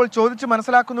കാര്യങ്ങൾ ഇപ്പോൾ ചോദിച്ചു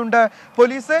മനസ്സിലാക്കുന്നുണ്ട്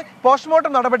പോലീസ്.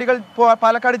 പോസ്റ്റ്മോർട്ടം നടപടികൾ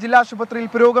പാലക്കാട് ജില്ലാ ആശുപത്രിയിൽ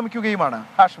പുരോഗമിക്കുകയുമാണ്.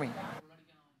 ഹാഷ്മി.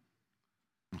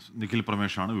 നിഖിൽ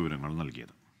പ്രമേഷാണ് വിവരങ്ങൾ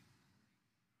നൽകിയത്.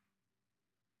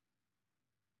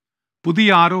 പുതിയ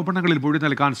ആരോപണങ്ങളിൽ മൊഴി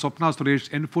നൽകാൻ സ്വപ്ന സുരേഷ്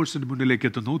എൻഫോഴ്സ്മെന്റ് മുന്നിലേക്ക്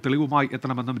എത്തുന്നു. തെളിവുമായി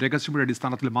എത്തണമെന്നും രഹസ്യമൊഴി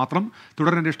അടിസ്ഥാനത്തിൽ മാത്രം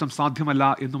തുടരന്വേഷണം സാധ്യമല്ല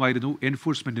എന്നുമായിരുന്നു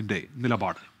എൻഫോഴ്സ്മെന്റിന്റെ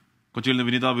നിലപാട്. കൊച്ചിയിൽ നിന്ന്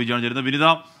വിനിത വിജയാണ് ചേരുന്നത്. വിനിത,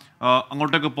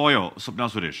 അങ്ങോട്ടേക്ക് പോയോ സ്വപ്ന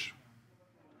സുരേഷ്?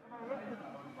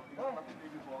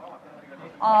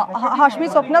 ഹാഷ്മി,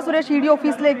 സ്വപ്ന സുരേഷ് ഇ ഡി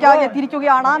ഓഫീസിലേക്ക്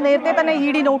എത്തിയിരിക്കുകയാണ്. നേരത്തെ തന്നെ ഇ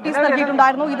ഡി നോട്ടീസ്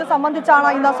നൽകിയിട്ടുണ്ടായിരുന്നു. ഇത് സംബന്ധിച്ചാണ്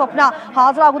ഇന്ന് സ്വപ്ന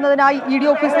ഹാജരാകുന്നതിനായി ഇ ഡി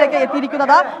ഓഫീസിലേക്ക്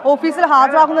എത്തിയിരിക്കുന്നത്. ഓഫീസിൽ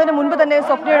ഹാജരാകുന്നതിന് മുൻപ് തന്നെ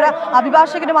സ്വപ്നയുടെ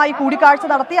അഭിഭാഷകനുമായി കൂടിക്കാഴ്ച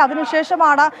നടത്തി.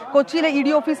 അതിനുശേഷമാണ് കൊച്ചിയിലെ ഇ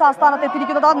ഡി ഓഫീസ് ആസ്ഥാനത്ത്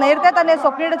എത്തിയിരിക്കുന്നത്. നേരത്തെ തന്നെ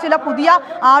സ്വപ്നയുടെ ചില പുതിയ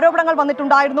ആരോപണങ്ങൾ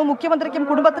വന്നിട്ടുണ്ടായിരുന്നു. മുഖ്യമന്ത്രിക്കും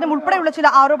കുടുംബത്തിനും ഉൾപ്പെടെയുള്ള ചില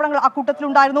ആരോപണങ്ങൾ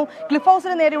അക്കൂട്ടത്തിലുണ്ടായിരുന്നു. ക്ലിഫ്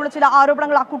ഹൗസിന് നേരെയുള്ള ചില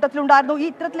ആരോപണങ്ങൾ അക്കൂട്ടത്തിലുണ്ടായിരുന്നു. ഈ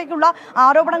ഇത്തരത്തിലേക്കുള്ള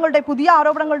പുതിയ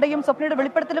ആരോപണങ്ങളുടെയും സ്വപ്നയുടെ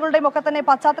വെളിപ്പെടുത്തലുകളുടെയും ഒക്കെ തന്നെ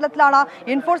പശ്ചാത്തലത്തിലാണ്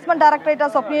എൻഫോഴ്സ്മെന്റ് ഡയറക്ടറേറ്റ്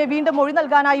സ്വപ്നയെ വീണ്ടും മൊഴി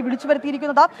നൽകാനായി വിളിച്ചു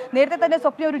വരുത്തിയിരിക്കുന്നത്. നേരത്തെ തന്നെ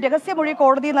സ്വപ്ന ഒരു രഹസ്യമൊഴി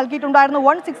കോടതിയിൽ നൽകിയിട്ടുണ്ടായിരുന്നു.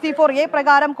 164A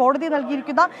പ്രകാരം കോടതി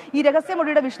നൽകിയിരിക്കുന്ന ഈ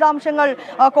രഹസ്യമൊഴിയുടെ വിശദാംശങ്ങൾ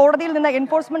കോടതിയിൽ നിന്ന്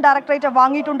എൻഫോഴ്സ്മെന്റ് ഡയറക്ടറേറ്റ്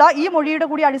വാങ്ങിയിട്ടുണ്ട്. ഈ മൊഴിയുടെ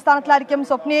കൂടി അടിസ്ഥാനത്തിലായിരിക്കും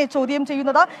സ്വപ്നയെ ചോദ്യം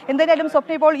ചെയ്യുന്നത്. എന്തായാലും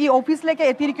സ്വപ്ന ഇപ്പോൾ ഈ ഓഫീസിലേക്ക്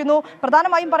എത്തിയിരിക്കുന്നു.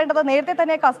 പ്രധാനമായും പറയേണ്ടത്, നേരത്തെ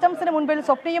തന്നെ കസ്റ്റംസിന് മുൻപിൽ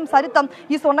സ്വപ്നയും സരിത്തും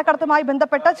ഈ സ്വർണ്ണക്കടത്തുമായി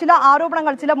ബന്ധപ്പെട്ട ചില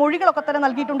ആരോപണങ്ങൾ, ചില മൊഴികളൊക്കെ തന്നെ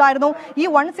നൽകിയിട്ടുണ്ടായിരുന്നു. ഈ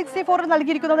 164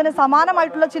 നൽകിയിരിക്കുന്നതിന്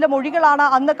സമാനമായിട്ടുള്ള ചില മൊഴികളാണ്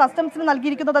അന്ന് കസ്റ്റംസിന്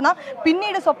നൽകിയിരിക്കുന്നതെന്ന്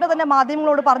പിന്നീട് സ്വപ്ന തന്നെ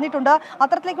മാധ്യമങ്ങളോട് പറഞ്ഞിട്ടുണ്ട്.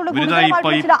 അത്തരത്തിലേക്കുള്ള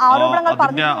ചില ആരോപണങ്ങൾ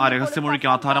രഹസ്യമൊഴിക്ക്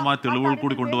ആധാരമായ തെളിവുകൾ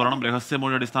കൂടി കൊണ്ടുവരണം,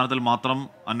 രഹസ്യമൊഴി അടിസ്ഥാനത്തിൽ മാത്രം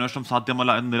അന്വേഷണം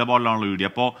സാധ്യമല്ല എന്ന നിലപാടിലാണല്ലോ ഇ ഡി.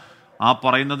 അപ്പോൾ ആ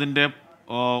പറയുന്നതിന്റെ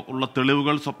ഉള്ള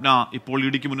തെളിവുകൾ സ്വപ്ന ഇപ്പോൾ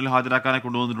ഇ ഡിക്ക് മുന്നിൽ ഹാജരാക്കാനായി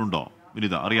കൊണ്ടുവന്നിട്ടുണ്ടോ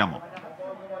വിനിത, അറിയാമോ?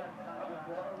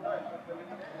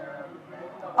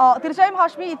 തീർച്ചയായും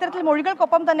ഹാഷ്മി, ഇത്തരത്തിൽ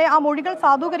മൊഴികൾക്കൊപ്പം തന്നെ ആ മൊഴികൾ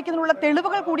സാധൂകരിക്കുന്നതിനുള്ള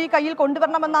തെളിവുകൾ കൂടി കയ്യിൽ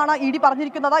കൊണ്ടുവരണമെന്നാണ് ഇ ഡി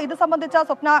പറഞ്ഞിരിക്കുന്നത്. ഇത് സംബന്ധിച്ച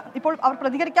സ്വപ്ന ഇപ്പോൾ അവർ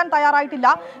പ്രതികരിക്കാൻ തയ്യാറായിട്ടില്ല.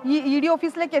 ഈ ഇ ഡി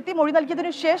ഓഫീസിലേക്ക് എത്തി മൊഴി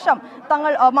നൽകിയതിനു ശേഷം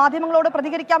തങ്ങൾ മാധ്യമങ്ങളോട്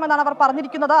പ്രതികരിക്കാമെന്നാണ് അവർ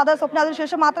പറഞ്ഞിരിക്കുന്നത്. അത് സ്വപ്ന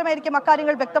അതിനുശേഷം മാത്രമായിരിക്കും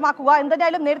അക്കാര്യങ്ങൾ വ്യക്തമാക്കുക.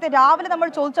 എന്തായാലും നേരത്തെ രാവിലെ നമ്മൾ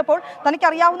ചോദിച്ചപ്പോൾ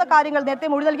തനിക്കറിയാവുന്ന കാര്യങ്ങൾ, നേരത്തെ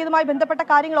മൊഴി നൽകിയതുമായി ബന്ധപ്പെട്ട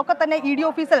കാര്യങ്ങളൊക്കെ തന്നെ ഇ ഡി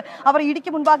ഓഫീസിൽ അവർ ഇ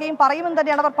ഡിക്ക് മുൻപാകെയും പറയുമെന്ന്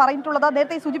തന്നെയാണ് അവർ പറഞ്ഞിട്ടുള്ളത്.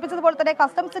 നേരത്തെ സൂചിപ്പിച്ചതുപോലെ തന്നെ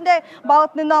കസ്റ്റംസിന്റെ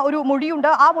ഭാഗത്ത് നിന്ന് ഒരു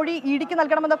മൊഴിയുണ്ട്. ആ മൊഴി ഇ ഡിക്ക്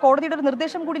നൽകണമെന്ന കോടതിയുടെ ഒരു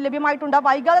നിർദ്ദേശം കൂടി ലഭ്യമായിട്ടുണ്ട്.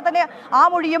 വൈകാതെ തന്നെ ആ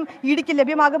മൊഴിയും ഇ ഡിക്ക്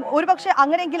ലഭ്യമാകും. ഒരുപക്ഷെ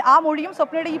അങ്ങനെയെങ്കിൽ ആ മൊഴിയും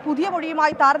സ്വപ്നയുടെ ഈ പുതിയ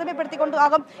മൊഴിയുമായി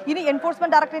താരതമ്യപ്പെടുത്തിക്കൊണ്ടാകും ഇനി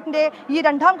എൻഫോഴ്സ്മെന്റ് ഡയറക്ടറേറ്റിന്റെ ഈ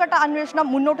രണ്ടാം ഘട്ട അന്വേഷണം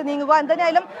മുന്നോട്ട് നീങ്ങുക.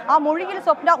 എന്തായാലും ആ മൊഴിയിൽ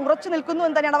സ്വപ്ന ഉറച്ചു നിൽക്കുന്നു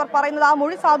എന്ന് തന്നെയാണ് അവർ പറയുന്നത്. ആ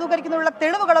മൊഴി സാധൂകരിക്കുന്നതിനുള്ള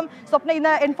തെളിവുകളും സ്വപ്ന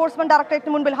ഇന്ന് എൻഫോഴ്സ്മെന്റ്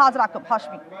ഡയറക്ടറേറ്റിന് മുൻപിൽ ഹാജരാക്കും.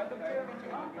 ഹാഷ്മി.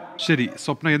 ശരി,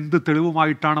 സ്വപ്ന എന്ത്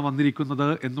തെളിവുമായിട്ടാണ് വന്നിരിക്കുന്നത്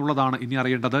എന്നുള്ളതാണ് ഇനി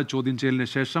അറിയേണ്ടത്. ചോദ്യം ചെയ്യലിന്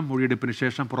ശേഷം, മൊഴിയെടുപ്പിന്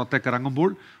ശേഷം പുറത്തേക്ക് ഇറങ്ങുമ്പോൾ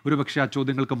ഒരുപക്ഷെ ആ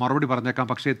ചോദ്യങ്ങൾക്ക് മറുപടി പറഞ്ഞേക്കാം.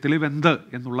 പക്ഷേ തെളിവെന്ത്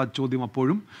എന്നുള്ള ചോദ്യം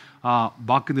അപ്പോഴും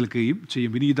ബാക്കി നിൽക്കുകയും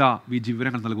ചെയ്യും. വിനീത വി ജി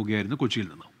വിവരങ്ങൾ നൽകുകയായിരുന്നു കൊച്ചിയിൽ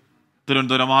നിന്ന്.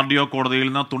 തിരുവനന്തപുരം RDO കോടതിയിൽ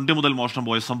നിന്ന് തൊണ്ടി മുതൽ മോഷണം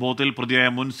പോയ സംഭവത്തിൽ പ്രതിയായ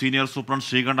മുൻ സീനിയർ സൂപ്രണ്ട്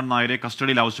ശ്രീകണ്ഠൻ നായരെ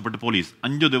കസ്റ്റഡിയിൽ ആവശ്യപ്പെട്ട് പോലീസ്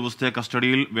 5 ദിവസത്തെ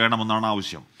കസ്റ്റഡിയിൽ വേണമെന്നാണ്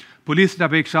ആവശ്യം. പോലീസിന്റെ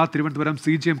അപേക്ഷ തിരുവനന്തപുരം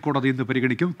CJM കോടതി ഇന്ന്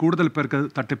പരിഗണിക്കും. കൂടുതൽ പേർക്ക്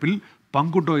തട്ടിപ്പിൽ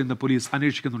പങ്കുണ്ടോ എന്ന് പോലീസ്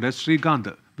അന്വേഷിക്കുന്നുണ്ട്.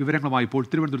 ശ്രീകാന്ത് വിവരങ്ങളുമായി ഇപ്പോൾ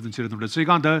തിരുവനന്തപുരത്ത് ചേരുന്നുണ്ട്.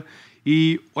 ശ്രീകാന്ത്, ഈ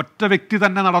ഒറ്റ വ്യക്തി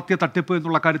തന്നെ നടത്തിയ തട്ടിപ്പ്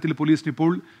എന്നുള്ള കാര്യത്തിൽ പോലീസിന്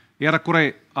ഇപ്പോൾ ഏറെക്കുറെ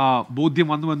ബോധ്യം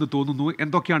വന്നുവെന്ന് തോന്നുന്നു.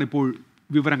 എന്തൊക്കെയാണ് ഇപ്പോൾ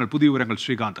വിവരങ്ങൾ, പുതിയ വിവരങ്ങൾ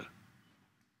ശ്രീകാന്ത്?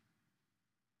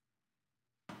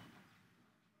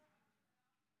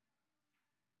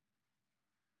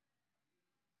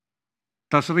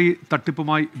 ട്രഷറി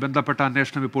തട്ടിപ്പുമായി ബന്ധപ്പെട്ട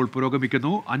അന്വേഷണം ഇപ്പോൾ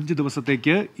പുരോഗമിക്കുന്നു. 5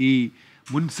 ദിവസത്തേക്ക് ഈ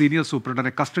മുൻ സീനിയർ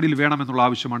സൂപ്രണ്ടിനെ കസ്റ്റഡിയിൽ വേണമെന്നുള്ള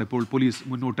ആവശ്യമാണ് ഇപ്പോൾ പോലീസ്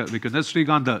മുന്നോട്ട് വെക്കുന്നത്.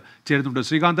 ശ്രീകാന്ത് ചേരുന്നുണ്ട്.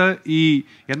 ശ്രീകാന്ത്, ഈ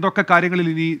എന്തൊക്കെ കാര്യങ്ങളിൽ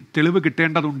ഇനി തെളിവ്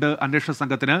കിട്ടേണ്ടതുണ്ട് അന്വേഷണ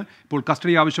സംഘത്തിന്? ഇപ്പോൾ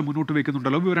കസ്റ്റഡി ആവശ്യം മുന്നോട്ട്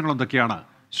വെക്കുന്നുണ്ടല്ലോ, വിവരങ്ങൾ എന്തൊക്കെയാണ്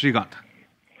ശ്രീകാന്ത്?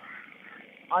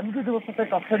 5 ദിവസത്തെ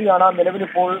കസ്റ്റഡിയാണ്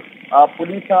നിലവിലിപ്പോൾ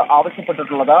പോലീസ്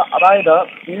ആവശ്യപ്പെട്ടിട്ടുള്ളത്. അതായത്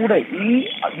കൂടെ ഈ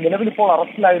നിലവിലിപ്പോൾ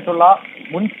അറസ്റ്റിലായിട്ടുള്ള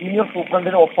മുൻ സീനിയർ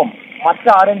സൂപ്രണ്ടിനൊപ്പം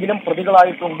മറ്റാരെങ്കിലും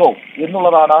പ്രതികളായിട്ടുണ്ടോ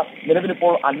എന്നുള്ളതാണ്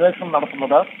നിലവിലിപ്പോൾ അന്വേഷണം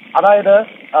നടത്തുന്നത്. അതായത്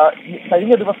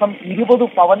കഴിഞ്ഞ ദിവസം 20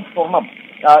 പവൻ സ്വർണം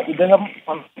ഇദ്ദേഹം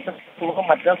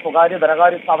മറ്റ് സ്വകാര്യ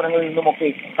ധനകാര്യ സ്ഥാപനങ്ങളിൽ നിന്നുമൊക്കെ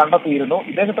കണ്ടെത്തിയിരുന്നു.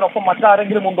 ഇദ്ദേഹത്തിനൊപ്പം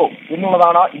മറ്റാരെങ്കിലും ഉണ്ടോ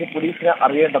എന്നുള്ളതാണ് ഇനി പോലീസിന്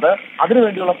അറിയേണ്ടത്.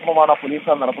 അതിനുവേണ്ടിയുള്ള ശ്രമമാണ്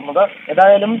പോലീസ് നടത്തുന്നത്.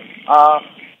 ഏതായാലും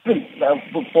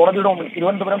കോടതിയുടെ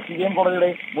തിരുവനന്തപുരം CJM കോടതിയുടെ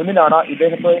മുന്നിലാണ്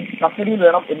ഇദ്ദേഹത്തെ കസ്റ്റഡിയിൽ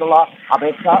വേണം എന്നുള്ള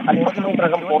അപേക്ഷ.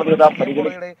 അല്പസമയത്തിനകം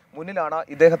കോടതിയുടെ മുന്നിലാണ്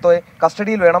ഇദ്ദേഹത്തെ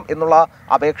കസ്റ്റഡിയിൽ വേണം എന്നുള്ള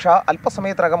അപേക്ഷ.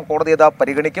 അല്പസമയത്തിനകം കോടതി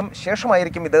പരിഗണിക്കും.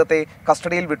 ശേഷമായിരിക്കും ഇദ്ദേഹത്തെ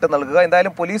കസ്റ്റഡിയിൽ വിട്ടു നൽകുക.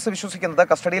 എന്തായാലും പോലീസ് വിശ്വസിക്കുന്നത്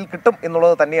കസ്റ്റഡിയിൽ കിട്ടും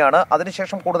എന്നുള്ളത് തന്നെയാണ്.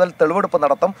 അതിനുശേഷം കൂടുതൽ തെളിവെടുപ്പ്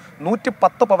നടത്തും.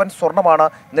 110 പവൻ സ്വർണ്ണമാണ്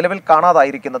നിലവിൽ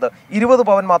കാണാതായിരിക്കുന്നത്. 20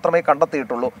 പവൻ മാത്രമേ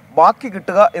കണ്ടെത്തിയിട്ടുള്ളൂ. ബാക്കി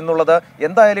കിട്ടുക എന്നുള്ളത്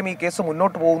എന്തായാലും ഈ കേസ്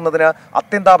മുന്നോട്ട് പോകുന്നതിന്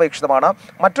അത്യന്താപേക്ഷിതമാണ്.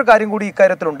 മറ്റൊരു കാര്യം കൂടി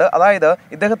ഇക്കാര്യത്തിലുണ്ട്. അതായത്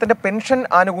ഇദ്ദേഹത്തിന്റെ പെൻഷൻ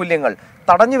ആനുകൂല്യങ്ങൾ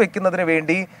തടഞ്ഞു വെക്കുന്നതിന്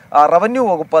വേണ്ടി റവന്യൂ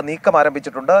വകുപ്പ് നീക്കം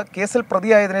ആരംഭിച്ചിട്ടുണ്ട്. കേസിൽ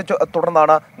പ്രതിയായതിനെ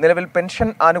തുടർന്നാണ് നിലവിൽ പെൻഷൻ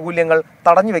ആനുകൂല്യങ്ങൾ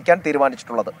തടഞ്ഞു വെക്കാൻ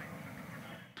തീരുമാനിച്ചിട്ടുള്ളത്.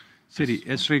 ശരി,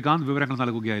 ശ്രീകാന്ത് വിവരങ്ങൾ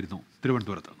നൽകുകയായിരുന്നു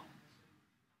തിരുവനന്തപുരത്ത്.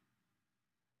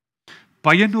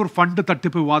 പയ്യന്നൂർ ഫണ്ട്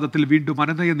തട്ടിപ്പ് വിവാദത്തിൽ വീണ്ടും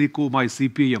അനുനയ നീക്കവുമായി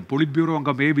CPIM. പൊളിറ്റ് ബ്യൂറോ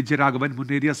അംഗം A. വിജയരാഘവൻ മുൻ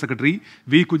ഏരിയ സെക്രട്ടറി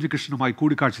V. കുഞ്ഞികൃഷ്ണനുമായി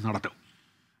കൂടിക്കാഴ്ച നടത്തും.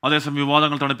 അതേസമയം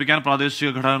വിവാദങ്ങൾ തണുപ്പിക്കാൻ പ്രാദേശിക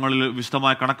ഘടകങ്ങളിൽ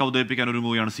വിശദമായ കണക്ക് അവതരിപ്പിക്കാൻ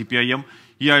ഒരുങ്ങുകയാണ് CPIM.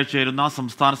 ഈ ആഴ്ച ചേരുന്ന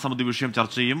സംസ്ഥാന സമിതി വിഷയം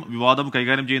ചർച്ച ചെയ്യും. വിവാദം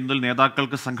കൈകാര്യം ചെയ്യുന്നതിൽ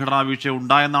നേതാക്കൾക്ക് സംഘടനാ വീഴ്ച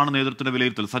ഉണ്ടായെന്നാണ് നേതൃത്വത്തിന്റെ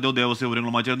വിലയിരുത്തൽ. സജോ ദേവസ്യ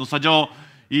വിവരങ്ങളുമായി ചേരുന്നു. സജോ,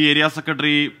 ഈ ഏരിയ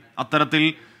സെക്രട്ടറി അത്തരത്തിൽ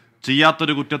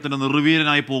ചെയ്യാത്തൊരു കുറ്റത്തിന്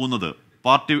നിർവീര്യനായി പോകുന്നത്,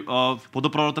 പാർട്ടി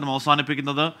പൊതുപ്രവർത്തനം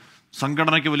അവസാനിപ്പിക്കുന്നത്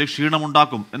സംഘടനയ്ക്ക് വലിയ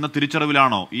ക്ഷീണമുണ്ടാക്കും എന്ന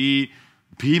തിരിച്ചറിവിലാണോ ഈ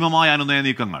ഭീമമായ അനുനയ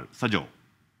നീക്കങ്ങൾ? സജോ.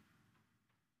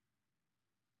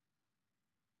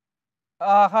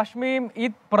 ഹാഷ്മിയും ഈ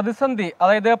പ്രതിസന്ധി,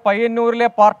 അതായത് പയ്യന്നൂരിലെ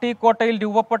പാർട്ടി കോട്ടയിൽ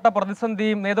രൂപപ്പെട്ട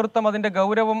പ്രതിസന്ധിയും നേതൃത്വം അതിന്റെ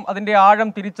ഗൗരവം, അതിന്റെ ആഴം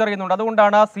തിരിച്ചറിയുന്നുണ്ട്.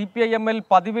 അതുകൊണ്ടാണ് CPIM-ൽ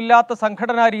പതിവില്ലാത്ത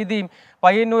സംഘടനാ രീതിയും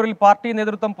പയ്യന്നൂരിൽ പാർട്ടി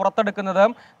നേതൃത്വം പുറത്തെടുക്കുന്നത്.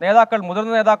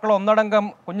 മുതിർന്ന നേതാക്കൾ ഒന്നടങ്കം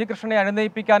കുഞ്ഞികൃഷ്ണനെ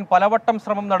അനുനയിപ്പിക്കാൻ പലവട്ടം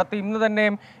ശ്രമം നടത്തി. ഇന്ന് തന്നെ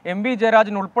MV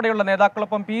ജയരാജൻ ഉൾപ്പെടെയുള്ള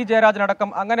നേതാക്കളൊപ്പം P.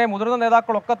 ജയരാജനടക്കം അങ്ങനെ മുതിർന്ന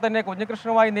നേതാക്കളൊക്കെ തന്നെ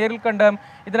കുഞ്ഞികൃഷ്ണനുമായി നേരിൽ കണ്ട്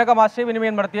ഇതിനകം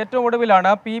ആശയവിനിമയം നടത്തി. ഏറ്റവും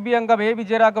ഒടുവിലാണ് PB അംഗം A.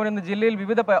 വിജയരാഘവൻ ഇന്ന് ജില്ലയിൽ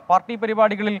വിവിധ പാർട്ടി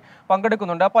പരിപാടികളിൽ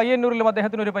പങ്കെടുക്കുന്നുണ്ട്. പയ്യന്നൂരിലും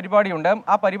അദ്ദേഹത്തിന് ഒരു പരിപാടിയുണ്ട്.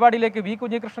 ആ പരിപാടിയിലേക്ക് V.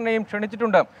 കുഞ്ഞികൃഷ്ണനെയും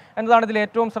ക്ഷണിച്ചിട്ടുണ്ട് എന്നതാണ് ഇതിൽ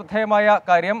ഏറ്റവും ശ്രദ്ധേയമായ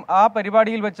കാര്യം. ആ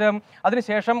പരിപാടിയിൽ വെച്ച്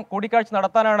അതിനുശേഷം കൂടിക്കാഴ്ച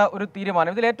നടത്താനാണ് ഒരു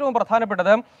തീരുമാനം. ഇതിൽ ഏറ്റവും പ്രധാനപ്പെട്ടത്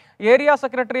ഏരിയ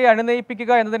സെക്രട്ടറിയെ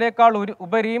അനുനയിപ്പിക്കുക എന്നതിനേക്കാൾ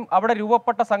ഉപരിയും അവിടെ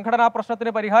രൂപപ്പെട്ട സംഘടനാ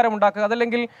പ്രശ്നത്തിന് പരിഹാരമുണ്ടാക്കുക,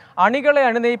 അതല്ലെങ്കിൽ അണികളെ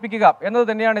അനുനയിപ്പിക്കുക എന്നത്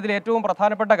തന്നെയാണ് ഇതിൽ ഏറ്റവും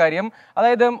പ്രധാനപ്പെട്ട കാര്യം.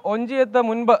 അതായത് ഒഞ്ചിയത്ത്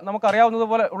മുൻപ്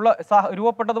നമുക്കറിയാവുന്നതുപോലെ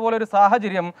രൂപപ്പെട്ടതുപോലെ ഒരു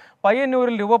സാഹചര്യം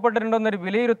പയ്യന്നൂരിൽ രൂപപ്പെട്ടിട്ടുണ്ടെന്നൊരു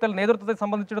വിലയിരുത്തൽ നേതൃത്വത്തെ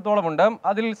സംബന്ധിച്ചിടത്തോളം ഉണ്ട്.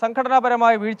 അതിൽ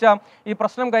സംഘടനാപരമായ വീഴ്ച ഈ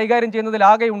പ്രശ്നം കൈകാര്യം ചെയ്യുന്നതിൽ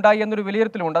ആകെ ഉണ്ടായി എന്നൊരു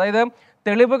വിലയിരുത്തലുമുണ്ട്. അതായത്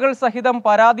തെളിവുകൾ സഹിതം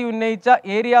പരാതി ഉന്നയിച്ച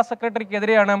ഏരിയ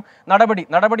സെക്രട്ടറിക്കെതിരെയാണ്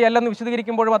നടപടിയല്ലെന്ന്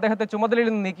വിശദീകരിക്കുമ്പോഴും അദ്ദേഹത്തെ ചുമതലയിൽ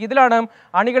നിന്ന് നീക്കി. ഇതിലാണ്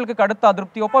അണികൾക്ക് കടുത്ത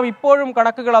അതൃപ്തി. ഒപ്പം ഇപ്പോഴും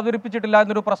കണക്കുകൾ അവതരിപ്പിച്ചിട്ടില്ല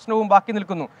എന്നൊരു പ്രശ്നവും ബാക്കി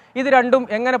നിൽക്കുന്നു. ഇത് രണ്ടും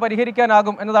എങ്ങനെ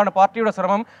പരിഹരിക്കാനാകും എന്നതാണ് പാർട്ടിയുടെ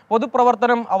ശ്രമം.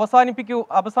 പൊതുപ്രവർത്തനം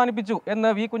അവസാനിപ്പിച്ചു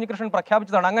എന്ന് V. കുഞ്ഞികൃഷ്ണൻ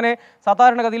പ്രഖ്യാപിച്ചതാണ്. അങ്ങനെ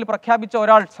സാധാരണഗതിയിൽ പ്രഖ്യാപിച്ച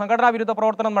ഒരാൾ സംഘടനാ വിരുദ്ധ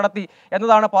പ്രവർത്തനം നടത്തി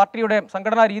എന്നതാണ് പാർട്ടിയുടെ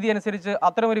സംഘടനാ രീതി അനുസരിച്ച്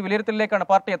അത്തരമൊരു വിലയിരുത്തലിലേക്കാണ്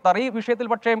പാർട്ടി എത്താറ്. ഈ വിഷയത്തിൽ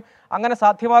പക്ഷേ അങ്ങനെ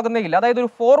സാധ്യമാകുന്നേയില്ല. അതായത്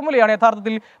ഒരു ഫോർമുലയാണ്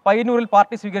യഥാർത്ഥത്തിൽ പയ്യന്നൂരിൽ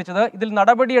പാർട്ടി സ്വീകരിച്ചത്. ഇതിൽ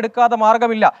നടപടിയെടുക്കാതെ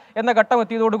മാർഗമില്ല എന്ന ഘട്ടം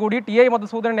എത്തിയതോടുകൂടി TI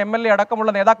മധുസൂദനൻ MLA അടക്കമുള്ള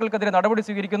നേതാക്കൾക്കെതിരെ നടപടി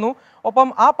സ്വീകരിക്കുന്നു. ഒപ്പം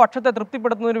ആ പക്ഷത്തെ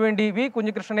തൃപ്തിപ്പെടുത്തുന്നതിന് വേണ്ടി V.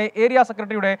 കുഞ്ഞികൃഷ്ണനെ ഏരിയ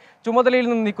സെക്രട്ടറിയുടെ ചുമതലയിൽ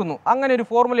നിന്ന് നീക്കുന്നു. അങ്ങനെ ഒരു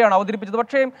ഫോർമുലയാണ് അവതരിപ്പിച്ചത്.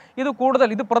 പക്ഷേ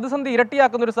ഇത് പ്രതിസന്ധി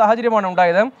ഇരട്ടിയാക്കുന്ന ഒരു സാഹചര്യമാണ്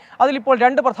ഉണ്ടായത്. അതിലിപ്പോൾ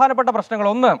രണ്ട് പ്രധാനപ്പെട്ട പ്രശ്നങ്ങൾ.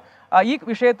 ഒന്ന്, ഈ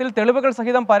വിഷയത്തിൽ തെളിവുകൾ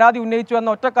സഹിതം പരാതി ഉന്നയിച്ചു എന്ന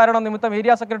ഒറ്റ കാരണം നിമിത്തം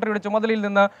ഏരിയ സെക്രട്ടറിയുടെ ചുമതലയിൽ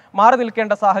നിന്ന് മാറി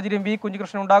നിൽക്കേണ്ട സാഹചര്യം വി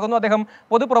കുഞ്ഞികൃഷ്ണൻ ഉണ്ടാകുന്നു. അദ്ദേഹം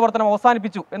പൊതുപ്രവർത്തനം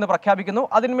അവസാനിപ്പിച്ചു എന്ന് പ്രഖ്യാപിക്കുന്നു.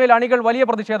 അതിന്മേൽ അണികൾ വലിയ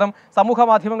പ്രതിഷേധം സമൂഹ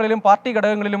മാധ്യമങ്ങളിലും പാർട്ടി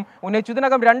ഘടകങ്ങളിലും ഉന്നയിച്ചു.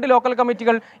 ഇതിനകം 2 ലോക്കൽ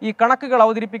കമ്മിറ്റികൾ ഈ കണക്കുകൾ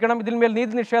അവതരിപ്പിക്കണം, ഇതിന്മേൽ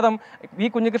നീതി നിഷേധം വി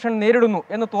കുഞ്ഞികൃഷ്ണൻ നേരിടുന്നു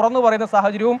എന്ന് തുറന്നു പറയുന്ന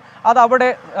സാഹചര്യവും അത് അവിടെ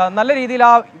നല്ല രീതിയിൽ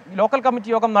ആ ലോക്കൽ കമ്മിറ്റി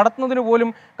യോഗം നടത്തുന്നതിന് പോലും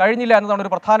കഴിഞ്ഞില്ല എന്നതാണ്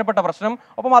ഒരു പ്രധാനപ്പെട്ട പ്രശ്നം.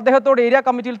 ഒപ്പം അദ്ദേഹത്തോട് ഏരിയ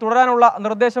കമ്മിറ്റിയിൽ തുടരാനുള്ള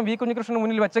നിർദ്ദേശം വി കുഞ്ഞികൃഷ്ണന്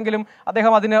മുന്നിൽ വെച്ചെങ്കിലും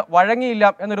അദ്ദേഹം അതിന് വഴങ്ങിയില്ല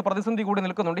എന്നൊരു പ്രതിസന്ധി കൂടി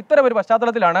നിൽക്കുന്നുണ്ട്. ഇത്തരം ഒരു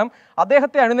പശ്ചാത്തലത്തിലാണ്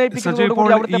അദ്ദേഹത്തെ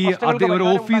ഒരു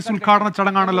ഓഫീസ് ഉദ്ഘാടന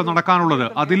ചടങ്ങാണല്ലോ നടക്കാനുള്ളത്.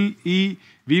 അതിൽ ഈ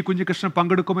വി കുഞ്ഞികൃഷ്ണൻ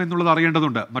പങ്കെടുക്കുമെന്നുള്ളത്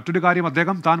അറിയേണ്ടതുണ്ട്. മറ്റൊരു കാര്യം,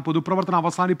 അദ്ദേഹം താൻ പൊതുപ്രവർത്തനം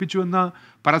അവസാനിപ്പിച്ചു എന്ന്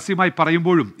പരസ്യമായി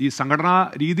പറയുമ്പോഴും ഈ സംഘടനാ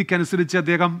രീതിക്കനുസരിച്ച്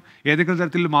അദ്ദേഹം ഏതെങ്കിലും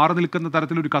തരത്തിൽ മാറി നിൽക്കുന്ന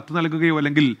തരത്തിൽ ഒരു കത്ത് നൽകുകയോ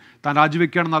അല്ലെങ്കിൽ താൻ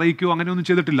രാജിവെക്കുകയാണെന്ന് അറിയിക്കുകയോ അങ്ങനെയൊന്നും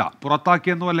ചെയ്തിട്ടില്ല.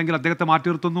 പുറത്താക്കിയെന്നോ അല്ലെങ്കിൽ അദ്ദേഹത്തെ മാറ്റി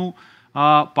നിർത്തുന്നു,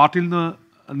 പാർട്ടിയിൽ നിന്ന്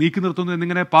നീക്കി നിർത്തുന്നു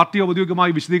എന്നിങ്ങനെ പാർട്ടി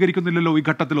ഔദ്യോഗികമായി വിശദീകരിക്കുന്നില്ലല്ലോ ഈ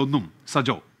ഘട്ടത്തിലൊന്നും.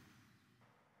 സജോ,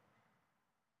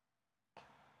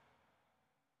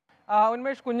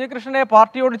 ഉന്മേഷ്, കുഞ്ഞികൃഷ്ണനെ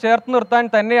പാർട്ടിയോട് ചേർത്ത് നിർത്താൻ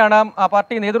തന്നെയാണ്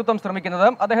പാർട്ടി നേതൃത്വം ശ്രമിക്കുന്നത്.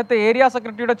 അദ്ദേഹത്തെ ഏരിയ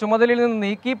സെക്രട്ടറിയുടെ ചുമതലയിൽ നിന്ന്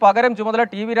നീക്കി പകരം ചുമതല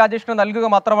ടി വി രാജേഷിന് നൽകുക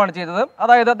മാത്രമാണ് ചെയ്തത്.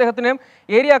 അതായത് അദ്ദേഹത്തിന്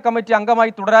ഏരിയ കമ്മിറ്റി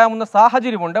അംഗമായി തുടരാവുന്ന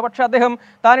സാഹചര്യമുണ്ട്. പക്ഷേ അദ്ദേഹം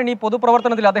താൻ ഇനി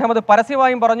പൊതുപ്രവർത്തനത്തിൽ, അദ്ദേഹം അത്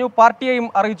പരസ്യമായും പറഞ്ഞു, പാർട്ടിയെയും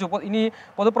അറിയിച്ചു, ഇനി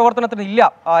പൊതുപ്രവർത്തനത്തിന് ഇല്ല,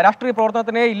 രാഷ്ട്രീയ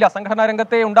പ്രവർത്തനത്തിനേ ഇല്ല, സംഘടനാ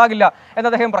രംഗത്തെ ഉണ്ടാകില്ല എന്ന്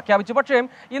അദ്ദേഹം പ്രഖ്യാപിച്ചു. പക്ഷേ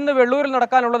ഇന്ന് വെള്ളൂരിൽ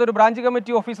നടക്കാനുള്ളത് ഒരു ബ്രാഞ്ച്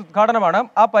കമ്മിറ്റി ഓഫീസ് ഉദ്ഘാടനമാണ്.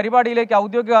 ആ പരിപാടിയിലേക്ക്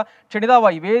ഔദ്യോഗിക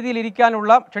ക്ഷണിതാവായി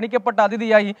വേദിയിലിരിക്കാനുള്ള ക്ഷണിക്കപ്പെട്ട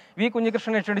അതിഥിയായി വി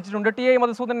കുഞ്ഞികൃഷ്ണനെ ക്ഷണിച്ചിട്ടുണ്ട്. ടി എ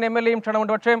മധുസൂദനൻ MLA യും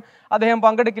ക്ഷണമുണ്ട്. പക്ഷേ അദ്ദേഹം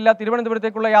പങ്കെടുക്കില്ല,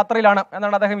 തിരുവനന്തപുരത്തേക്കുള്ള യാത്രയിലാണ്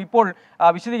എന്നാണ് അദ്ദേഹം ഇപ്പോൾ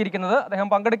വിശദീകരിക്കുന്നത്. അദ്ദേഹം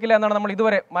പങ്കെടുക്കില്ല എന്നാണ് നമ്മൾ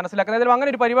ഇതുവരെ മനസ്സിലാക്കുന്നത്. ഏതായാലും അങ്ങനെ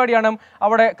ഒരു പരിപാടിയാണ്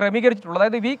അവിടെ ക്രമീകരിച്ചിട്ടുള്ളത്.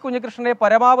 അതായത് വി കുഞ്ഞികൃഷ്ണനെ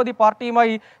പരമാവധി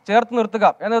പാർട്ടിയുമായി ചേർത്ത് നിർത്തുക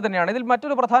എന്നത് തന്നെയാണ്. ഇതിൽ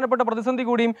മറ്റൊരു പ്രധാനപ്പെട്ട പ്രതിസന്ധി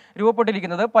കൂടിയും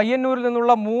രൂപപ്പെട്ടിരിക്കുന്നത്. പയ്യന്നൂരിൽ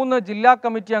നിന്നുള്ള 3 ജില്ലാ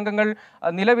കമ്മിറ്റി അംഗങ്ങൾ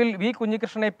നിലവിൽ വി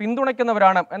കുഞ്ഞികൃഷ്ണനെ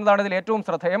പിന്തുണയ്ക്കുന്നവരാണ് എന്നതാണ് ഇതിൽ ഏറ്റവും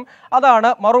ശ്രദ്ധേയം.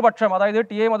 അതാണ് മറുപക്ഷം, അതായത്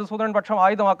ടി എ മധുസൂദനൻ പക്ഷം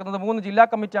ആയുധമാക്കുന്നത്. 3 ജില്ലാ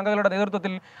കമ്മിറ്റി അംഗങ്ങളുടെ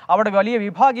നേതൃത്വത്തിൽ അവിടെ വലിയ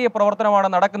വിഭാഗീയ പ്രവർത്തനമാണ്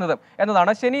നടക്കുന്നത്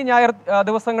എന്നതാണ്. ശനി ഞായർ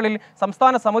ദിവസങ്ങളിൽ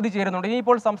സംസ്ഥാന സമിതി ചേരുന്നുണ്ട്.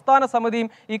 ഇനിയിപ്പോൾ സംസ്ഥാന സമിതിയും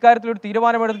ഈ കാര്യത്തിൽ ഒരു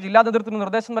തീരുമാനമെടുത്ത് ജില്ലാ നേതൃത്വത്തിന്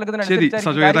നിർദ്ദേശം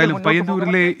നൽകുന്നതിനനുസരിച്ച്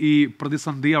പയ്യന്നൂരിലെ ഈ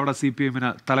പ്രതിസന്ധി അവിടെ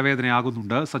CPM-ന്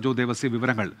തലവേദനയാകുന്നുണ്ട്. സജോ ദേവസ്യ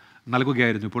വിവരങ്ങൾ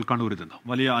നൽകുകയായിരുന്നു ഇപ്പോൾ കണ്ണൂരിൽ നിന്ന്.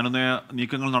 വലിയ അനുനയ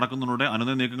നീക്കങ്ങൾ നടക്കുന്നുണ്ട്.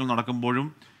 അനുനയ നീക്കങ്ങൾ നടക്കുമ്പോഴും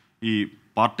ഈ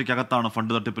പാർട്ടിക്കകത്താണ്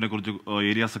ഫണ്ട് തട്ടിപ്പിനെ കുറിച്ച്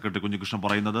ഏരിയ സെക്രട്ടറി കുഞ്ഞികൃഷ്ണൻ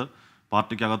പറയുന്നത്.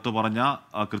 പാർട്ടിക്കകത്ത് പറഞ്ഞ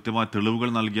കൃത്യമായ തെളിവുകൾ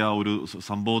നൽകിയ ഒരു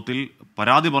സംഭവത്തിൽ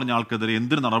പരാതി പറഞ്ഞ ആൾക്കെതിരെ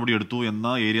എന്തിന് നടപടിയെടുത്തു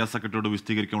എന്ന് ഏരിയ സെക്രട്ടറിയോട്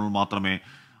വിശദീകരിക്കുമ്പോൾ മാത്രമേ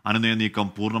അനുനയ നീക്കം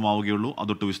പൂർണ്ണമാവുകയുള്ളൂ.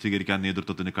 അതൊട്ട് വിശദീകരിക്കാൻ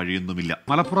നേതൃത്വത്തിന് കഴിയുന്നുമില്ല.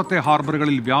 മലപ്പുറത്തെ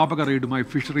ഹാർബറുകളിൽ വ്യാപക റെയ്ഡുമായി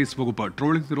ഫിഷറീസ് വകുപ്പ്.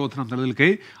 ട്രോളിംഗ് നിരോധനം നിലനിൽക്കെ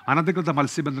അനധികൃത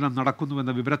മത്സ്യബന്ധനം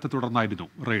നടക്കുന്നുവെന്ന വിവരത്തെ തുടർന്നായിരുന്നു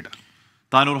റെയ്ഡ്.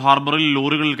 താനൂർ ഹാർബറിൽ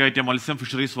ലോറികളിൽ കയറ്റിയ മത്സ്യം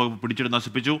ഫിഷറീസ് വകുപ്പ് പിടിച്ചെടുത്ത്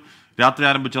നശിപ്പിച്ചു. രാത്രി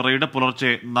ആരംഭിച്ച റെയ്ഡ്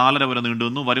പുലർച്ചെ 4:30 വരെ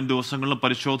നീണ്ടുവന്നു. വരും ദിവസങ്ങളിലും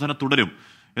പരിശോധന തുടരും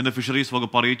എന്ന് ഫിഷറീസ്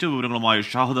വകുപ്പ് അറിയിച്ചു. വിവരങ്ങളുമായി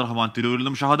ഷാഹദ് റഹ്മാൻ തിരൂരിൽ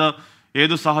നിന്നും. ഷാഹദ്,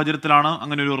 ഏതു സാഹചര്യത്തിലാണ്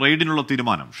അങ്ങനെ ഒരു റെയ്ഡിനുള്ള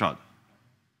തീരുമാനം? ഷാഹദ്.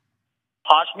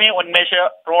 ഹാഷ്മി, ഉന്മേഷ്,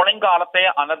 ട്രോളിംഗ് കാലത്തെ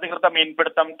അനധികൃത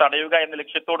മീൻപിടുത്തം തടയുക എന്ന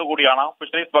ലക്ഷ്യത്തോടു കൂടിയാണ്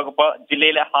ഫിഷറീസ് വകുപ്പ്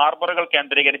ജില്ലയിലെ ഹാർബറുകൾ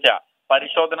കേന്ദ്രീകരിച്ച്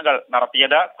പരിശോധനകൾ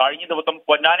നടത്തിയത്. കഴിഞ്ഞ ദിവസം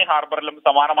പൊന്നാനി ഹാർബറിലും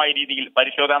സമാനമായ രീതിയിൽ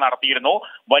പരിശോധന നടത്തിയിരുന്നു.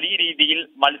 വലിയ രീതിയിൽ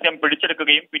മത്സ്യം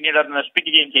പിടിച്ചെടുക്കുകയും പിന്നീട് അത്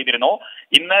നശിപ്പിക്കുകയും ചെയ്തിരുന്നു.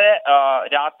 ഇന്നലെ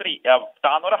രാത്രി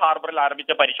താനൂർ ഹാർബറിൽ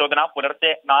ആരംഭിച്ച പരിശോധന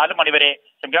പുലർച്ചെ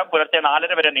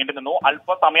 4:30 വരെ നീണ്ടുനിന്നു.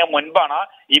 അല്പസമയം മുൻപാണ്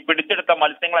ഈ പിടിച്ചെടുത്ത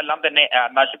മത്സ്യങ്ങളെല്ലാം തന്നെ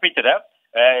നശിപ്പിച്ചത്.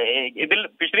 ഇതിൽ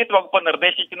ഫിഷറീസ് വകുപ്പ്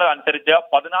നിർദ്ദേശിക്കുന്നതനുസരിച്ച്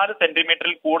 14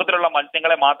 സെന്റിമീറ്ററിൽ കൂടുതലുള്ള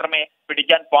മത്സ്യങ്ങളെ മാത്രമേ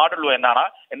പിടിക്കാൻ പാടുള്ളൂ എന്നാണ്.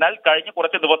 എന്നാൽ കഴിഞ്ഞ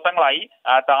കുറച്ച് ദിവസങ്ങളായി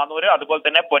താനൂര്, അതുപോലെ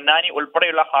തന്നെ പൊന്നാനി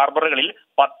ഉൾപ്പെടെയുള്ള ഹാർബറുകളിൽ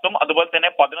 10 അതുപോലെ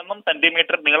തന്നെ 11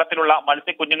 സെന്റിമീറ്റർ നീളത്തിലുള്ള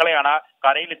മത്സ്യക്കുഞ്ഞുങ്ങളെയാണ്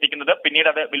കരയിലെത്തിക്കുന്നത്. പിന്നീട്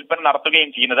അത് വിൽപ്പന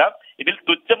നടത്തുകയും ചെയ്യുന്നത്. ഇതിൽ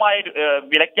തുച്ഛമായ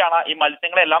വിലയ്ക്കാണ് ഈ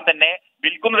മത്സ്യങ്ങളെല്ലാം തന്നെ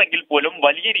വിൽക്കുന്നതെങ്കിൽ പോലും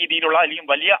വലിയ രീതിയിലുള്ള അല്ലെങ്കിൽ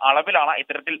വലിയ അളവിലാണ്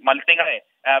ഇത്തരത്തിൽ മത്സ്യങ്ങളെ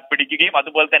പിടിക്കുകയും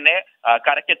അതുപോലെ തന്നെ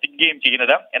കരക്കെത്തിക്കുകയും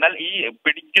ചെയ്യുന്നത്. എന്നാൽ ഈ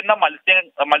പിടിക്കുന്ന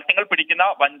മത്സ്യങ്ങൾ പിടിക്കുന്ന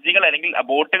വഞ്ചികൾ അല്ലെങ്കിൽ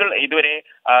ബോട്ടുകൾ ഇതുവരെ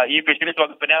ഈ ഫിഷറീസ്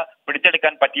വകുപ്പിന്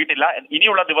പിടിച്ചെടുക്കാൻ പറ്റിയിട്ടില്ല.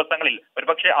 ഇനിയുള്ള ദിവസങ്ങളിൽ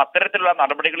ഒരുപക്ഷെ അത്തരത്തിലുള്ള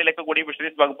നടപടികളിലേക്ക് കൂടി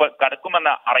ഫിഷറീസ് വകുപ്പ്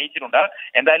കടക്കുമെന്ന് അറിയിച്ചിട്ടുണ്ട്.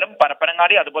 എന്തായാലും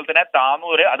പരപ്പനങ്ങാടി, അതുപോലെ തന്നെ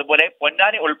താനൂര്, അതുപോലെ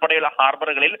പൊന്നാനി ഉൾപ്പെടെയുള്ള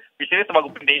ഹാർബറുകളിൽ ഫിഷറീസ്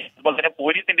വകുപ്പിന്റെയും അതുപോലെ തന്നെ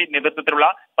പോലീസിന്റെയും നേതൃത്വത്തിലുള്ള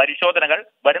പരിശോധനകൾ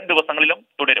വരും ദിവസങ്ങളിലും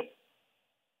തുടരും.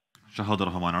 ഷഹദ്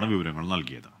റഹ്മാനാണ് വിവരങ്ങൾ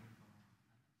നൽകിയത്.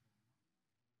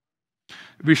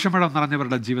 വിഷമഴ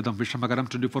നിറഞ്ഞവരുടെ ജീവിതം വിഷമകരം.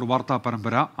 24 വാർത്താ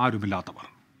പരമ്പര ആരുമില്ലാത്തവർ.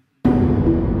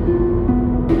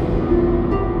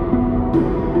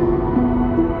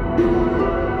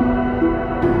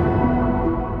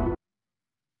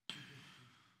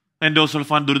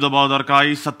 എൻഡോസൾഫാൻ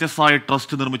ദുരിതബാധിതർക്കായി സത്യസായി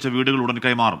ട്രസ്റ്റ് നിർമ്മിച്ച വീടുകൾ ഉടൻ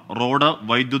കൈമാറും. റോഡ്,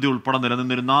 വൈദ്യുതി ഉൾപ്പെടെ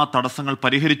നിലനിന്നിരുന്ന തടസ്സങ്ങൾ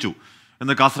പരിഹരിച്ചു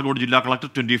എന്ന് കാസർഗോഡ് ജില്ലാ കളക്ടർ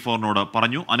 24-നോട്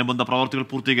പറഞ്ഞു. അനുബന്ധ പ്രവർത്തികൾ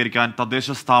പൂർത്തീകരിക്കാൻ തദ്ദേശ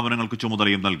സ്ഥാപനങ്ങൾക്ക്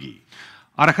ചുമതലയും നൽകി.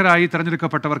 അർഹരായി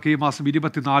തെരഞ്ഞെടുക്കപ്പെട്ടവർക്ക് ഈ മാസം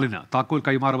 24-ന് താക്കോൽ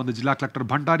കൈമാറുമെന്ന് ജില്ലാ കളക്ടർ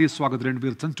ഭണ്ഡാരി സ്വാഗത്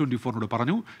രൺവീർ ചന്ദ് 24-നോട്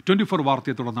പറഞ്ഞു. 24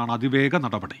 വാർത്തയെ തുടർന്നാണ് അതിവേഗ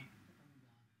നടപടി.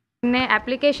 പിന്നെ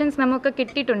ആപ്ലിക്കേഷൻസ് നമുക്ക്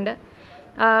കിട്ടിയിട്ടുണ്ട്.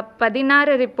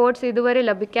 16 റിപ്പോർട്ട്സ് ഇതുവരെ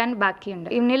ലഭിക്കാൻ ബാക്കിയുണ്ട്.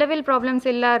 നിലവിൽ പ്രോബ്ലംസ്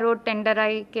ഇല്ല. റോഡ്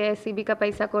ടെൻഡറായി KSCB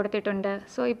പൈസ കൊടുത്തിട്ടുണ്ട്.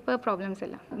 സോ ഇപ്പോൾ പ്രോബ്ലംസ്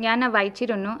ഇല്ല. ഞാൻ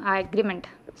വായിച്ചിരുന്നു ആ അഗ്രിമെൻറ്റ്.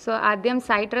 സോ ആദ്യം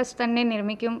സൈറ്റ് ട്രസ്റ്റ് തന്നെ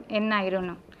നിർമ്മിക്കും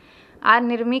എന്നായിരുന്നു. ആ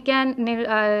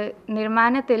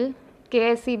നിർമ്മാണത്തിൽ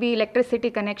KSCB electricity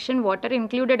connection water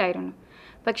included ആയിരുന്നു.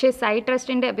 പക്ഷേ സൈറ്റ്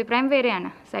ട്രസ്റ്റിൻ്റെ അഭിപ്രായം വേറെയാണ്.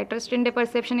 സൈറ്റ് ട്രസ്റ്റിൻ്റെ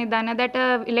പെർസെപ്ഷൻ ഇതാണ് that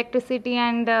electricity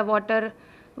and water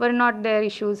were not their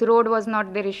issues, road was not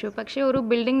their issue. പക്ഷേ ഒരു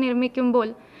ബിൽഡിംഗ് നിർമ്മിക്കുമ്പോൾ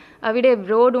അവിടെ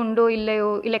റോഡ് ഉണ്ടോ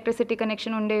ഇല്ലയോ, ഇലക്ട്രിസിറ്റി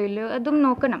കണക്ഷൻ ഉണ്ടോ ഇല്ലയോ അതും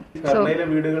നോക്കണം. സോ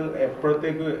വീടുകൾ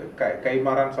എപ്പോഴത്തേക്ക്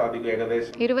കൈമാറാൻ സാധിക്കും?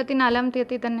 ഏകദേശം 24-ാം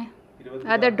തീയതി തന്നെ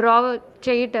അത് ഡ്രോ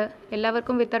ചെയ്തിട്ട്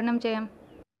എല്ലാവർക്കും വിതരണം ചെയ്യാം.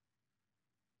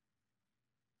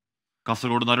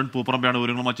 കാസർഗോഡ് അരുൺ പൂപ്പറമ്പയാണ്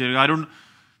വിവരങ്ങളുമായി ചേരുക. അരുൺ,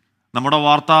 നമ്മുടെ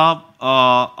വാർത്ത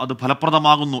അത്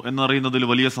ഫലപ്രദമാകുന്നു എന്നറിയുന്നതിൽ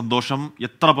വലിയ സന്തോഷം.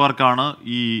 എത്ര പേർക്കാണ്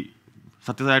ഈ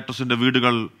സത്യസായി ട്രസ്റ്റിന്റെ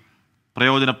വീടുകൾ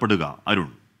പ്രയോജനപ്പെടുക? അരുൺ.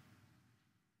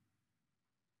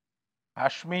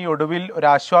 ഹാഷ്മി, ഒടുവിൽ ഒരു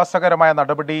ആശ്വാസകരമായ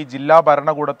നടപടി ജില്ലാ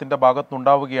ഭരണകൂടത്തിന്റെ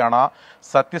ഭാഗത്തുനിന്നുണ്ടാവുകയാണ്.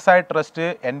 സത്യസായി ട്രസ്റ്റ്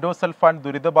എൻഡോസൾഫാൻ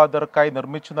ദുരിതബാധിതർക്കായി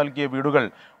നിർമ്മിച്ചു നൽകിയ വീടുകൾ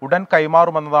ഉടൻ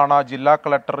കൈമാറുമെന്നതാണ് ജില്ലാ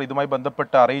കളക്ടർ ഇതുമായി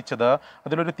ബന്ധപ്പെട്ട് അറിയിച്ചത്.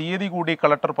 അതിലൊരു തീയതി കൂടി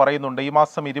കളക്ടർ പറയുന്നുണ്ട്. ഈ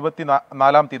മാസം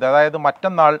 24-ാം തീയതി, അതായത്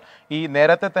മറ്റന്നാൾ, ഈ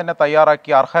നേരത്തെ തന്നെ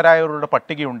തയ്യാറാക്കിയ അർഹരായവരുടെ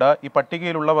പട്ടികയുണ്ട്. ഈ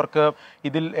പട്ടികയിലുള്ളവർക്ക്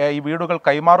ഈ വീടുകൾ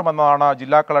കൈമാറുമെന്നതാണ്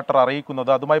ജില്ലാ കളക്ടർ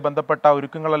അറിയിക്കുന്നത്. അതുമായി ബന്ധപ്പെട്ട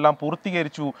ഒരുക്കങ്ങളെല്ലാം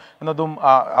പൂർത്തീകരിച്ചു എന്നതും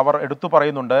അവർ എടുത്തു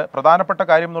പറയുന്നുണ്ട്. പ്രധാനപ്പെട്ട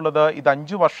കാര്യം എന്നുള്ളത്, ഇത്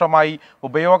 5 വർഷമായി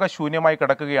ഉപയോഗശൂന്യമായി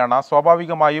കിടക്കുകയാണ്.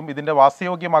 സ്വാഭാവികമായും ഇതിന്റെ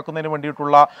വാസയോഗ്യമാക്കുന്നതിന്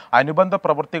വേണ്ടിയിട്ടുള്ള അനുബന്ധ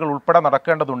പ്രവൃത്തികൾ ഉൾപ്പെടെ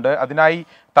നടക്കേണ്ടതുണ്ട്. അതിനായി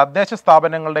തദ്ദേശ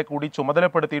സ്ഥാപനങ്ങളുടെ കൂടി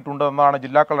ചുമതലപ്പെടുത്തിയിട്ടുണ്ട് എന്നാണ്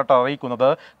ജില്ലാ കളക്ടർ അറിയിക്കുന്നത്.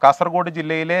 കാസർഗോഡ്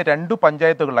ജില്ലയിലെ 2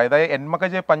 പഞ്ചായത്തുകൾ, അതായത്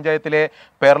എൻമകജെ പഞ്ചായത്തിലെ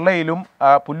പെർളയിലും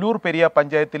പുല്ലൂർ പെരിയ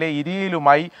പഞ്ചായത്തിലെ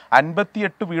ഇരിയയിലുമായി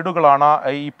 58 വീടുകളാണ്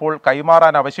ഇപ്പോൾ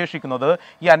കൈമാറാൻ അവശേഷിക്കുന്നത്.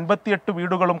 ഈ 58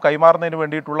 വീടുകളും കൈമാറുന്നതിന്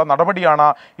വേണ്ടിയിട്ടുള്ള നടപടിയാണ്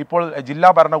ഇപ്പോൾ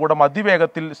ജില്ലാ ഭരണകൂടം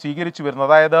അതിവേഗത്തിൽ സ്വീകരിച്ചു വരുന്നത്.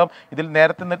 അതായത് ഇതിൽ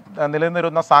നേരത്തെ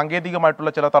നിലനിന്നിരുന്ന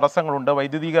സാങ്കേതികമായിട്ടുള്ള ചില തടസ്സങ്ങളുണ്ട്.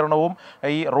 വൈദ്യുതീകരണവും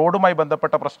ഈ റോഡുമായി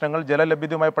ബന്ധപ്പെട്ട പ്രശ്നങ്ങൾ,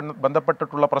 ജലലഭ്യതയുമായി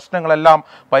ബന്ധപ്പെട്ടിട്ടുള്ള പ്രശ്നങ്ങളെല്ലാം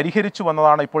പരിഹരിച്ചു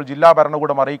വന്നതാണ് ഇപ്പോൾ ജില്ലാ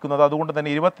ഭരണകൂടം അറിയിക്കുന്നത്. അതുകൊണ്ട് തന്നെ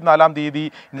 24-ാം തീയതി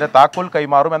ഇതിന്റെ താക്കോൽ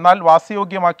കൈമാറും. എന്നാൽ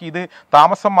വാസയോഗ്യമാക്കി ഇത്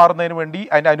താമസം മാറുന്നതിന് വേണ്ടി,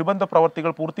 അതിന്റെ അനുബന്ധ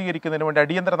പ്രവൃത്തികൾ പൂർത്തീകരിക്കുന്നതിന് വേണ്ടി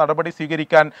അടിയന്തര നടപടി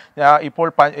സ്വീകരിക്കാൻ ഇപ്പോൾ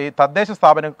തദ്ദേശ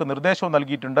സ്ഥാപനങ്ങൾക്ക് നിർദ്ദേശവും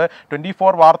നൽകിയിട്ടുണ്ട്.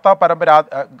 24 വാർത്താ പരമ്പര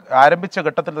ആരംഭിച്ച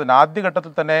ഘട്ടത്തിൽ തന്നെ,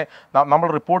 ആദ്യഘട്ടത്തിൽ തന്നെ നമ്മൾ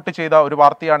റിപ്പോർട്ട് ചെയ്ത ഒരു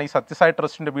വാർത്തയാണ് ഈ സത്യസായി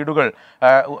ട്രസ്റ്റിന്റെ വീടുകൾ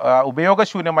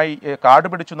ഉപയോഗശൂന്യമായി കാട്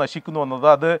പിടിച്ചു നശിക്കുന്നു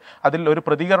എന്നത്. അതിൽ ഒരു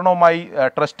പ്രതികരണവുമായി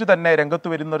ട്രസ്റ്റ് തന്നെ രംഗത്ത്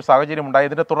വരുന്ന ഒരു സാഹചര്യം ഉണ്ടായി.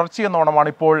 ഇതിന്റെ തുടർച്ചയെന്നോണമാണ്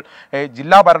ഇപ്പോൾ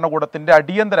ജില്ലാ ഭരണകൂടത്തിന്റെ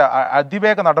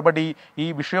അതിവേഗ നടപടി ഈ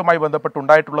വിഷയവുമായി ബന്ധപ്പെട്ട്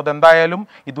ഉണ്ടായിട്ടുള്ളത്. എന്തായാലും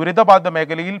ഈ ദുരിതബാധിത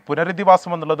മേഖലയിൽ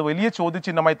പുനരധിവാസം എന്നുള്ളത് വലിയ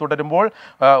ചോദ്യചിഹ്നമായി തുടരുമ്പോൾ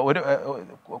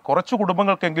കുറച്ചു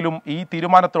കുടുംബങ്ങൾക്കെങ്കിലും ഈ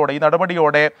തീരുമാനത്തോടെ, ഈ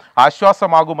നടപടിയോടെ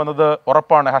ആശ്വാസമാകുമെന്നത്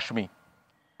ഉറപ്പാണ്. ഹാഷ്മി,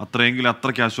 അത്രയെങ്കിൽ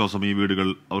അത്രയ്ക്ക് ആശ്വാസം ഈ വീടുകൾ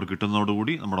അവർ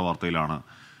കിട്ടുന്നതോടുകൂടി നമ്മുടെ വാർത്തയിലാണ്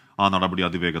ആ നടപടി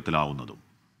അതിവേഗത്തിലാവുന്നതും.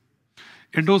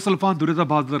 എൻഡോസൾഫാൻ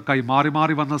ദുരിതബാധിതർക്കായി മാറി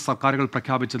മാറി വന്ന സർക്കാരുകൾ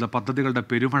പ്രഖ്യാപിച്ചത് പദ്ധതികളുടെ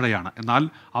പെരുമഴയാണ്. എന്നാൽ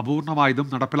അപൂർണമായതും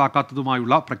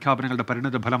നടപ്പിലാക്കാത്തതുമായുള്ള പ്രഖ്യാപനങ്ങളുടെ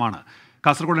പരിണിത ഫലമാണ്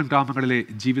കാസർഗോഡൻ ഗ്രാമങ്ങളിലെ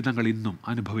ജീവിതങ്ങൾ ഇന്നും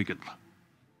അനുഭവിക്കുന്നത്.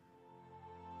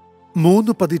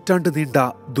 3 പതിറ്റാണ്ട് നീണ്ട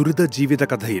ദുരിത ജീവിത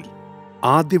കഥയിൽ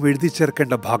ആദ്യം എഴുതി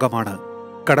ചേർക്കേണ്ട ഭാഗമാണ്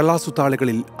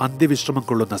കടലാസുതാളുകളിൽ അന്ത്യവിശ്രമം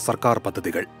കൊള്ളുന്ന സർക്കാർ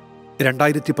പദ്ധതികൾ.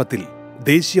 2010-ൽ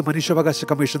ദേശീയ മനുഷ്യാവകാശ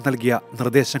കമ്മീഷൻ നൽകിയ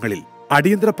നിർദ്ദേശങ്ങളിൽ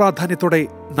അടിയന്തര പ്രാധാന്യത്തോടെ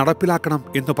നടപ്പിലാക്കണം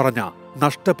എന്ന് പറഞ്ഞ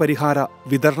നഷ്ടപരിഹാര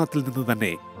വിതരണത്തിൽ നിന്ന്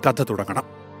തന്നെ കഥ തുടങ്ങണം.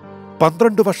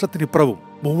 12 വർഷത്തിനിപ്പുറവും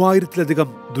 3000-ത്തിലധികം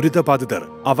ദുരിതബാധിതർ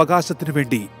അവകാശത്തിനു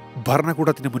വേണ്ടി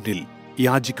ഭരണകൂടത്തിന് മുന്നിൽ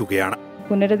യാചിക്കുകയാണ്.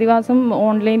 പുനരധിവാസം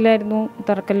ഓൺലൈനിലായിരുന്നു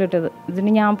തറക്കല്ലിട്ടത്.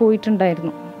 ഇതിന് ഞാൻ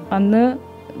പോയിട്ടുണ്ടായിരുന്നു. അന്ന്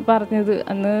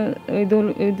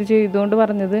ഇത് ചെയ്തുകൊണ്ട്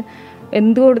പറഞ്ഞത്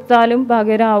എന്ത് കൊടുത്താലും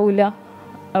പകരമാവില്ല,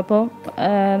 അപ്പോൾ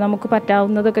നമുക്ക്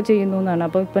പറ്റാവുന്നതൊക്കെ ചെയ്യുന്നു എന്നാണ്.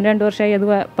 അപ്പോൾ ഇപ്പം 2 വർഷമായി അത്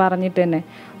പറഞ്ഞിട്ട് തന്നെ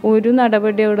ഒരു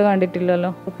നടപടി അവിടെ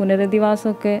കണ്ടിട്ടില്ലല്ലോ.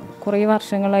 പുനരധിവാസമൊക്കെ കുറേ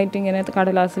വർഷങ്ങളായിട്ട് ഇങ്ങനെ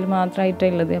കടലാസിൽ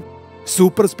മാത്രമായിട്ടുള്ളത്.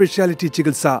 സൂപ്പർ സ്പെഷ്യാലിറ്റി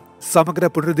ചികിത്സ, സമഗ്ര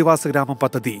പുനരധിവാസ ഗ്രാമം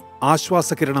പദ്ധതി,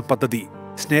 ആശ്വാസകിരണം പദ്ധതി,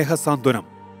 സ്നേഹസാന്ത്വനം,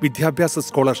 വിദ്യാഭ്യാസ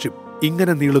സ്കോളർഷിപ്പ്,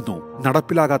 ഇങ്ങനെ നീളുന്നു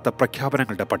നടപ്പിലാകാത്ത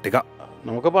പ്രഖ്യാപനങ്ങളുടെ പട്ടിക.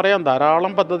 നമുക്ക് പറയാം,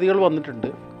 ധാരാളം പദ്ധതികൾ വന്നിട്ടുണ്ട്.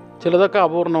 ചിലതൊക്കെ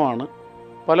അപൂർണമാണ്.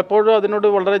 പലപ്പോഴും അതിനോട്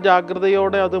വളരെ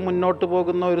ജാഗ്രതയോടെ അത് മുന്നോട്ട്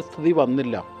പോകുന്ന ഒരു സ്ഥിതി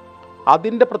വന്നില്ല.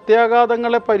 അതിൻ്റെ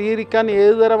പ്രത്യാഘാതങ്ങളെ പരിഹരിക്കാൻ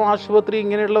ഏതുതരം ആശുപത്രി,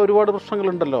 ഇങ്ങനെയുള്ള ഒരുപാട്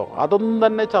പ്രശ്നങ്ങളുണ്ടല്ലോ, അതൊന്നും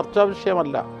തന്നെ ചർച്ചാ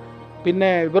വിഷയമല്ല.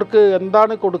 പിന്നെ ഇവർക്ക്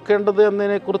എന്താണ് കൊടുക്കേണ്ടത്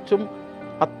എന്നതിനെക്കുറിച്ചും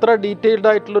അത്ര ഡീറ്റെയിൽഡ്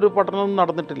ആയിട്ടുള്ളൊരു പഠനമൊന്നും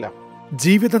നടന്നിട്ടില്ല.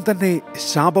 ജീവിതം തന്നെ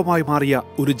ശാപമായി മാറിയ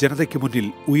ഒരു ജനതയ്ക്ക് മുന്നിൽ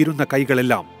ഉയരുന്ന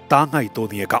കൈകളെല്ലാം താങ്ങായി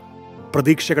തോന്നിയേക്കാം.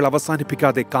 പ്രതീക്ഷകൾ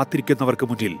അവസാനിപ്പിക്കാതെ കാത്തിരിക്കുന്നവർക്ക്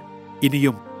മുന്നിൽ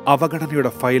ഇനിയും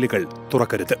അവഗണനയുടെ ഫയലുകൾ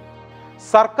തുറക്കരുത്.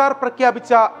 സർക്കാർ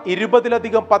പ്രഖ്യാപിച്ച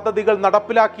 20-ലധികം പദ്ധതികൾ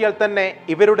നടപ്പിലാക്കിയാൽ തന്നെ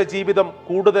ഇവരുടെ ജീവിതം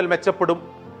കൂടുതൽ മെച്ചപ്പെടും.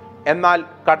 എന്നാൽ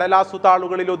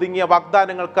കടലാസുതാളുകളിൽ ഒതുങ്ങിയ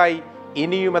വാഗ്ദാനങ്ങൾക്കായി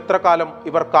ഇനിയും എത്ര കാലം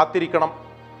ഇവർ കാത്തിരിക്കണം?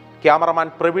 ക്യാമറമാൻ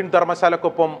പ്രവീൺ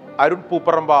ധർമ്മശാലക്കൊപ്പം അരുൺ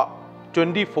പൂപ്പറമ്പ,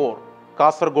 24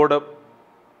 കാസർഗോഡ്.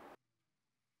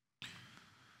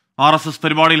 RSS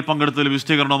പരിപാടിയിൽ പങ്കെടുത്തതിൽ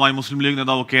വിശദീകരണവുമായി മുസ്ലിം ലീഗ്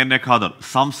നേതാവ് KN ഖാദർ.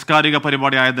 സാംസ്കാരിക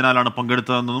പരിപാടി ആയതിനാലാണ്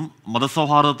പങ്കെടുത്തതെന്നും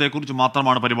മതസൗഹാർദ്ദത്തെക്കുറിച്ച്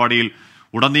മാത്രമാണ് പരിപാടിയിൽ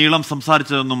ഉടനീളം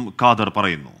സംസാരിച്ചതെന്നും ഖാദർ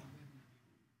പറയുന്നു.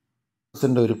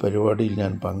 ഒരു പരിപാടിയിൽ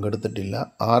ഞാൻ പങ്കെടുത്തിട്ടില്ല.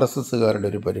 RSSകാരുടെ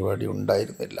ഒരു പരിപാടി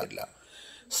ഉണ്ടായിരുന്നില്ല.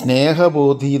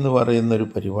 സ്നേഹബോധി എന്ന് പറയുന്ന ഒരു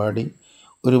പരിപാടി,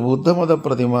 ഒരു ബുദ്ധമത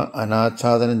പ്രതിമ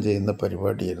അനാച്ഛാദനം ചെയ്യുന്ന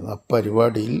പരിപാടിയായിരുന്നു. ആ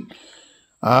പരിപാടിയിൽ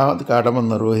ആ കടമ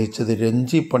നിർവഹിച്ചത്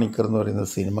രഞ്ജി പണിക്കർ എന്ന് പറയുന്ന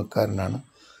സിനിമക്കാരനാണ്.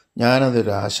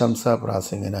 ഞാനതൊരു ആശംസാ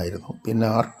പ്രാസംഗനായിരുന്നു. പിന്നെ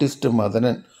ആർട്ടിസ്റ്റ്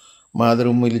മദനൻ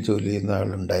മാതൃഭൂമിയിൽ ജോലി ചെയ്യുന്ന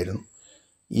ആളുണ്ടായിരുന്നു.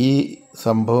 ഈ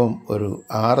സംഭവം ഒരു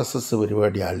RSS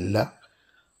പരിപാടി അല്ല.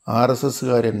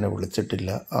 RSSകാരെന്നെ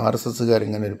വിളിച്ചിട്ടില്ല.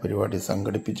 RSSകാരിങ്ങനെ ഒരു പരിപാടി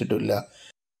സംഘടിപ്പിച്ചിട്ടില്ല.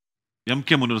 MK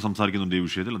മുനീർ സംസാരിക്കുന്നുണ്ട് ഈ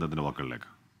വിഷയത്തിൽ. അദ്ദേഹത്തിന്റെ വാക്കുകളിലേക്ക്.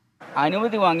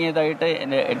 അനുമതി വാങ്ങിയതായിട്ട്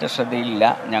എൻ്റെ ശ്രദ്ധയിലില്ല.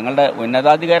 ഞങ്ങളുടെ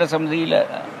ഉന്നതാധികാര സമിതിയിൽ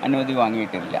അനുമതി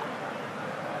വാങ്ങിയിട്ടില്ല.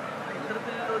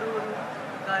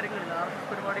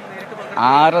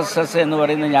 RSS എന്ന്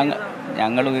പറയുന്നത്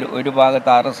ഞങ്ങൾ ഒരു ഭാഗത്ത്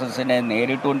RSSനെ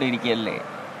നേരിട്ടുകൊണ്ടിരിക്കുകയല്ലേ.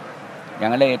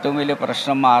 ഞങ്ങളുടെ ഏറ്റവും വലിയ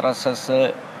പ്രശ്നം RSS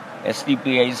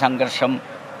SDPI സംഘർഷം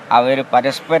അവർ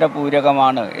പരസ്പര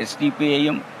പൂരകമാണ്.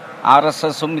 SDPIയും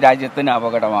RSSും രാജ്യത്തിന്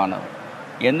അപകടമാണ്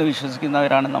എന്ന്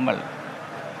വിശ്വസിക്കുന്നവരാണ് നമ്മൾ.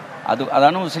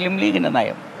 അതാണ് മുസ്ലിം ലീഗിൻ്റെ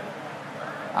നയം.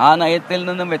 ആ നയത്തിൽ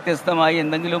നിന്നും വ്യത്യസ്തമായി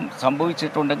എന്തെങ്കിലും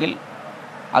സംഭവിച്ചിട്ടുണ്ടെങ്കിൽ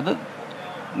അത്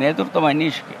നേതൃത്വം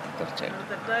അന്വേഷിക്കും തീർച്ചയായിട്ടും.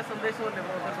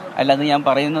 അല്ലാതെ ഞാൻ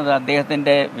പറയുന്നത്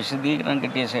അദ്ദേഹത്തിൻ്റെ വിശദീകരണം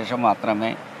കിട്ടിയ ശേഷം മാത്രമേ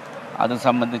അത്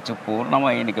സംബന്ധിച്ച്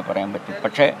പൂർണ്ണമായി എനിക്ക് പറയാൻ പറ്റൂ.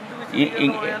 പക്ഷേ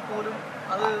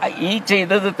ഈ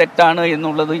ചെയ്തത് തെറ്റാണ്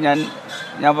എന്നുള്ളത്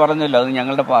ഞാൻ പറഞ്ഞല്ലോ, അത്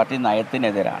ഞങ്ങളുടെ പാർട്ടി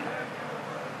നയത്തിനെതിരാണ്.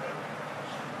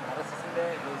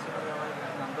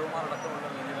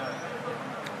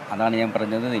 അതാണ് ഞാൻ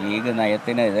പറഞ്ഞത്, ലീഗ്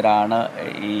നയത്തിനെതിരാണ്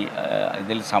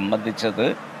ഇതിൽ സംബന്ധിച്ചത്.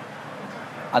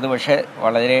 അത് പക്ഷേ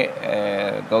വളരെ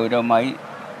ഗൗരവമായി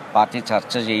പാർട്ടി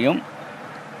ചർച്ച ചെയ്യും.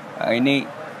 ഇനി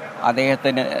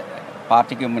അദ്ദേഹത്തിന്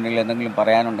പാർട്ടിക്ക് മുന്നിൽ എന്തെങ്കിലും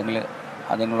പറയാനുണ്ടെങ്കിൽ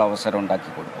അതിനുള്ള അവസരം ഉണ്ടാക്കി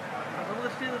കൊടുക്കും.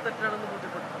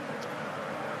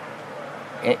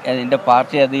 അതിൻ്റെ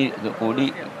പാർട്ടി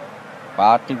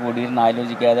പാർട്ടി കൂടിയിരുന്ന്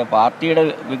ആലോചിക്കാതെ പാർട്ടിയുടെ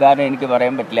വികാരം എനിക്ക്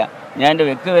പറയാൻ പറ്റില്ല. ഞാൻ എൻ്റെ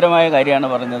വ്യക്തിപരമായ കാര്യമാണ്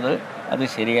പറഞ്ഞത്, അത്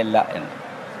ശരിയല്ല എന്ന്.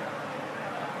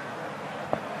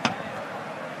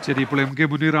 ശരി, ഇപ്പോൾ MK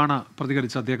മുനീറാണ്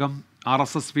പ്രതികരിച്ച അദ്ദേഹം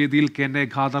RSS വേദിയിൽ KN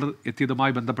ഖാദർ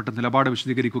എത്തിയതുമായി ബന്ധപ്പെട്ട നിലപാട്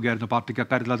വിശദീകരിക്കുകയായിരുന്നു. പാർട്ടിക്ക്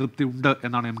അക്കാര്യത്തിൽ അതൃപ്തി ഉണ്ട്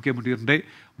എന്നാണ് MK മുനീറിന്റെ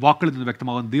വാക്കുകളിൽ നിന്ന്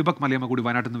വ്യക്തമാകുന്നത്. ദീപക് മലയമ്മ കൂടി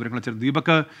വയനാട്ടിൽ നിന്ന് വിവരങ്ങൾ ചേർന്നു.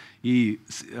 ദീപക്, ഈ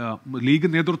ലീഗ്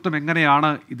നേതൃത്വം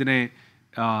എങ്ങനെയാണ് ഇതിനെ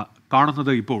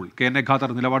കാണുന്നത് ഇപ്പോൾ KN ഖാദർ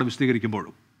നിലപാട്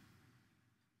വിശദീകരിക്കുമ്പോഴും?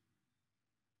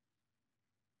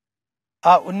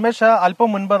 ഉന്മേഷ,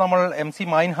 അല്പം മുൻപ് നമ്മൾ MC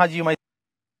മൈൻ ഹാജിയുമായി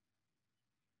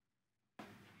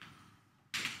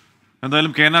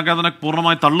എന്തായാലും KN ഖാദറിനെ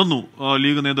പൂർണ്ണമായി തള്ളുന്നു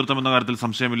ലീഗ് നേതൃത്വം എന്ന കാര്യത്തിൽ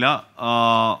സംശയമില്ല.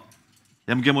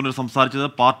 MK മുനീർ സംസാരിച്ചത്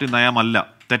പാർട്ടി നയമല്ല,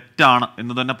 തെറ്റാണ്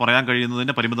എന്ന് തന്നെ പറയാൻ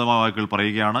കഴിയുന്നതിന്റെ പരിമിതമായ വാക്കുകൾ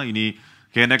പറയുകയാണ്. ഇനി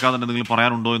KN ഖാദറിന് എന്തെങ്കിലും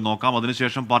പറയാനുണ്ടോ എന്ന് നോക്കാം.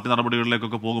 അതിനുശേഷം പാർട്ടി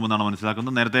നടപടികളിലേക്കൊക്കെ പോകുമെന്നാണ്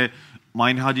മനസ്സിലാക്കുന്നത്. നേരത്തെ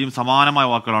മൈൻ ഹാജിയും സമാനമായ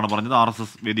വാക്കുകളാണ് പറഞ്ഞത്.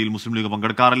 RSS വേദിയിൽ മുസ്ലിം ലീഗ്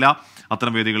പങ്കെടുക്കാറില്ല,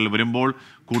 അത്തരം വേദികളിൽ വരുമ്പോൾ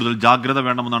കൂടുതൽ ജാഗ്രത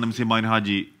വേണമെന്നാണ് MC മൈൻ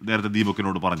ഹാജി നേരത്തെ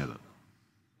ദീപകിനോട് പറഞ്ഞത്.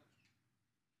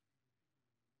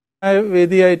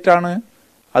 വേദിയായിട്ടാണ്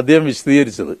അദ്ദേഹം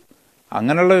വിശദീകരിച്ചത്.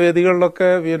 അങ്ങനെയുള്ള വേദികളിലൊക്കെ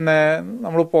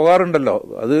നമ്മൾ പോകാറുണ്ടല്ലോ.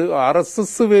 അത്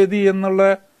RSS വേദി എന്നുള്ള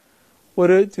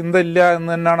ഒരു ചിന്ത ഇല്ല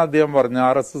എന്ന് തന്നെയാണ് അദ്ദേഹം പറഞ്ഞത്.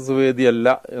 RSS വേദിയല്ല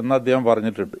എന്ന് അദ്ദേഹം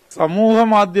പറഞ്ഞിട്ടുണ്ട്. സമൂഹ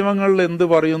മാധ്യമങ്ങളിൽ എന്ത്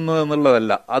പറയുന്നു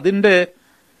എന്നുള്ളതല്ല, അതിന്റെ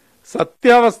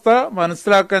സത്യാവസ്ഥ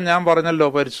മനസ്സിലാക്കാൻ ഞാൻ പറഞ്ഞല്ലോ,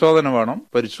 പരിശോധന വേണം,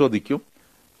 പരിശോധിക്കും.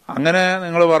 അങ്ങനെ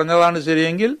നിങ്ങൾ പറഞ്ഞതാണ്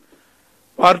ശരിയെങ്കിൽ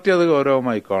പാർട്ടി അത്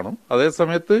ഗൗരവമായി കാണും.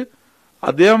 അതേസമയത്ത്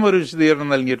അദ്ദേഹം ഒരു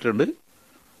വിശദീകരണം നൽകിയിട്ടുണ്ട്.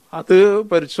 അത്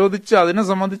പരിശോധിച്ച് അതിനെ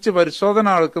സംബന്ധിച്ച് പരിശോധന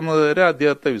നടക്കുന്നത് വരെ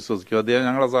അദ്ദേഹത്തെ വിശ്വസിക്കും. അദ്ദേഹം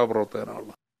ഞങ്ങളെ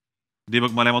സഹപ്രവർത്തകനാണല്ലോ.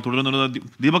 ദീപക് മലയമ്മ തുടരുന്നത്.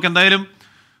 ദീപക്, എന്തായാലും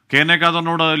KN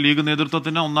ഖാദറിനോട് ലീഗ്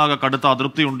നേതൃത്വത്തിന് ഒന്നാകെ കടുത്ത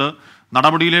അതൃപ്തിയുണ്ട്.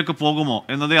 നടപടിയിലേക്ക് പോകുമോ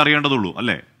എന്നതേ അറിയേണ്ടതുള്ളൂ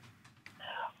അല്ലേ?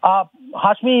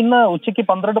 ഹാഷ്മി, ഇന്ന് ഉച്ചയ്ക്ക്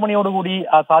 12 മണിയോടുകൂടി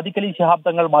സാദിഖ് അലി ശിഹാബ്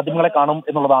തങ്ങൾ മാധ്യമങ്ങളെ കാണും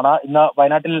എന്നുള്ളതാണ്. ഇന്ന്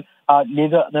വയനാട്ടിൽ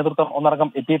ലീഗ് നേതൃത്വം ഒന്നടങ്കം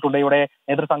എത്തിയിട്ടുണ്ട്. ഇവിടെ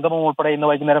നേതൃസംഗമം ഉൾപ്പെടെ ഇന്ന്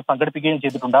വൈകുന്നേരം സംഘടിപ്പിക്കുകയും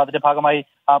ചെയ്തിട്ടുണ്ട്. അതിന്റെ ഭാഗമായി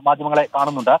മാധ്യമങ്ങളെ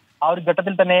കാണുന്നുണ്ട്. ആ ഒരു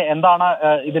ഘട്ടത്തിൽ തന്നെ എന്താണ്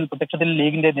ഇതിൽ പ്രത്യക്ഷത്തിൽ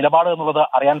ലീഗിന്റെ നിലപാട് എന്നുള്ളത്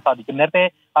അറിയാൻ സാധിക്കും. നേരത്തെ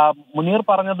മുനീർ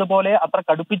പറഞ്ഞതുപോലെ അത്ര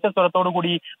കടുപ്പിച്ച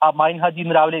സ്വരത്തോടുകൂടി മൈൻ ഹാജി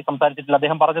ഇന്ന് രാവിലെ സംസാരിച്ചിട്ടില്ല.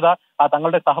 അദ്ദേഹം പറഞ്ഞത്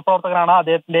തങ്ങളുടെ സഹപ്രവർത്തകനാണ്,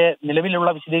 അദ്ദേഹത്തിന്റെ നിലവിലുള്ള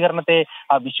വിശദീകരണത്തെ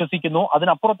വിശ്വസിക്കുന്നു,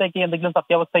 അതിനപ്പുറത്തേക്ക് എന്തെങ്കിലും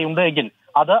സത്യാവസ്ഥയുണ്ട് എങ്കിൽ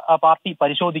അത് പാർട്ടി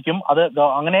പരിശോധിക്കും. അത്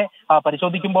അങ്ങനെ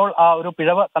പരിശോധിക്കുമ്പോൾ ഒരു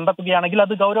പിഴവ് കണ്ടെത്തുകയാണെങ്കിൽ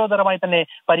അത് ഗൗരവതരമായി തന്നെ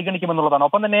പരിഗണിക്കുമെന്നുള്ളതാണ്.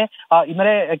 ഒപ്പം തന്നെ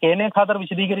ഇന്നലെ കെ.എൻ.എ. ഖാദർ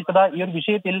വിശദീകരിച്ചത് ഈ ഒരു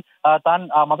വിഷയത്തിൽ താൻ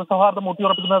മതസൗഹാർദ്ദം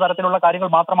ഊട്ടിയുറപ്പിക്കുന്ന തരത്തിലുള്ള കാര്യങ്ങൾ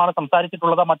മാത്രമാണ്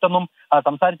സംസാരിച്ചിട്ടുള്ളത്, മറ്റൊന്നും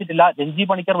സംസാരിച്ചിട്ടില്ല. രഞ്ജി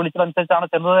പണിക്കർ വിളിച്ചതനുസരിച്ചാണ്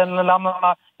ചെന്നതെന്നെല്ലാം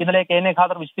ഇന്നലെ കെ.എൻ.എ.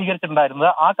 ഖാദർ വിശദീകരിച്ചിട്ടുണ്ടായിരുന്നത്.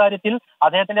 ആ കാര്യത്തിൽ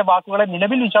അദ്ദേഹത്തിന്റെ വാക്കുകളെ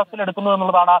നിലവിൽ വിശ്വാസത്തിലെടുക്കുന്നു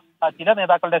എന്നുള്ളതാണ് ചില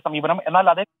നേതാക്കളുടെ സമീപനം.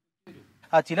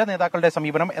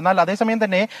 എന്നാൽ അതേസമയം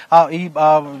തന്നെ ഈ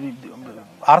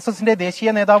RSSന്റെ ദേശീയ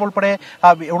നേതാവ് ഉൾപ്പെടെ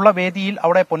ഉള്ള വേദിയിൽ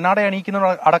അവിടെ പൊന്നാട അണിയിക്കുന്ന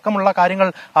അടക്കമുള്ള കാര്യങ്ങൾ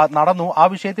നടന്നു. ആ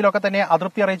വിഷയത്തിലൊക്കെ തന്നെ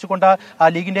അതൃപ്തി അറിയിച്ചുകൊണ്ട്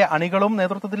ലീഗിന്റെ അണികളും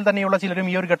നേതൃത്വത്തിൽ തന്നെയുള്ള ചിലരും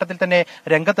ഈ ഒരു ഘട്ടത്തിൽ തന്നെ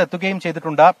രംഗത്തെത്തുകയും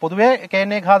ചെയ്തിട്ടുണ്ട്. പൊതുവെ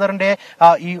കെ.എൻ.എ. ഖാദറിന്റെ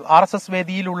ഈ RSS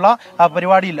വേദിയിലുള്ള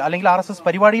പരിപാടിയിൽ അല്ലെങ്കിൽ RSS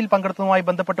പരിപാടിയിൽ പങ്കെടുത്തതുമായി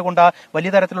ബന്ധപ്പെട്ടുകൊണ്ട്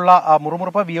വലിയ തരത്തിലുള്ള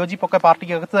മുറുമുറുപ്പ് വിയോജിപ്പൊക്കെ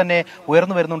പാർട്ടിക്കകത്ത് തന്നെ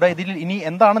ഉയർന്നു വരുന്നുണ്ട്. ഇതിൽ ഇനി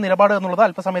എന്താണ് നിലപാട് എന്നുള്ളത്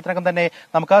അല്പസമയത്തിനകം തന്നെ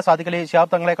നമുക്ക് സാദിഖ് അലി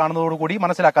ശിഹാബ് തങ്ങളെ കാണുന്നതോടുകൂടി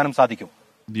മനസ്സിലാക്കാനും സാധിക്കും.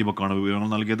 ദീപക്കാണ് വിവരങ്ങൾ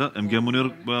നൽകിയത്. M.K. മുനീർ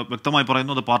വ്യക്തമായി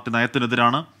പറയുന്നു അത് പാർട്ടി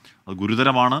നയത്തിനെതിരാണ്, അത്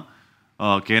ഗുരുതരമാണ്.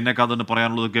 കെ.എൻ.എ. ഖാദറിന്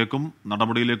പറയാനുള്ളത് കേൾക്കും,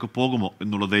 നടപടിയിലേക്ക് പോകുമോ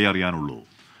എന്നുള്ളതേ അറിയാനുള്ളൂ.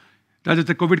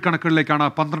 രാജ്യത്തെ കോവിഡ് കണക്കുകളിലേക്കാണ്.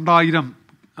 12,000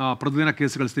 പ്രതിദിന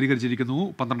കേസുകൾ സ്ഥിരീകരിച്ചിരിക്കുന്നു.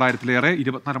 12,000-ലേറെ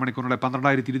 24 മണിക്കൂറിലെ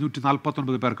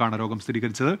 12,249 പേർക്കാണ് രോഗം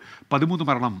സ്ഥിരീകരിച്ചത്. 13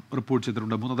 മരണം റിപ്പോർട്ട്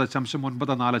ചെയ്തിട്ടുണ്ട്.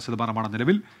 3.94%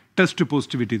 നിലവിൽ ടെസ്റ്റ്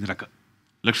പോസിറ്റിവിറ്റി നിരക്ക്.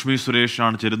 ലക്ഷ്മി സുരേഷ്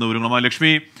ആണ് ചേരുന്ന വിവരങ്ങളുമായി.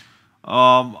 ലക്ഷ്മി,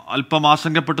 അല്പം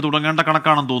ആശങ്കപ്പെട്ട് തുടങ്ങേണ്ട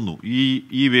കണക്കാണെന്ന് തോന്നുന്നു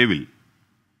ഈ വേവിൽ.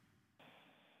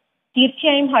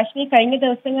 തീർച്ചയായും ഹാഷ്മി, കഴിഞ്ഞ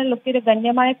ദിവസങ്ങളിലൊക്കെ ഒരു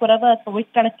ഗണ്യമായ കുറവ്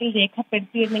കോവിഡ് കണക്കിൽ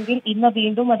രേഖപ്പെടുത്തിയിരുന്നെങ്കിൽ ഇന്ന്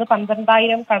വീണ്ടും അത്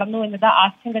 12,000 കടന്നു എന്നത്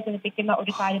ആശങ്ക ജനിപ്പിക്കുന്ന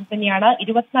ഒരു കാര്യം തന്നെയാണ്.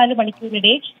 24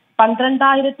 മണിക്കൂറിനിടെ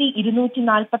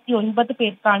 12,249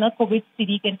 പേർക്കാണ് കോവിഡ്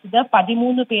സ്ഥിരീകരിച്ചത്.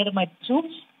 13 പേർ മരിച്ചു.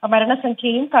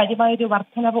 മരണസംഖ്യയും കാര്യമായൊരു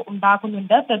വർധനവ്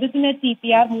ഉണ്ടാകുന്നുണ്ട്. പ്രതിദിന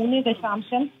TPR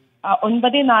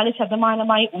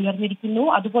 3.94% ഉയർന്നിരിക്കുന്നു.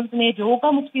 അതുപോലെ തന്നെ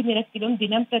രോഗമുക്തി നിരക്കിലും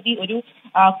ദിനം പ്രതി ഒരു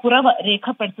കുറവ്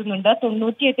രേഖപ്പെടുത്തുന്നുണ്ട്.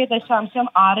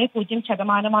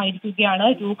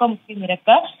 98.60% രോഗമുക്തി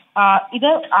നിരക്ക്. ഇത്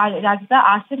രാജ്യത്ത്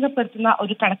ആശങ്കപ്പെടുത്തുന്ന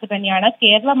ഒരു കണക്ക് തന്നെയാണ്.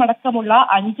 കേരളമടക്കമുള്ള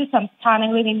 5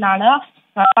 സംസ്ഥാനങ്ങളിൽ നിന്നാണ്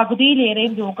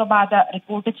പകുതിയിലേറെയും രോഗബാധ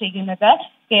റിപ്പോർട്ട് ചെയ്യുന്നത്.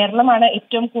 കേരളമാണ്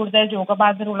ഏറ്റവും കൂടുതൽ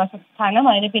രോഗബാധിതരുള്ള സംസ്ഥാനം.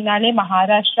 അതിന് പിന്നാലെ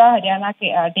മഹാരാഷ്ട്ര, ഹരിയാന,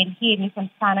 ഡൽഹി എന്നീ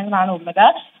സംസ്ഥാനങ്ങളാണ് ഉള്ളത്.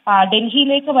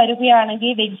 ഡൽഹിയിലേക്ക്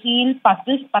വരികയാണെങ്കിൽ ഡൽഹിയിൽ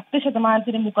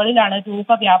 10% മുകളിലാണ്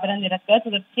രോഗവ്യാപന നിരക്ക്.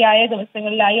 തുടർച്ചയായ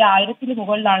ദിവസങ്ങളിലായി 1000-ന്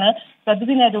മുകളിലാണ്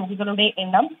പ്രതിദിന രോഗികളുടെ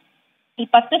എണ്ണം. ഈ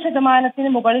 10%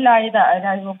 മുകളിലായത്,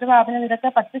 രോഗവ്യാപന നിരക്ക്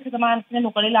 10%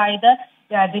 മുകളിലായത്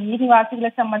ഡൽഹി നിവാസികളെ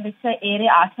സംബന്ധിച്ച് ഏറെ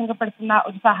ആശങ്കപ്പെടുത്തുന്ന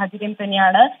ഒരു സാഹചര്യം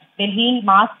തന്നെയാണ്. ഡൽഹിയിൽ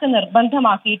മാസ്ക്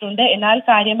നിർബന്ധമാക്കിയിട്ടുണ്ട്. എന്നാൽ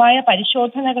കാര്യമായ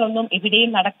പരിശോധനകളൊന്നും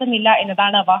എവിടെയും നടക്കുന്നില്ല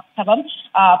എന്നതാണ് വാസ്തവം.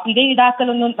 പിഴ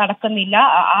ഈടാക്കലൊന്നും നടക്കുന്നില്ല.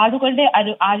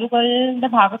 ആളുകളുടെ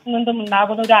ഭാഗത്തു നിന്നും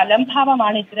ഉണ്ടാകുന്ന ഒരു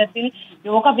അലംഭാവമാണ് ഇത്തരത്തിൽ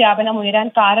രോഗവ്യാപനം ഉയരാൻ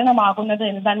കാരണമാകുന്നത്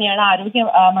എന്ന് തന്നെയാണ് ആരോഗ്യ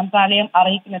മന്ത്രാലയം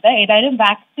അറിയിക്കുന്നത്. ഏതായാലും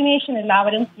വാക്സിനേഷൻ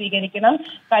എല്ലാവരും സ്വീകരിക്കണം.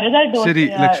 കരുതൽ ഡോസ്. ശരി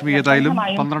ലക്ഷ്മി, ഏതായാലും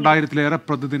 12,000-ലേറെ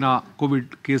പ്രതിദിന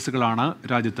കോവിഡ് കേസുകളാണ്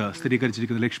രാജ്യത്ത്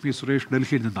സ്ഥിരീകരിച്ചിരിക്കുന്നത്. ലക്ഷ്മി സുരേഷ്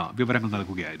ഡൽഹിയിൽ നിന്ന് വിവരങ്ങൾ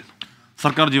നൽകുകയായിരുന്നു.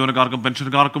 സർക്കാർ ജീവനക്കാർക്കും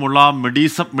പെൻഷൻകാർക്കുമുള്ള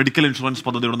മെഡിക്കൽ ഇൻഷുറൻസ്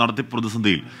പദ്ധതിയുടെ നടത്തിപ്പ്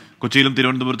പ്രതിസന്ധിയിൽ കൊച്ചിയിലും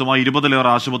തിരുവനന്തപുരത്തുമായി 20-ലേറെ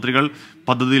ആശുപത്രികൾ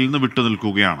പദ്ധതിയിൽ നിന്ന്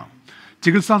വിട്ടുനിൽക്കുകയാണ്.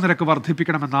 ചികിത്സാ നിരക്ക്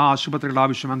വർദ്ധിപ്പിക്കണമെന്ന ആശുപത്രികളുടെ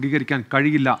ആവശ്യം അംഗീകരിക്കാൻ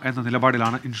കഴിയില്ല എന്ന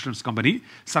നിലപാടിലാണ് ഇൻഷുറൻസ് കമ്പനി.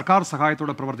 സർക്കാർ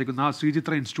സഹായത്തോടെ പ്രവർത്തിക്കുന്ന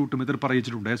ശ്രീചിത്ര ഇൻസ്റ്റിറ്റ്യൂട്ടും എതിർപ്പ്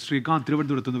അറിയിച്ചിട്ടുണ്ട്. ശ്രീകാന്ത്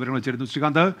തിരുവനന്തപുരത്ത് നിന്ന് വിവരങ്ങൾ ചേരുന്നു.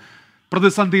 ശ്രീകാന്ത്,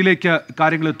 പ്രതിസന്ധിയിലേക്ക്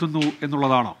കാര്യങ്ങൾ എത്തുന്നു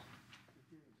എന്നുള്ളതാണോ?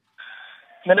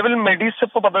 നിലവിൽ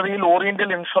മെഡിസെപ്പ് പദ്ധതിയിൽ ഓറിയന്റൽ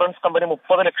ഇൻഷുറൻസ് കമ്പനി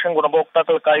 30 ലക്ഷം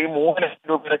ഗുണഭോക്താക്കൾക്കായി 3 ലക്ഷം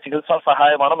രൂപയുടെ ചികിത്സാ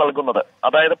സഹായമാണ് നൽകുന്നത്.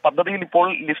 അതായത് പദ്ധതിയിൽ ഇപ്പോൾ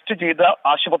ലിസ്റ്റ് ചെയ്ത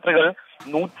ആശുപത്രികൾ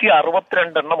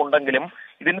 162 എണ്ണം ഉണ്ടെങ്കിലും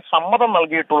ഇതിന് സമ്മതം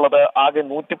നൽകിയിട്ടുള്ളത് ആകെ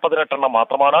 118 എണ്ണം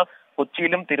മാത്രമാണ്.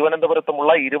 കൊച്ചിയിലും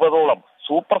തിരുവനന്തപുരത്തുമുള്ള 20ഓളം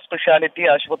സൂപ്പർ സ്പെഷ്യാലിറ്റി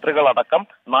ആശുപത്രികൾ അടക്കം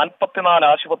 44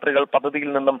 ആശുപത്രികൾ പദ്ധതിയിൽ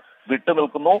നിന്നും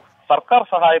വിട്ടുനിൽക്കുന്നു. സർക്കാർ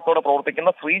സഹായത്തോടെ പ്രവർത്തിക്കുന്ന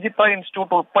ശ്രീചിത്ര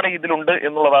ഇൻസ്റ്റിറ്റ്യൂട്ട് ഉൾപ്പെടെ ഇതിലുണ്ട്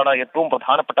എന്നുള്ളതാണ് ഏറ്റവും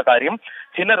പ്രധാനപ്പെട്ട കാര്യം.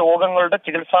 ചില രോഗങ്ങളുടെ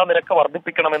ചികിത്സാ നിരക്ക്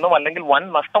വർദ്ധിപ്പിക്കണമെന്നും അല്ലെങ്കിൽ വൻ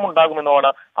നഷ്ടമുണ്ടാകുമെന്നുമാണ്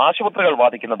ആശുപത്രികൾ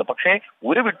വാദിക്കുന്നത്. പക്ഷേ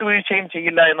ഒരു വിട്ടുവീഴ്ചയും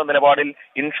ചെയ്യില്ല എന്ന നിലപാടിൽ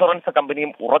ഇൻഷുറൻസ്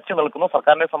കമ്പനിയും ഉറച്ചു നിൽക്കുന്നു.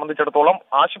 സർക്കാരിനെ സംബന്ധിച്ചിടത്തോളം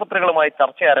ആശുപത്രികളുമായി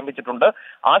ചർച്ച ആരംഭിച്ചിട്ടുണ്ട്.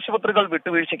 ആശുപത്രികൾ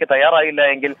വിട്ടുവീഴ്ചയ്ക്ക് തയ്യാറായില്ല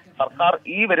എങ്കിൽ സർക്കാർ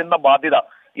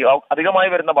അധികമായി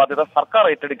വരുന്ന ബാധ്യത സർക്കാർ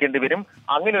ഏറ്റെടുക്കേണ്ടി വരും.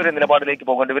 അങ്ങനെ ഒരു നിലപാടിലേക്ക്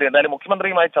പോകേണ്ടി വരും. എന്തായാലും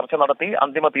മുഖ്യമന്ത്രിയുമായി ചർച്ച നടത്തി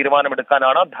അന്തിമ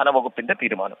തീരുമാനമെടുക്കാനാണ് ധനവകുപ്പിന്റെ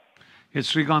തീരുമാനം.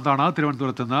 ശ്രീകാന്താണ്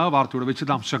തിരുവനന്തപുരത്ത് നിന്ന് വാർത്തയുടെ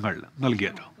വിശദാംശങ്ങൾ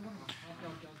നൽകിയത്.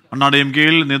 അണ്ണാ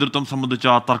DMKയിൽ നേതൃത്വം സംബന്ധിച്ച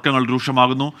തർക്കങ്ങൾ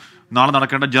രൂക്ഷമാകുന്നു. നാളെ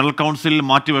നടക്കേണ്ട ജനറൽ കൗൺസിൽ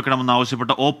മാറ്റിവെക്കണമെന്ന്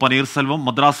ആവശ്യപ്പെട്ട് ഒ പനീർസെൽവം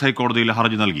മദ്രാസ് ഹൈക്കോടതിയിൽ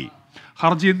ഹർജി നൽകി.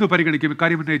 ഹർജി ഇന്ന് പരിഗണിക്കും.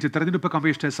 ഇക്കാര്യം ഉന്നയിച്ച് തെരഞ്ഞെടുപ്പ്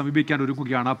കമ്മീഷനെ സമീപിക്കാൻ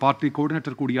ഒരുങ്ങുകയാണ് പാർട്ടി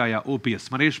കോർഡിനേറ്റർ കൂടിയായ OPS.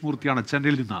 മനേഷ് മൂർത്തിയാണ്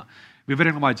ചെന്നൈയിൽ നിന്ന്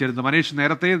വിവരങ്ങളുമായി ചേരുന്നത്. മനേഷ്,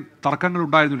 നേരത്തെ തർക്കങ്ങൾ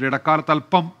ഉണ്ടായിരുന്നു, ഇടക്കാലത്ത്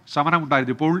അല്പം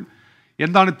ശമനമുണ്ടായിരുന്നു. ഇപ്പോൾ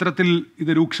എന്താണ് ഇത്തരത്തിൽ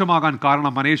ഇത് രൂക്ഷമാകാൻ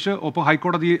കാരണം മനേഷ്? ഒപ്പം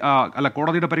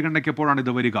കോടതിയുടെ പരിഗണനയ്ക്ക് എപ്പോഴാണ്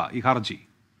ഇത് വരിക, ഈ ഹർജി?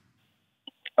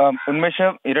 ഉന്മേഷ്,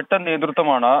 ഇരട്ട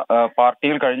നേതൃത്വമാണ്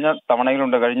പാർട്ടിയിൽ കഴിഞ്ഞ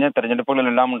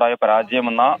തെരഞ്ഞെടുപ്പുകളിലെല്ലാം ഉണ്ടായ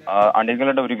പരാജയമെന്ന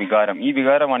അണികളുടെ ഒരു വികാരം. ഈ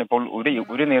വികാരമാണ് ഇപ്പോൾ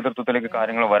ഒരു നേതൃത്വത്തിലേക്ക്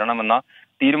കാര്യങ്ങൾ വരണമെന്ന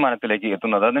തീരുമാനത്തിലേക്ക്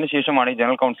എത്തുന്നത്. അതിനുശേഷമാണ് ഈ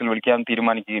ജനറൽ കൗൺസിൽ വിളിക്കാൻ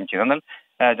തീരുമാനിക്കുകയും ചെയ്തത്. എന്നാൽ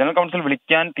ജനറൽ കൗൺസിൽ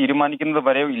വിളിക്കാൻ തീരുമാനിക്കുന്നത്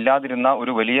വരെ ഇല്ലാതിരുന്ന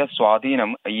ഒരു വലിയ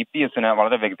സ്വാധീനം EPSന്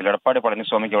വളരെ വേഗത്തിൽ, എടപ്പാടി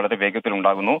പളനിസ്വാമിക്ക് വളരെ വേഗത്തിൽ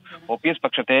ഉണ്ടാകുന്നു. OPS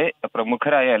പക്ഷത്തെ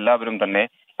പ്രമുഖരായ എല്ലാവരും തന്നെ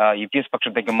EPS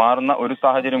പക്ഷത്തേക്ക് മാറുന്ന ഒരു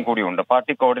സാഹചര്യം കൂടിയുണ്ട്.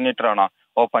 Party കോർഡിനേറ്ററാണ്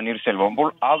O Panneerselvam. അപ്പോൾ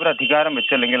ആ ഒരു അധികാരം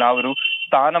വെച്ച്, അല്ലെങ്കിൽ ആ ഒരു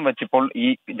സ്ഥാനം വെച്ചിപ്പോൾ ഈ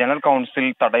ജനറൽ കൗൺസിൽ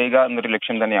തടയുക എന്നൊരു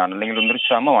ലക്ഷ്യം തന്നെയാണ്, അല്ലെങ്കിൽ എന്നൊരു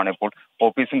ശ്രമമാണ് ഇപ്പോൾ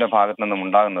OPSന്റെ ഭാഗത്തു നിന്നും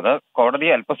ഉണ്ടാകുന്നത്. കോടതി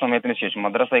അല്പസമയത്തിന് ശേഷം,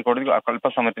 മദ്രാസ് ഹൈക്കോടതി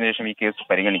അല്പസമയത്തിന് ശേഷം ഈ കേസ്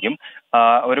പരിഗണിക്കും.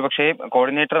 ഒരുപക്ഷെ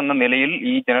കോർഡിനേറ്റർ എന്ന നിലയിൽ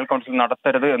ഈ ജനറൽ കൗൺസിൽ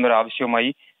നടത്തരുത് എന്നൊരു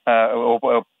ആവശ്യവുമായി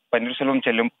പനീർസെൽവം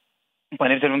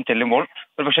ചെല്ലുമ്പോൾ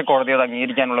ഒരുപക്ഷെ കോടതി അത്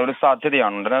അംഗീകരിക്കാനുള്ള ഒരു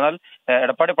സാധ്യതയാണുണ്ട്. എന്നാൽ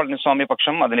എടപ്പാടി പളനിസ്വാമി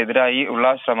പക്ഷം അതിനെതിരായി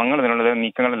ഉള്ള ശ്രമങ്ങൾ, ഇതിനുള്ള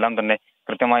നീക്കങ്ങളെല്ലാം തന്നെ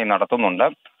കൃത്യമായി നടത്തുന്നുണ്ട്.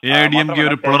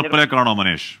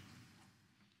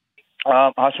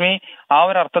 ഹാഷ്മി, ആ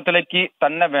ഒരു അർത്ഥത്തിലേക്ക്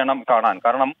തന്നെ വേണം കാണാൻ.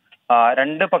 കാരണം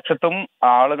രണ്ട് പക്ഷത്തും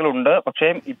ആളുകളുണ്ട്. പക്ഷേ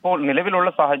ഇപ്പോൾ നിലവിലുള്ള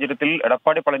സാഹചര്യത്തിൽ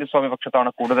എടപ്പാടി പളനിസ്വാമി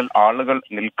പക്ഷത്താണ് കൂടുതൽ ആളുകൾ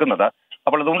നിൽക്കുന്നത്.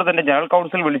 അപ്പോൾ അതുകൊണ്ട് തന്നെ ജനറൽ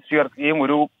കൗൺസിൽ വിളിച്ചു ചേർക്കുകയും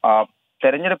ഒരു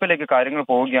തെരഞ്ഞെടുപ്പിലേക്ക് കാര്യങ്ങൾ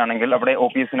പോവുകയാണെങ്കിൽ അവിടെ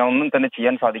OPSന് ഒന്നും തന്നെ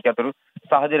ചെയ്യാൻ സാധിക്കാത്തൊരു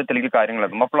സാഹചര്യത്തിലേക്ക് കാര്യങ്ങൾ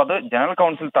എത്തും. അപ്പോൾ അത് ജനറൽ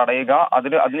കൗൺസിൽ തടയുക,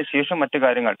 അതിനുശേഷം മറ്റു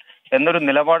കാര്യങ്ങൾ എന്നൊരു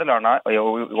നിലപാടിലാണ്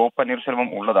ഒ പനീർസെൽവം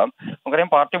ഉള്ളത്. നമുക്കറിയാം,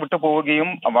 പാർട്ടി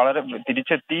വിട്ടുപോവുകയും വളരെ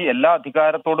തിരിച്ചെത്തി എല്ലാ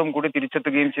അധികാരത്തോടും കൂടി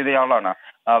തിരിച്ചെത്തുകയും ചെയ്തയാളാണ്.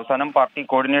 അവസാനം പാർട്ടി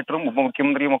കോർഡിനേറ്ററും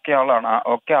ഉപമുഖ്യമന്ത്രിയും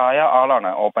ഒക്കെ ആയ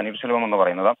ആളാണ് ഒ പനീർസെൽവം എന്ന്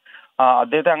പറയുന്നത്.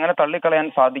 അദ്ദേഹത്തെ അങ്ങനെ തള്ളിക്കളയാൻ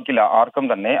സാധിക്കില്ല ആർക്കും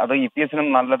തന്നെ. അത് EPSനും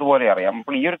നല്ലതുപോലെ അറിയാം.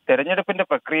 അപ്പോൾ ഈ ഒരു തെരഞ്ഞെടുപ്പിന്റെ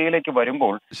പ്രക്രിയയിലേക്ക്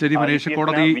വരുമ്പോൾ ശരി മനേഷ്,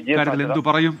 കോടതി കാര്യത്തിൽ എന്തു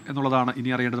പറയും എന്നുള്ളതാണ് ഇനി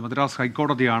അറിയേണ്ടത്. മദ്രാസ്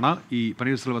ഹൈക്കോടതിയാണ് ഈ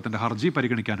പനീർസെൽവത്തിന്റെ ഹർജി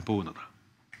പരിഗണിക്കാൻ പോകുന്നത്.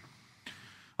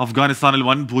 അഫ്ഗാനിസ്ഥാനിൽ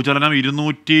വൻ ഭൂചലനം,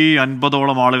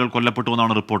 250ഓളം ആളുകൾ കൊല്ലപ്പെട്ടു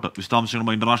എന്നാണ് റിപ്പോർട്ട്.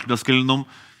 വിശദാംശങ്ങളുമായി ഇന്റർനാഷണൽ ഡെസ്കിൽ നിന്നും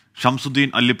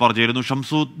ഷംസുദ്ദീൻ അല്ലിപ്പാർ ചേരുന്നു.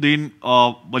 ഷംസുദ്ദീൻ,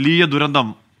 വലിയ ദുരന്തം,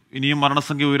 ഇനിയും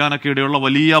മരണസംഖ്യ ഉയരാനൊക്കെ ഇടയുള്ള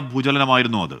വലിയ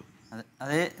ഭൂചലനമായിരുന്നു അത്.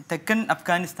 അത് തെക്കൻ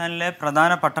അഫ്ഗാനിസ്ഥാനിലെ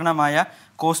പ്രധാന പട്ടണമായ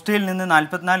കോസ്റ്റയിൽ നിന്ന്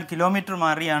 44 കിലോമീറ്റർ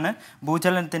മാറിയാണ്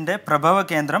ഭൂചലനത്തിൻ്റെ പ്രഭവ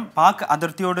കേന്ദ്രം. പാക്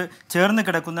അതിർത്തിയോട് ചേർന്ന്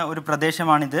കിടക്കുന്ന ഒരു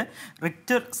പ്രദേശമാണിത്.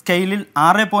 റിക്ടർ സ്കെയിലിൽ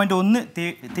 6.1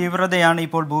 തീവ്രതയാണ്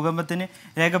ഇപ്പോൾ ഭൂകമ്പത്തിന്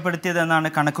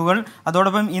രേഖപ്പെടുത്തിയതെന്നാണ് കണക്കുകൾ.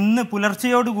 അതോടൊപ്പം ഇന്ന്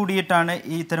പുലർച്ചയോട് കൂടിയിട്ടാണ്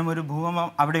ഇത്തരമൊരു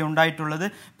ഭൂകമ്പം അവിടെ ഉണ്ടായിട്ടുള്ളത്.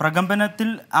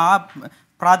 പ്രകമ്പനത്തിൽ ആ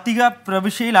പ്രാത്തിക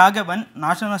പ്രവിശ്യയിലാകെ വൻ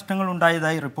നാശനഷ്ടങ്ങൾ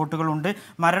ഉണ്ടായതായി റിപ്പോർട്ടുകളുണ്ട്.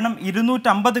 മരണം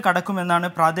 250 കടക്കുമെന്നാണ്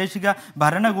പ്രാദേശിക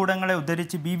ഭരണകൂടങ്ങളെ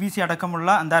ഉദ്ധരിച്ച് BBC അടക്കമുള്ള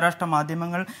അന്താരാഷ്ട്ര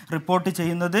മാധ്യമങ്ങൾ റിപ്പോർട്ട്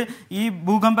ചെയ്യുന്നത്. ഈ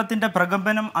ഭൂകമ്പത്തിൻ്റെ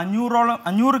പ്രകമ്പനം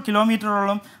 500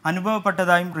 കിലോമീറ്ററോളം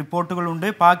അനുഭവപ്പെട്ടതായും റിപ്പോർട്ടുകളുണ്ട്.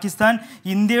 പാകിസ്ഥാൻ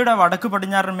ഇന്ത്യയുടെ വടക്ക്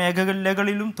പടിഞ്ഞാറൻ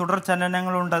മേഖലകളിലും തുടർ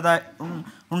ചലനങ്ങൾ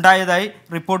ഉണ്ടായതായി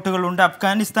റിപ്പോർട്ടുകളുണ്ട്.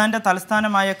 അഫ്ഗാനിസ്ഥാൻ്റെ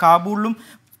തലസ്ഥാനമായ കാബൂളിലും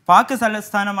പാക്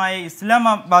തലസ്ഥാനമായ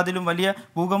ഇസ്ലാമാബാദിലും വലിയ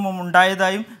ഭൂകമ്പം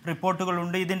ഉണ്ടായതായും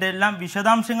റിപ്പോർട്ടുകളുണ്ട്. ഇതിൻ്റെ എല്ലാം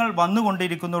വിശദാംശങ്ങൾ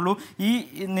വന്നുകൊണ്ടിരിക്കുന്നുള്ളൂ. ഈ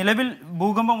നിലവിൽ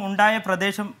ഭൂകമ്പം ഉണ്ടായ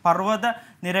പ്രദേശം പർവ്വത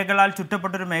നിരകളാൽ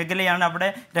ചുറ്റപ്പെട്ടൊരു മേഖലയാണ്. അവിടെ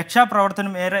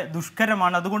രക്ഷാപ്രവർത്തനം ഏറെ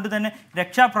ദുഷ്കരമാണ്. അതുകൊണ്ട് തന്നെ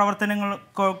രക്ഷാപ്രവർത്തനങ്ങൾ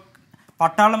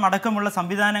പട്ടാളം അടക്കമുള്ള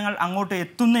സംവിധാനങ്ങൾ അങ്ങോട്ട്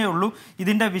എത്തുന്നേ ഉള്ളൂ.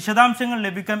 ഇതിൻ്റെ വിശദാംശങ്ങൾ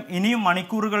ലഭിക്കാൻ ഇനിയും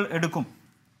മണിക്കൂറുകൾ എടുക്കും.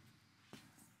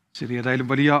 ശരി, ഏതായാലും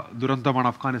വലിയ ദുരന്തമാണ്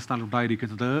അഫ്ഗാനിസ്ഥാനിൽ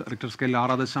ഉണ്ടായിരിക്കുന്നത്. റിക്ടർ സ്കെയിൽ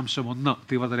 6.1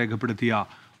 തീവ്രത രേഖപ്പെടുത്തിയ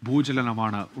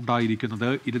ഭൂചലനമാണ് ഉണ്ടായിരിക്കുന്നത്.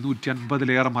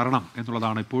 250-ലേറെ മരണം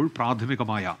എന്നുള്ളതാണ് ഇപ്പോൾ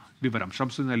പ്രാഥമികമായ വിവരം.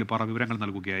 ഷംസുദ്ദീൻ അല്ലിപ്പാറ വിവരങ്ങൾ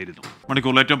നൽകുകയായിരുന്നു.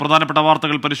 മണിക്കൂറിൽ ഏറ്റവും പ്രധാനപ്പെട്ട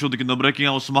വാർത്തകൾ പരിശോധിക്കുന്നു.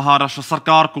 Breaking house. മഹാരാഷ്ട്ര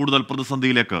സർക്കാർ കൂടുതൽ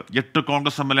പ്രതിസന്ധിയിലേക്ക്. 8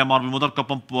 കോൺഗ്രസ് MLA-മാർ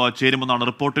വിമതർക്കൊപ്പം ചേരുമെന്നാണ്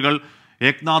റിപ്പോർട്ടുകൾ.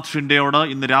 ഏക്നാഥ് ഷിൻഡെയോട്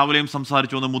ഇന്ന് രാവിലെയും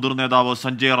സംസാരിച്ചുവെന്ന് മുതിർന്ന നേതാവ്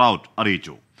സഞ്ജയ് റൌട്ട്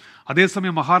അറിയിച്ചു.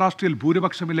 അതേസമയം മഹാരാഷ്ട്രയിൽ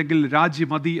ഭൂരിപക്ഷമില്ലെങ്കിൽ രാജി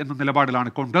മതി എന്ന നിലപാടിലാണ്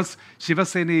കോൺഗ്രസ്.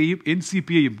 ശിവസേനയെയും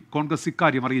NCPയെയും കോൺഗ്രസ്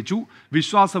ഇക്കാര്യം അറിയിച്ചു.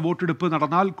 വിശ്വാസ വോട്ടെടുപ്പ്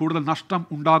നടന്നാൽ കൂടുതൽ നഷ്ടം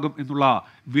ഉണ്ടാകും എന്നുള്ള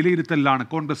വിലയിരുത്തലിലാണ്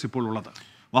കോൺഗ്രസ് ഇപ്പോൾ ഉള്ളത്.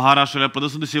 മഹാരാഷ്ട്രയിലെ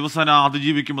പ്രതിസന്ധി Shiv Sena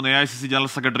അതിജീവിക്കുമെന്ന് AICC general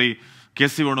secretary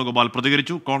KC Venugopal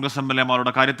പ്രതികരിച്ചു. കോൺഗ്രസ്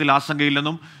MLA-മാരുടെ കാര്യത്തിൽ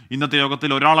ആശങ്കയില്ലെന്നും ഇന്നത്തെ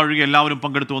യോഗത്തിൽ ഒരാളൊഴികെ എല്ലാവരും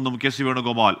പങ്കെടുത്തുവെന്നും KC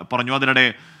വേണുഗോപാൽ പറഞ്ഞു. അതിനിടെ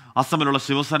അസമിലുള്ള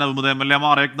ശിവസേന വിമത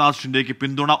MLA-മാർ ഏക്നാഥ് ഷിൻഡെയ്ക്ക്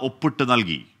പിന്തുണ ഒപ്പിട്ട്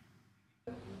നൽകി.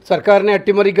 സർക്കാരിനെ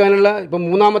അട്ടിമറിക്കാനുള്ള ഇപ്പം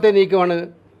മൂന്നാമത്തെ നീക്കമാണ്,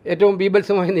 ഏറ്റവും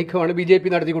ബീഭത്സമായ നീക്കമാണ് BJP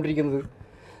നടത്തിക്കൊണ്ടിരിക്കുന്നത്.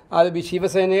 അത്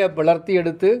ശിവസേനയെ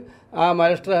വളർത്തിയെടുത്ത് ആ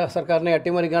മഹാരാഷ്ട്ര സർക്കാരിനെ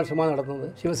അട്ടിമറിക്കാൻ ശ്രമം നടത്തുന്നത്.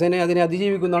 ശിവസേനയെ അതിനെ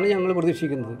അതിജീവിക്കുന്നതാണ് ഞങ്ങൾ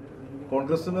പ്രതീക്ഷിക്കുന്നത്.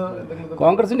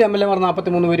 കോൺഗ്രസിൻ്റെ MLA മാർ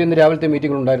 43 പേര് ഇന്ന് രാവിലത്തെ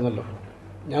മീറ്റിംഗിൽ ഉണ്ടായിരുന്നല്ലോ.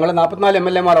 ഞങ്ങൾ 44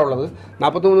 MLA മാരുള്ളത്,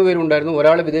 43 പേരുണ്ടായിരുന്നു.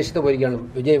 ഒരാൾ വിദേശത്ത് പോയിരിക്കുകയാണ്,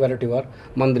 വിജയ് വരട്ടിവാർ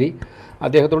മന്ത്രി.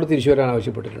 അദ്ദേഹത്തോട് തിരിച്ചു വരാൻ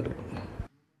ആവശ്യപ്പെട്ടിട്ടുണ്ട്.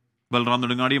 ബൽറാം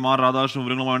നെടുങ്ങാടി, മാർ രാധാകൃഷ്ണൻ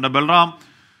വിവരങ്ങളുമായുണ്ട്. ബൽറാം,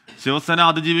 ശിവസേന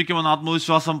അതിജീവിക്കുമെന്ന്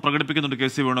ആത്മവിശ്വാസം പ്രകടിപ്പിക്കുന്നുണ്ട്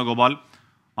KC വേണുഗോപാൽ.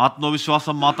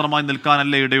 ആത്മവിശ്വാസം മാത്രമായി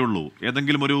നിൽക്കാനല്ലേ ഇടയുള്ളൂ?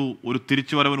 ഏതെങ്കിലും ഒരു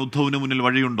തിരിച്ചുവരവിന് ഉദ്ധവിന് മുന്നിൽ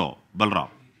വഴിയുണ്ടോ ബൽറാം?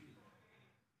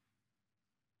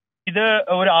 ഇത്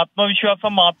ഒരു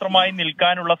ആത്മവിശ്വാസം മാത്രമായി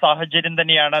നിൽക്കാനുള്ള സാഹചര്യം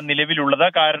തന്നെയാണ് നിലവിലുള്ളത്.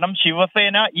 കാരണം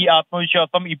ശിവസേന ഈ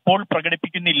ആത്മവിശ്വാസം ഇപ്പോൾ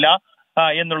പ്രകടിപ്പിക്കുന്നില്ല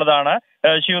എന്നുള്ളതാണ്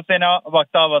ശിവസേന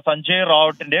വക്താവ് സഞ്ജയ്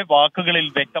റാവത്തിന്റെ വാക്കുകളിൽ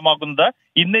വ്യക്തമാക്കുന്നത്.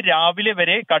 ഇന്ന് രാവിലെ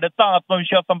വരെ കടുത്ത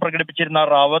ആത്മവിശ്വാസം പ്രകടിപ്പിച്ചിരുന്ന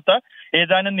റാവത്ത്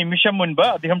ഏതാനും നിമിഷം മുൻപ്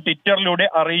അദ്ദേഹം ട്വിറ്ററിലൂടെ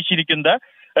അറിയിച്ചിരിക്കുന്നത്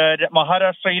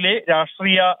മഹാരാഷ്ട്രയിലെ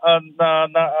രാഷ്ട്രീയ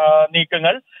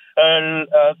നീക്കങ്ങൾ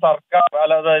സർക്കാർ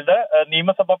അതായത്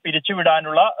നിയമസഭ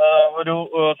പിരിച്ചുവിടാനുള്ള ഒരു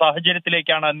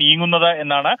സാഹചര്യത്തിലേക്കാണ് നീങ്ങുന്നത്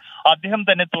എന്നാണ് അദ്ദേഹം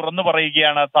തന്നെ തുറന്നു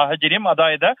പറയുകയാണ് സാഹചര്യം.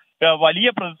 അതായത് വലിയ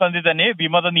പ്രതിസന്ധി തന്നെ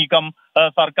വിമത നീക്കം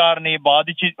സർക്കാരിനെ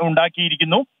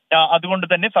ഉണ്ടാക്കിയിരിക്കുന്നു. അതുകൊണ്ട്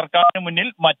തന്നെ സർക്കാരിന് മുന്നിൽ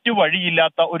മറ്റു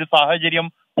വഴിയില്ലാത്ത ഒരു സാഹചര്യം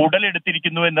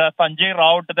ഉടലെടുത്തിരിക്കുന്നു എന്ന് സഞ്ജയ്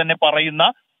റാവത്ത് തന്നെ പറയുന്ന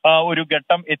ഒരു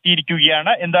ഘട്ടം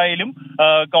എത്തിയിരിക്കുകയാണ്. എന്തായാലും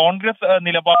കോൺഗ്രസ്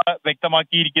നിലപാട്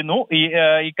വ്യക്തമാക്കിയിരിക്കുന്നു.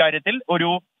 ഈ കാര്യത്തിൽ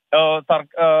ഒരു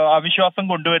അവിശ്വാസം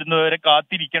കൊണ്ടുവരുന്നവരെ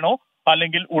കാത്തിരിക്കണോ,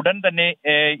 അല്ലെങ്കിൽ ഉടൻ തന്നെ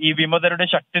ഈ വിമതരുടെ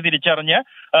ശക്തി തിരിച്ചറിഞ്ഞ്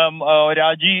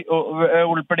രാജി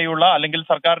ഉൾപ്പെടെയുള്ള അല്ലെങ്കിൽ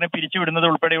സർക്കാരിനെ പിരിച്ചുവിടുന്നത്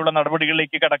ഉൾപ്പെടെയുള്ള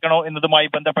നടപടികളിലേക്ക് കടക്കണോ എന്നതുമായി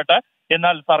ബന്ധപ്പെട്ട്.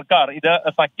 എന്നാൽ സർക്കാർ ഇത്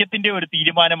സഖ്യത്തിന്റെ ഒരു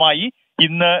തീരുമാനമായി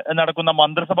ഇന്ന് നടക്കുന്ന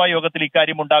മന്ത്രിസഭാ യോഗത്തിൽ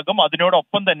ഇക്കാര്യം ഉണ്ടാകും.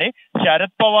 അതിനോടൊപ്പം തന്നെ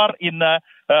ശരത് പവാർ ഇന്ന്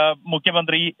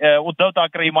മുഖ്യമന്ത്രി ഉദ്ധവ്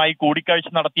താക്കറെയുമായി കൂടിക്കാഴ്ച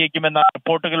നടത്തിയേക്കുമെന്ന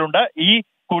റിപ്പോർട്ടുകളുണ്ട്. ഈ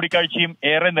കൂടിക്കാഴ്ചയും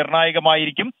ഏറെ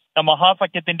നിർണായകമായിരിക്കും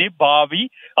മഹാസഖ്യത്തിന്റെ ഭാവി.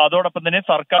 അതോടൊപ്പം തന്നെ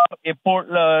സർക്കാർ എപ്പോൾ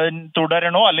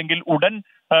തുടരണോ അല്ലെങ്കിൽ ഉടൻ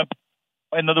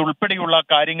എന്നത് ഉൾപ്പെടെയുള്ള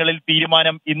കാര്യങ്ങളിൽ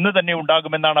തീരുമാനം ഇന്ന് തന്നെ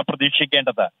ഉണ്ടാകുമെന്നാണ്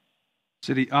പ്രതീക്ഷിക്കേണ്ടത്.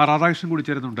 ശരി, രാധാകൃഷ്ണൻ കൂടി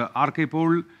ചേരുന്നുണ്ട്. ആർക്ക്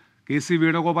ഇപ്പോൾ KC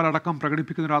വേണുഗോപാൽ അടക്കം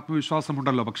പ്രകടിപ്പിക്കുന്ന ഒരു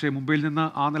ആത്മവിശ്വാസമുണ്ടല്ലോ, പക്ഷേ മുംബൈയിൽ നിന്ന്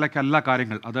ആ നിലയ്ക്കല്ല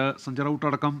കാര്യങ്ങൾ. അത് സഞ്ജയ് റൌട്ട്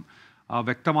അടക്കം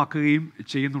വ്യക്തമാക്കുകയും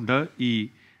ചെയ്യുന്നുണ്ട്. ഈ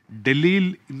ഡൽഹിയിൽ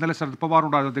ഇന്നലെ ശരത് പവാർ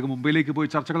ഉണ്ടായിരുന്നു, അദ്ദേഹം മുംബൈയിലേക്ക് പോയി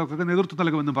ചർച്ചകളൊക്കെ നേതൃത്വം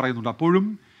നൽകുമെന്നും പറയുന്നുണ്ട്. അപ്പോഴും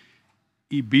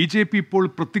ഈ BJP ഇപ്പോൾ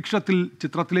പ്രത്യക്ഷത്തിൽ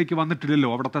ചിത്രത്തിലേക്ക്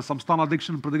വന്നിട്ടില്ലല്ലോ. അവിടുത്തെ സംസ്ഥാന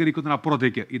അധ്യക്ഷൻ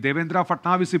പ്രതികരിക്കുന്നതിനപ്പുറത്തേക്ക് ഈ ദേവേന്ദ്ര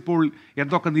ഫട്നാവിസ് ഇപ്പോൾ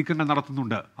എന്തൊക്കെ നീക്കങ്ങൾ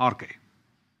നടത്തുന്നുണ്ട്? ആർക്കെ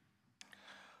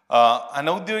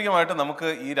അനൗദ്യോഗികമായിട്ട് നമുക്ക്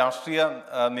ഈ രാഷ്ട്രീയ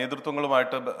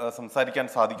നേതൃത്വങ്ങളുമായിട്ട് സംസാരിക്കാൻ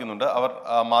സാധിക്കുന്നുണ്ട്. അവർ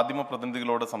മാധ്യമ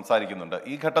പ്രതിനിധികളോട് സംസാരിക്കുന്നുണ്ട്.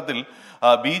 ഈ ഘട്ടത്തിൽ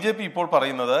BJP ഇപ്പോൾ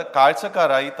പറയുന്നത്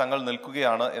കാഴ്ചക്കാരായി തങ്ങൾ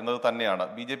നിൽക്കുകയാണ് എന്നത് തന്നെയാണ്.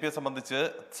 BJPയെ സംബന്ധിച്ച്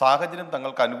സാഹചര്യം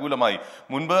തങ്ങൾക്ക് അനുകൂലമായി.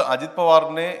 മുൻപ് അജിത്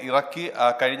പവാറിനെ ഇറക്കി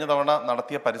കഴിഞ്ഞ തവണ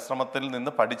നടത്തിയ പരിശ്രമത്തിൽ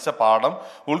നിന്ന് പഠിച്ച പാഠം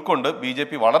ഉൾക്കൊണ്ട്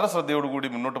BJP വളരെ ശ്രദ്ധയോടുകൂടി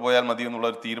മുന്നോട്ട് പോയാൽ മതി എന്നുള്ള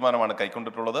ഒരു തീരുമാനമാണ്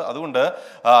കൈക്കൊണ്ടിട്ടുള്ളത്. അതുകൊണ്ട്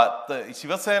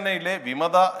ശിവസേനയിലെ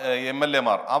വിമത MLA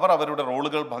മാർ അവർ അവരുടെ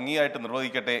റോളുകൾ ഭംഗിയായിട്ട്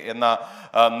നിർവഹിക്കട്ടെ എന്ന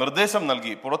നിർദ്ദേശം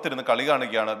നൽകി പുറത്തിരുന്ന് കളി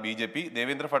കാണുകയാണ് BJP.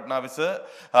 ദേവേന്ദ്ര ഫട്നാവിസ്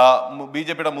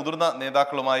BJPയുടെ മുതിർന്ന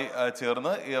നേതാക്കളുമായി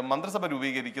ചേർന്ന് മന്ത്രിസഭ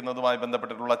രൂപീകരിക്കുന്നതുമായി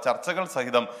ബന്ധപ്പെട്ടിട്ടുള്ള ചർച്ചകൾ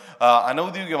സഹിതം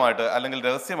അനൗദ്യോഗികമായിട്ട് അല്ലെങ്കിൽ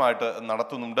രഹസ്യമായിട്ട്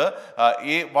നടത്തുന്നുണ്ട്.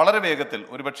 ഈ വളരെ വേഗത്തിൽ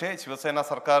ഒരുപക്ഷെ ശിവസേന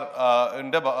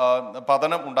സർക്കാരിന്റെ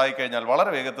പതനം ഉണ്ടായിക്കഴിഞ്ഞാൽ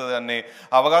വളരെ വേഗത്തിൽ തന്നെ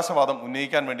അവകാശവാദം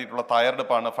ഉന്നയിക്കാൻ വേണ്ടിയിട്ടുള്ള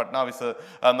തയ്യാറെടുപ്പാണ് ഫട്നാവിസ്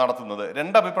നടത്തുന്നത്.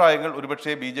 രണ്ടഭിപ്രായങ്ങൾ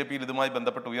ഒരുപക്ഷെ BJPയിൽ ഇതുമായി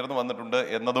ബന്ധപ്പെട്ട് ഉയർന്നു വന്നിട്ടുണ്ട്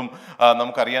എന്നതും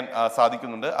നമുക്കറിയാം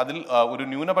സാധിക്കുന്നുണ്ട്. അതിൽ ഒരു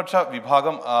ന്യൂനപക്ഷ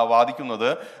വിഭാഗം വാദിക്കുന്നത്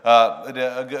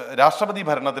രാഷ്ട്രപതി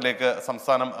ഭരണത്തിലേക്ക്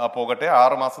സംസ്ഥാനം പോകട്ടെ,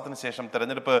 6 മാസത്തിന് ശേഷം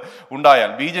തെരഞ്ഞെടുപ്പ്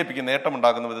ഉണ്ടായാൽ BJPക്ക്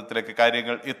നേട്ടമുണ്ടാകുന്ന വിധത്തിലേക്ക്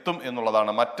കാര്യങ്ങൾ എത്തും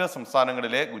എന്നുള്ളതാണ്. മറ്റ്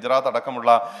സംസ്ഥാനങ്ങളിലെ ഗുജറാത്ത് അടക്കമുള്ള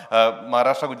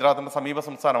മഹാരാഷ്ട്ര ഗുജറാത്തിന്റെ സമീപ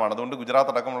സംസ്ഥാനമാണ്. അതുകൊണ്ട്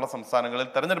ഗുജറാത്ത് അടക്കമുള്ള സംസ്ഥാനങ്ങളിൽ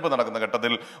തെരഞ്ഞെടുപ്പ് നടക്കുന്ന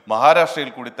ഘട്ടത്തിൽ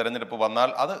മഹാരാഷ്ട്രയിൽ കൂടി തെരഞ്ഞെടുപ്പ് വന്നാൽ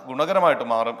അത് ഗുണകരമായിട്ട്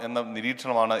മാറും എന്ന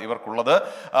നിരീക്ഷണമാണ് ഇവർക്കുള്ളത്.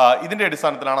 ഇതിന്റെ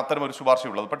അടിസ്ഥാനത്തിലാണ് അത്തരം ഒരു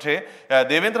ശുപാർശയുള്ളത്. പക്ഷേ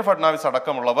ദേവേന്ദ്ര ഫട്നാവിസ്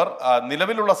അടക്കമുള്ളവർ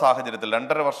നിലവിലുള്ള സാഹചര്യത്തിൽ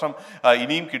 2.5 വർഷം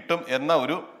ഇനിയും കിട്ടും എന്ന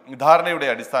ഒരു ധാരണയുടെ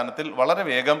അടിസ്ഥാനത്തിൽ വളരെ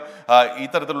വേഗം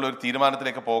ഇത്തരത്തിലുള്ള ഒരു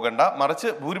തീരുമാനത്തിലേക്ക് പോകേണ്ട, മറിച്ച്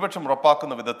ഭൂരിപക്ഷം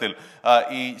ഉറപ്പാക്കുന്ന വിധത്തിൽ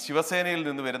ഈ ശിവസേനയിൽ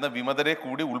നിന്ന് വരുന്ന വിമതരെ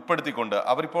കൂടി ഉൾപ്പെടുത്തിക്കൊണ്ട്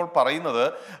അവരിപ്പോൾ പറയുന്നത്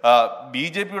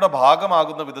BJPയുടെ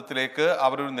ഭാഗമാകുന്ന വിധത്തിലേക്ക്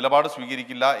അവരൊരു നിലപാട്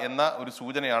സ്വീകരിക്കില്ല എന്ന ഒരു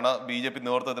സൂചനയാണ് BJP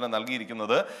നേതൃത്വത്തിന്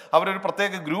നൽകിയിരിക്കുന്നത്. അവരൊരു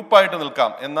പ്രത്യേക ഗ്രൂപ്പായിട്ട്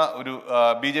നിൽക്കാം എന്ന ഒരു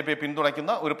BJPയെ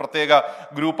പിന്തുണയ്ക്കുന്ന ഒരു പ്രത്യേക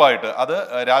ഗ്രൂപ്പായിട്ട്, അത്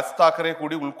രാജ് താക്കറെ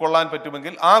കൂടി ഉൾക്കൊള്ളാൻ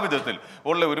പറ്റുമെങ്കിൽ ആ വിധത്തിൽ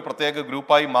ഉള്ള ഒരു പ്രത്യേക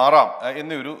ഗ്രൂപ്പായി മാറാം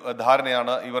എന്നൊരു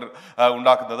ധാരണയാണ് ഇവർ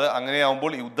ഉണ്ടാക്കുന്നത്.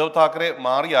 അങ്ങനെയാവുമ്പോൾ ഈ ഉദ്ധവ് താക്കറെ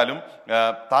മാറിയാലും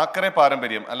താക്കറെ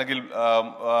പാരമ്പര്യം അല്ലെങ്കിൽ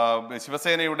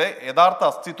ശിവസേനയുടെ യഥാർത്ഥ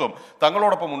അസ്തിത്വം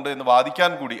തങ്ങളോടൊപ്പം ഉണ്ട് എന്ന്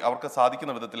വാദിക്കാൻ കൂടി അവർക്ക്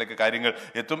സാധിക്കുന്ന വിധത്തിലേക്ക് കാര്യങ്ങൾ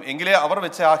എത്തും. എങ്കിലേ അവർ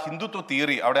വെച്ച ആ ഹിന്ദുത്വ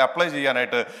തിയറി അവിടെ അപ്ലൈ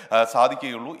ചെയ്യാനായിട്ട്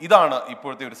സാധിക്കുകയുള്ളൂ. ഇതാണ്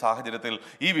ഇപ്പോഴത്തെ ഒരു സാഹചര്യത്തിൽ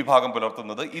ഈ വിഭാഗം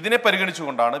പുലർത്തുന്നത്. ഇതിനെ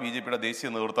പരിഗണിച്ചുകൊണ്ടാണ് BJPയുടെ ദേശീയ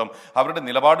നേതൃത്വം അവരുടെ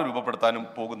നിലപാട് രൂപപ്പെടുത്താനും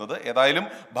പോകുന്നത്. ഏതായാലും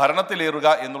ഭരണത്തിലേറുക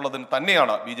എന്നുള്ളതിന്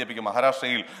തന്നെയാണ് BJPക്ക്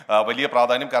മഹാരാഷ്ട്രയിൽ വലിയ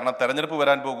പ്രാധാന്യം. കാരണം തെരഞ്ഞെടുപ്പ്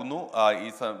വരാൻ പോകുന്നു. ഈ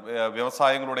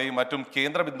വ്യവസായങ്ങളുടെയും മറ്റും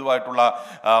കേന്ദ്ര ബിന്ദുവായിട്ടുള്ള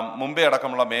മുംബൈ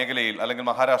അടക്കമുള്ള മേഖലയിൽ അല്ലെങ്കിൽ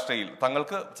മഹാരാഷ്ട്രയിൽ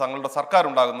തങ്ങളുടെ സർക്കാർ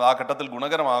ഉണ്ടാകുന്നത് ആ ഘട്ടത്തിൽ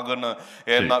ഗുണകരമാകുന്ന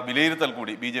എന്ന വിലയിരുത്തൽ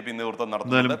കൂടി BJP നേതൃത്വം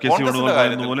നടത്തുന്നത്.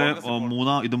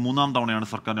 ഇത് മൂന്നാം തവണയാണ്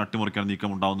സർക്കാരിനെ അട്ടിമറിക്കാൻ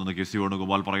നീക്കം ഉണ്ടാവുന്നത് KC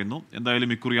വേണുഗോപാൽ പറയുന്നു. എന്തായാലും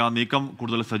ഇക്കുറി ആ നീക്കം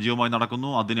കൂടുതൽ സജീവമായി നടക്കുന്നു.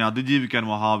 അതിനെ അതിജീവിക്കാൻ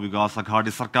മഹാവികാസ്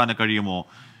അഘാടി സർക്കാരിന് കഴിയുമോ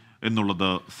എന്നുള്ളത്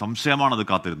സംശയമാണ്. അത്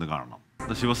കാത്തിരുന്ന് കാണണം.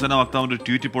 ശിവസേന വക്താവിന്റെ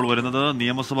ട്വീറ്റ് ഇപ്പോൾ വരുന്നത്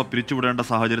നിയമസഭ പിരിച്ചുവിടേണ്ട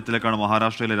സാഹചര്യത്തിലേക്കാണ്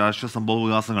മഹാരാഷ്ട്രയിലെ രാഷ്ട്രീയ സംഭവ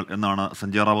വികാസങ്ങൾ എന്നാണ്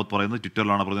സഞ്ജയ് റാവത്ത് പറയുന്നത്.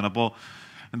 ട്വിറ്ററിലാണ് പ്രതിദിനം. അപ്പോൾ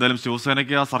എന്തായാലും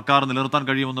ശിവസേനയ്ക്ക് ആ സർക്കാർ നിലനിർത്താൻ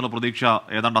കഴിയുമെന്നുള്ള പ്രതീക്ഷ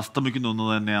ഏതാണ്ട് അസ്തമിക്കുന്നു എന്ന്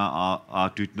തന്നെ ആ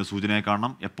ട്വീറ്റിന്റെ സൂചനയെ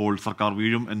കാണണം. എപ്പോൾ സർക്കാർ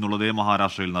വീഴും എന്നുള്ളതേ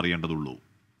മഹാരാഷ്ട്രയിൽ നിന്ന് അറിയേണ്ടതുള്ളൂ.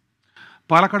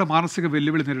 പാലക്കാട് മാനസിക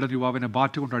വെല്ലുവിളി നേരിടുന്ന യുവാവിനെ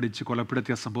ബാറ്റ് കൊണ്ട് അടിച്ച്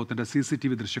കൊലപ്പെടുത്തിയ സംഭവത്തിന്റെ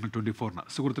CCTV ദൃശ്യങ്ങൾ 24-ന്.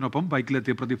 സുഹൃത്തിനൊപ്പം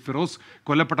ബൈക്കിലെത്തിയ പ്രതി ഫിറോസ്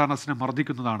കൊല്ലപ്പെട്ട അനസിനെ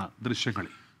മർദ്ദിക്കുന്നതാണ്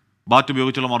ദൃശ്യങ്ങളിൽ. ബാറ്റ്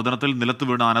ഉപയോഗിച്ചുള്ള മർദ്ദനത്തിൽ നിലത്ത്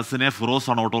വീണ അനസിനെ ഫിറോസ്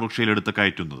ആണ് ഓട്ടോറിക്ഷയിൽ എടുത്ത്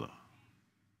കയറ്റുന്നത്.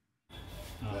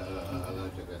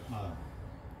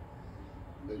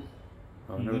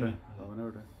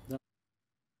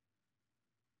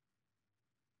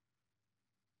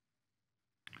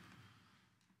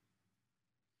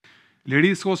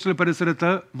 ലേഡീസ് ഹോസ്റ്റൽ പരിസരത്ത്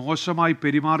മോശമായി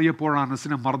പെരുമാറിയപ്പോഴാണ്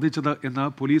അനസിനെ മർദ്ദിച്ചത് എന്ന്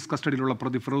പോലീസ് കസ്റ്റഡിയിലുള്ള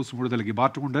പ്രതി ഫിറോസ് മൊഴി നൽകി.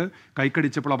 ബാറ്റുകൊണ്ട്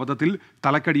കൈക്കടിച്ചപ്പോൾ അബദ്ധത്തിൽ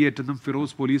തലക്കടിയേറ്റെന്നും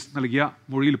ഫിറോസ് പോലീസ് നൽകിയ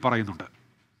മൊഴിയിൽ പറയുന്നുണ്ട്.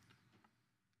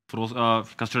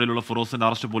 കസ്റ്റഡിയിലുള്ള ഫിറോസിന്റെ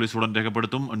അറസ്റ്റ് പോലീസ് ഉടൻ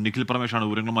രേഖപ്പെടുത്തും. നിഖിൽ പരമേശാണ്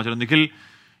വിവരങ്ങൾ മാറ്റുന്നത്. നിഖിൽ,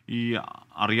 ഈ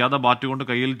അറിയാതെ ബാറ്റ് കൊണ്ട്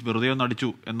കയ്യിൽ വെറുതെ ഒന്ന് അടിച്ചു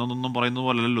എന്നൊന്നും പറയുന്നത്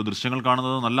പോലല്ലോ ദൃശ്യങ്ങൾ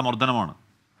കാണുന്നത് നല്ല മർദ്ദനമാണ്.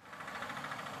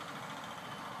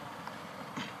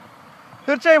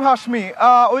 തീർച്ചയായും ഹാഷ്മി,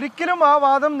 ഒരിക്കലും ആ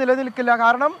വാദം നിലനിൽക്കില്ല.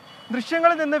 കാരണം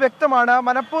ദൃശ്യങ്ങളിൽ നിന്ന് വ്യക്തമാണ്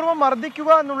മനഃപൂർവ്വം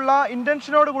മർദ്ദിക്കുക എന്നുള്ള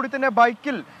ഇന്റൻഷനോട് കൂടി തന്നെ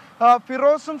ബൈക്കിൽ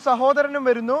ഫിറോസും സഹോദരനും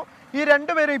വരുന്നു. ഈ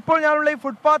രണ്ടുപേരും ഇപ്പോൾ ഞാനുള്ള ഈ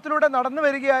ഫുട്പാത്തിലൂടെ നടന്നു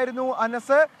വരികയായിരുന്നു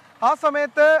അനസ്. ആ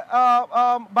സമയത്ത്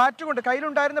ബാറ്റ് കൊണ്ട്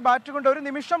കയ്യിലുണ്ടായിരുന്ന ബാറ്റ് കൊണ്ട് ഒരു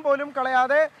നിമിഷം പോലും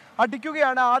കളയാതെ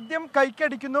അടിക്കുകയാണ്. ആദ്യം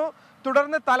കൈക്കടിക്കുന്നു,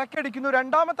 തുടർന്ന് തലക്കടിക്കുന്നു.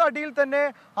 രണ്ടാമത്തെ അടിയിൽ തന്നെ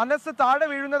അനസ് താഴെ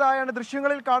വീഴുന്നതായാണ്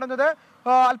ദൃശ്യങ്ങളിൽ കാണുന്നത്.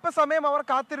 അല്പസമയം അവർ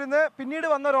കാത്തിരുന്ന് പിന്നീട്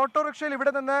വന്ന ഒരു ഓട്ടോറിക്ഷയിൽ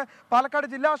ഇവിടെ നിന്ന് പാലക്കാട്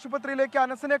ജില്ലാ ആശുപത്രിയിലേക്ക്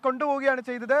അനസിനെ കൊണ്ടുപോവുകയാണ്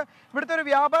ചെയ്തത്. ഇവിടുത്തെ ഒരു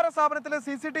വ്യാപാര സ്ഥാപനത്തിലെ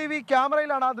CCTV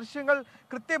ക്യാമറയിലാണ് ആ ദൃശ്യങ്ങൾ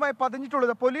കൃത്യമായി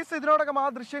പതിഞ്ഞിട്ടുള്ളത്. പോലീസ് ഇതിനോടകം ആ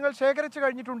ദൃശ്യങ്ങൾ ശേഖരിച്ചു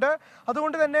കഴിഞ്ഞിട്ടുണ്ട്.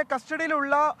 അതുകൊണ്ട് തന്നെ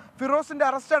കസ്റ്റഡിയിലുള്ള ഫിറോസിന്റെ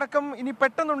അറസ്റ്റ് അടക്കം ഇനി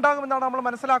പെട്ടെന്നുണ്ടാകുമെന്നാണ് നമ്മൾ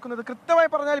മനസ്സിലാക്കുന്നത്.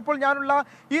 കൃത്യമായി പറഞ്ഞാൽ ഇപ്പോൾ ഞാനുള്ള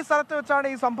ഈ സ്ഥലത്ത് വെച്ചാണ്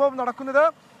ഈ സംഭവം നടക്കുന്നത്.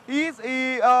 ഈ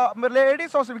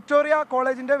ലേഡീസ് ഹോസ്റ്റൽ, വിക്ടോറിയ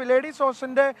കോളേജിന്റെ ലേഡീസ്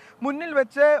ഹോസ്റ്റലിന്റെ മുന്നിൽ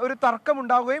വെച്ച് ഒരു തർക്കം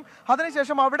ഉണ്ടാവുകയും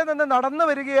അതിനുശേഷം അവിടെ നിന്ന് നടന്നു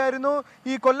വരികയായിരുന്നു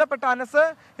ഈ കൊല്ലപ്പെട്ട അനസ്.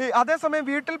 അതേസമയം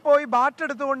വീട്ടിൽ പോയി ബാറ്റ്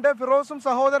എടുത്തുകൊണ്ട് ഫിറോസും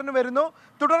സഹോദരനും വരുന്നു.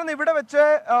 തുടർന്ന് ഇവിടെ വെച്ച്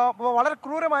വളരെ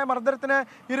ക്രൂരമായ മർദ്ദനത്തിന്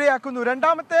ഇരയാക്കുന്നു.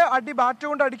 രണ്ടാമത്തെ അടി ബാറ്റ്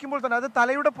കൊണ്ട് അടിക്കുമ്പോൾ തന്നെ അത്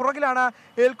തലയുടെ പുറകിലാണ്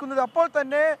ഏൽക്കുന്നത്. അപ്പോൾ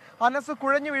തന്നെ അനസ്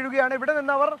കുഴഞ്ഞു വീഴുകയാണ്. ഇവിടെ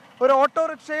നിന്ന് അവർ ഒരു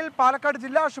ഓട്ടോറിക്ഷയിൽ പാലക്കാട്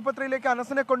ജില്ലാ ആശുപത്രിയിലേക്ക്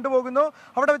അനസിനെ കൊണ്ടുപോകുന്നു.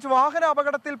 അവിടെ വെച്ച്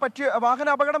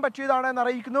വാഹനാപകടം പറ്റിയതാണ് എന്ന്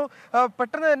അറിയിക്കുന്നു.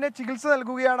 പെട്ടെന്ന് തന്നെ ചികിത്സ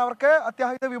നൽകുകയാണ് അവർക്ക്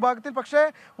അത്യാഹിത വിഭാഗത്തിൽ. പക്ഷേ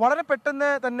വളരെ പെട്ടെന്ന്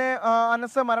തന്നെ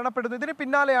അനസ് മരണപ്പെടുന്നു. ഇതിന്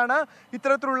പിന്നാലെയാണ്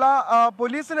ഇത്തരത്തിലുള്ള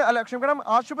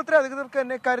ആശുപത്രി അധികൃതർക്ക്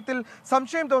തന്നെ ഇക്കാര്യത്തിൽ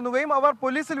സംശയം തോന്നുകയും അവർ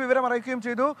പോലീസിൽ വിവരം അറിയിക്കുകയും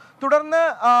ചെയ്തു. തുടർന്ന്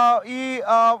ഈ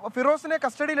ഫിറോസിനെ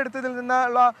കസ്റ്റഡിയിലെടുത്തതിൽ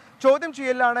നിന്നുള്ള ചോദ്യം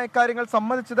ചെയ്യലിലാണ് ഇക്കാര്യങ്ങൾ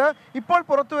സമ്മതിച്ചത്. ഇപ്പോൾ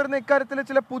പുറത്തു വരുന്ന ഇക്കാര്യത്തിൽ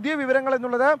ചില പുതിയ വിവരങ്ങൾ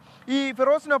എന്നുള്ളത് ഈ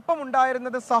ഫിറോസിനൊപ്പം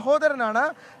ഉണ്ടായിരുന്നത് സഹോദരനാണ്.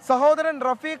 സഹോദരൻ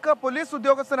റഫീഖ് പോലീസ്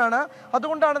ഉദ്യോഗസ്ഥനാണ്.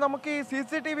 അതുകൊണ്ടാണ് നമുക്ക് ഈ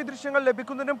CCTV ദൃശ്യങ്ങൾ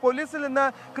ലഭിക്കുന്നതിനും പോലീസിൽ നിന്ന്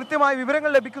കൃത്യമായ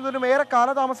വിവരങ്ങൾ ലഭിക്കുന്നതിനും ഏറെ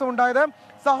കാലതാമസം ഉണ്ടായത്.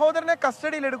 സഹോദരനെ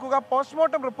കസ്റ്റഡിയിലെടുക്കുക,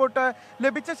 പോസ്റ്റ്മോർട്ടം റിപ്പോർട്ട്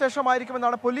ലഭിച്ച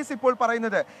ശേഷമായിരിക്കുമെന്നാണ് പോലീസ് ഇപ്പോൾ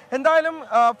പറയുന്നത്. എന്തായാലും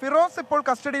ഫിറോസ് ഇപ്പോൾ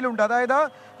കസ്റ്റഡിയിലുണ്ട്. അതായത്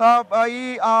ഈ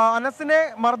അനസിനെ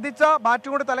മർദ്ദിച്ച ബാറ്റ്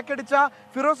കൊണ്ട് തലക്കടിച്ച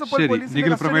ഫിറോസ് ഇപ്പോൾ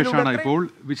നിഖിൽ പ്രമേശാണ് ഇപ്പോൾ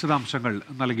വിശദാംശങ്ങൾ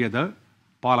നൽകിയത്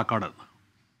പാലക്കാട്.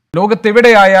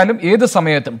 ലോകത്തെവിടെയായാലും ഏത്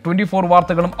സമയത്തും 24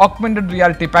 വാർത്തകളും ഓഗ്മെന്റഡ്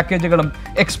റിയാലിറ്റി പാക്കേജുകളും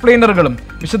എക്സ്പ്ലെയിനറുകളും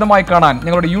വിശദമായി കാണാൻ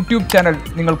ഞങ്ങളുടെ YouTube ചാനൽ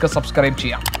നിങ്ങൾക്ക് സബ്സ്ക്രൈബ്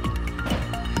ചെയ്യാം.